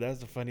very good, but that's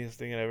the funniest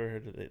thing I ever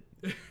heard of it.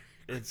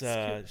 It's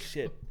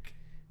shit.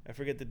 I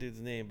forget the dude's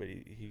name, but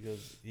he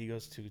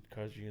goes to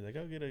Carl's Jr. like,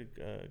 I'll get a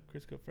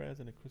Crisco fries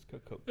and a Crisco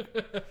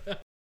Coke.